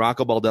Cash and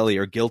Rocco Baldelli,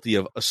 are guilty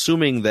of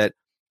assuming that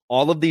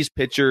all of these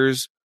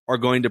pitchers are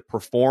going to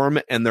perform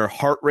and their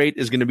heart rate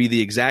is going to be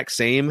the exact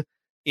same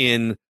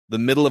in the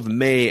middle of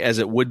May as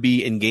it would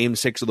be in Game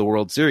 6 of the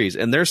World Series.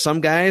 And there's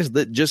some guys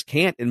that just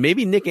can't. And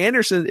maybe Nick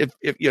Anderson,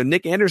 if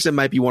Nick Anderson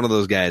might be one of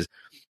those guys.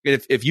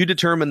 If you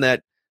determine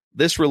that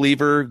this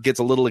reliever gets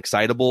a little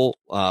excitable,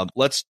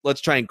 let's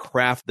try and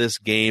craft this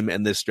game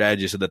and this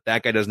strategy so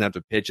that guy doesn't have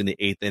to pitch in the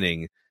 8th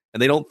inning.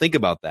 And they don't think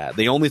about that.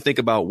 They only think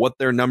about what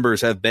their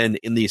numbers have been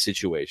in these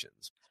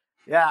situations.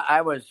 Yeah,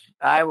 I was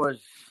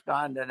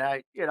stunned, and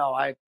I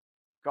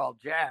called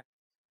Jack,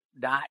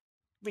 not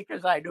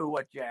because I knew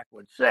what Jack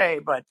would say,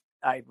 but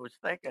I was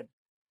thinking,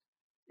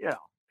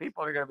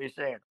 people are going to be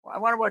saying, well, I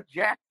wonder what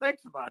Jack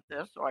thinks about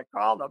this. So I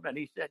called him, and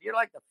he said, "You're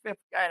like the 5th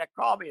guy to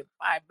call me in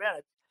 5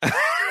 minutes."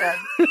 And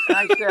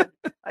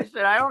I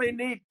said, "I only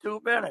need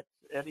 2 minutes."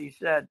 And he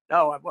said,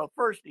 "No." Well,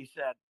 first he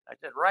said, I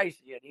said,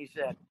 "Ricey," and he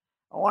said,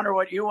 "I wonder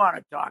what you want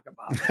to talk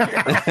about."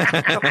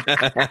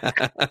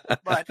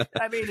 But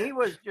I mean, he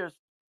was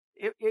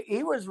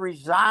he was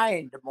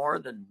resigned more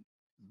than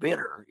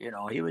bitter.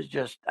 He was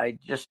I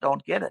just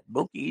don't get it.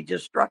 He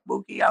just struck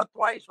Mookie out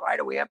twice. Why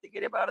do we have to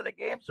get him out of the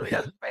game so he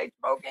doesn't face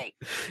Mookie?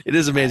 It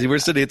is amazing. We're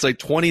sitting, it's like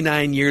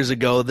 29 years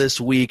ago this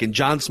week, and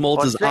John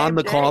Smoltz is on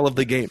the call of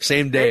the game.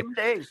 Same day. Same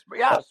days.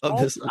 Yeah,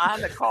 Smoltz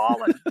on the call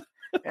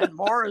and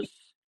Morris,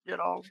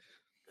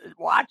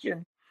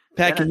 watching.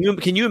 Pat, can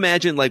you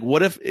imagine, like,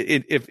 what if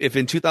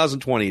in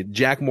 2020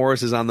 Jack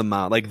Morris is on the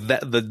mound, like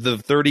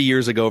the 30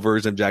 years ago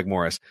version of Jack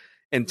Morris,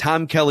 and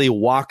Tom Kelly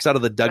walks out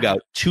of the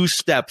dugout 2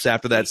 steps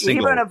after that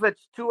single? Even if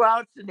it's 2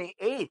 outs in the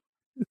 8th,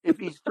 if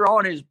he's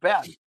throwing his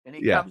best and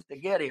he comes to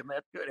get him,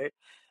 that's good.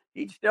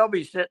 He'd still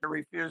be sitting there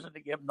refusing to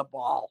give him the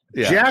ball.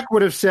 Yeah. Jack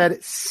would have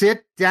said,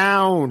 "Sit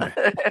down,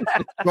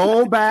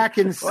 go back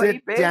and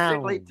sit down." He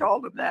basically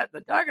told him that in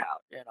the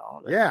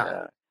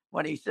dugout,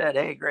 when he said,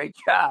 "Hey, great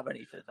job," and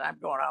he says, "I'm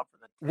going out for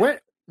the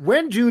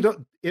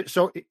 10th."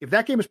 So if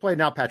that game is played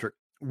now, Patrick,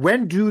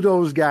 when do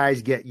those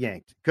guys get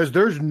yanked? Because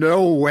there's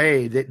no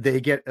way that they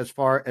get as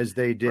far as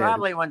they did.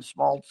 Probably when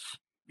Smoltz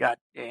got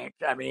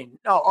yanked. I mean,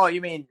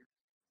 you mean?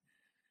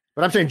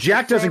 But I'm saying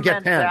Jack doesn't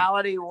get penned.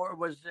 Mentality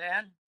was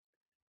then,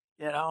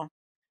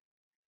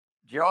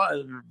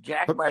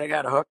 Jack might have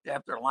got hooked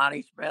after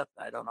Lonnie Smith.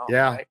 I don't know.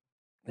 Yeah, right?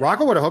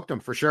 Rocco would have hooked him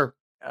for sure.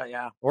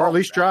 Yeah, or at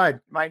least tried.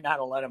 Might not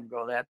have let him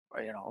go that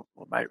far.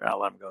 Might not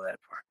let him go that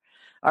far.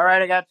 All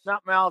right, I got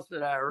something else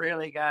that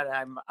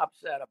I'm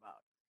upset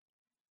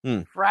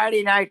about.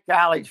 Friday night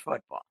college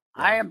football.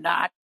 I am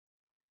not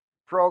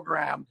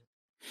programmed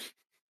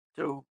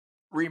to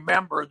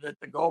remember that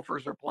the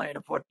Gophers are playing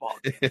a football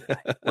game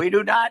tonight. We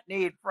do not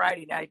need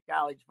Friday night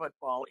college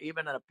football,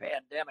 even in a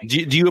pandemic.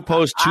 Do you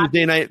oppose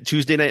Tuesday night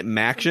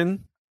Maction?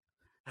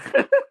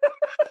 I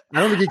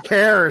don't think he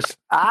cares.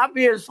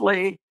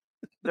 Obviously,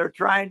 they're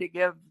trying to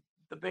give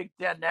the Big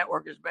Ten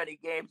Network as many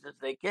games as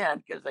they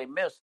can because they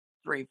missed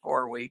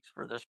 3-4 weeks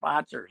for the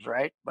sponsors,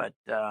 right? But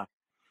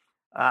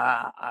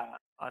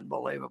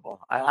Unbelievable.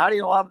 How do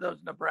you love those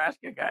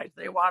Nebraska guys?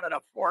 They wanted a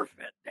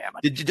forfeit, damn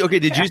it. Did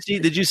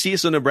you see?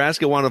 So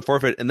Nebraska wanted a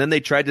forfeit, and then they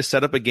tried to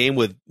set up a game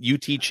with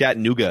UT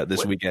Chattanooga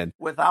this weekend.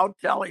 Without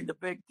telling the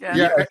Big Ten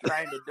they're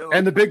trying to do it.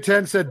 And the Big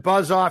Ten said,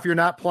 buzz off, you're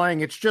not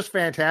playing. It's just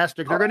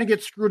fantastic. They're going to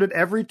get screwed at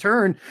every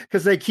turn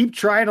because they keep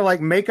trying to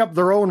make up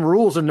their own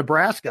rules in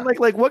Nebraska.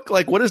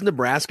 What has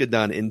Nebraska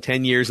done in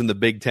 10 years in the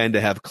Big Ten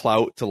to have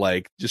clout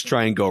to just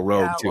try and go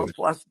rogue to it?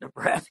 Plus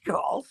Nebraska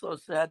also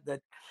said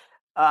that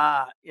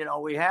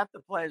we have to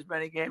play as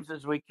many games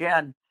as we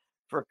can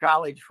for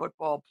college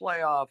football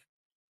playoff,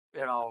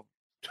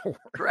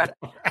 credit.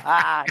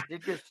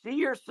 Did you see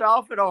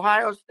yourself at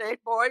Ohio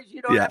State, boys?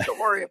 You don't have to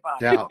worry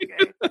about it,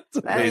 okay?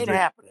 That ain't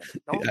happening.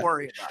 Don't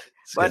worry about it.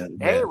 But,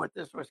 hey, with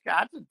this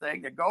Wisconsin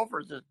thing, the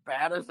Gophers, as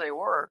bad as they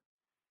were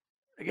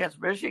against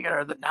Michigan,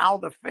 are now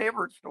the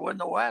favorites to win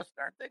the West,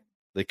 aren't they?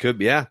 They could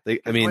be, yeah.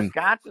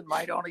 Wisconsin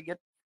might only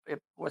if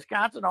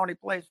Wisconsin only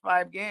plays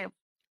 5 games,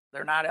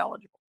 they're not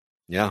eligible.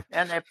 Yeah,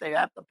 and if they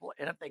have to play,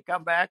 and if they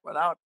come back with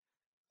a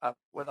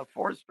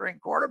 4th-string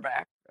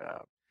quarterback,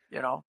 the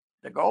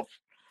Gophers,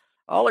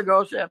 all the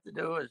Gophers have to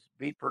do is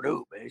beat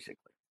Purdue, basically.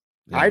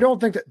 Yeah. I don't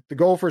think that the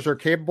Gophers are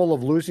capable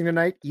of losing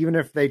tonight, even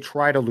if they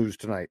try to lose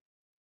tonight.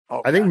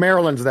 Oh, I think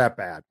Maryland's that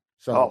bad.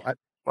 So,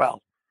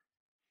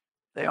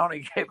 they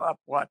only gave up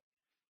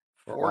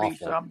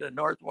 40-some to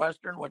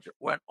Northwestern, which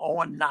went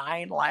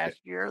 0-9 last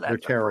year. That's a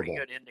pretty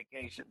good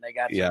indication they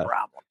got some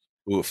problems.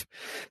 Oof.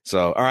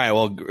 So, all right.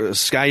 Well,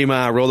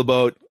 Ski-U-Mah, roll the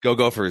boat, go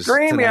Gophers.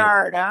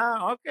 StreamYard,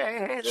 huh? Okay.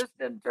 Hey, this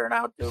didn't turn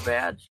out too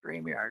bad.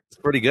 StreamYard.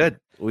 It's pretty good.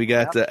 We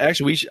got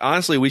actually.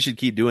 We should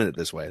keep doing it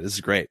this way. This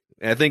is great.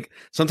 And I think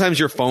sometimes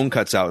your phone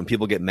cuts out and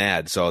people get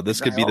mad. So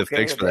this could be the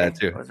fix for that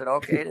too. Was it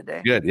okay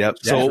today? Good. Yep.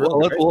 So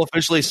we'll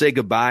officially say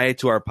goodbye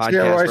to our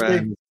podcast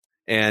friends.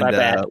 And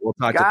we'll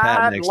talk to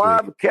Pat next week.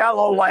 God love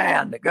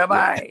Kelloland.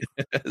 Goodbye.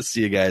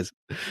 See you guys.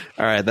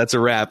 All right, that's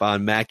a wrap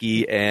on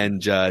Mackey and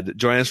Judd.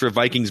 Join us for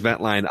Vikings Vent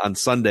Line on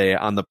Sunday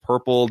on the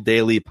Purple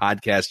Daily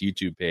Podcast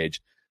YouTube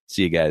page.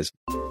 See you guys.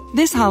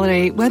 This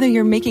holiday, whether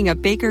you're making a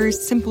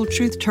Baker's Simple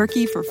Truth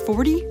turkey for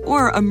 40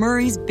 or a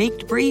Murray's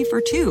Baked Brie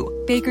for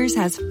 2, Baker's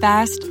has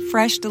fast,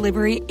 fresh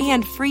delivery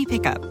and free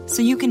pickup,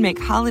 so you can make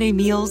holiday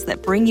meals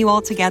that bring you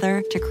all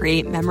together to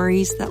create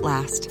memories that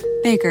last.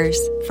 Baker's,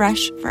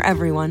 fresh for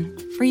everyone.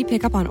 Free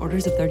pickup on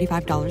orders of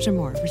 $35 or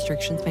more.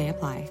 Restrictions may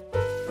apply.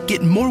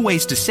 Get more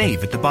ways to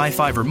save at the Buy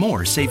 5 or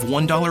More Save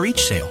 $1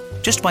 each sale.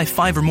 Just buy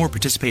 5 or more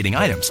participating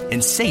items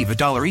and save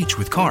 $1 each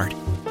with card.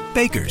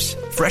 Baker's,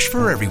 fresh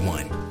for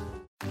everyone.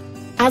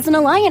 As an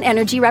Alliant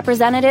Energy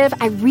representative,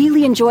 I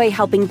really enjoy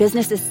helping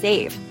businesses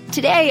save.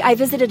 Today, I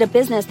visited a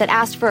business that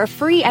asked for a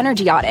free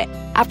energy audit.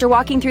 After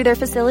walking through their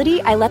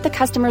facility, I let the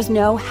customers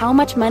know how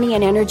much money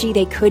and energy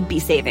they could be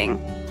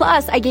saving.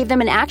 Plus, I gave them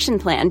an action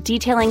plan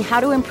detailing how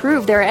to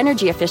improve their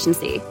energy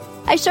efficiency.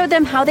 I showed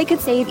them how they could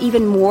save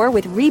even more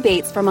with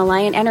rebates from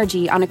Alliant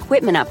Energy on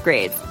equipment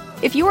upgrades.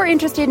 If you are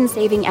interested in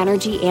saving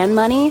energy and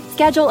money,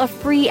 schedule a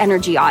free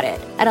energy audit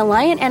at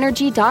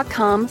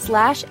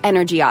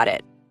AlliantEnergy.com/energy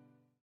audit.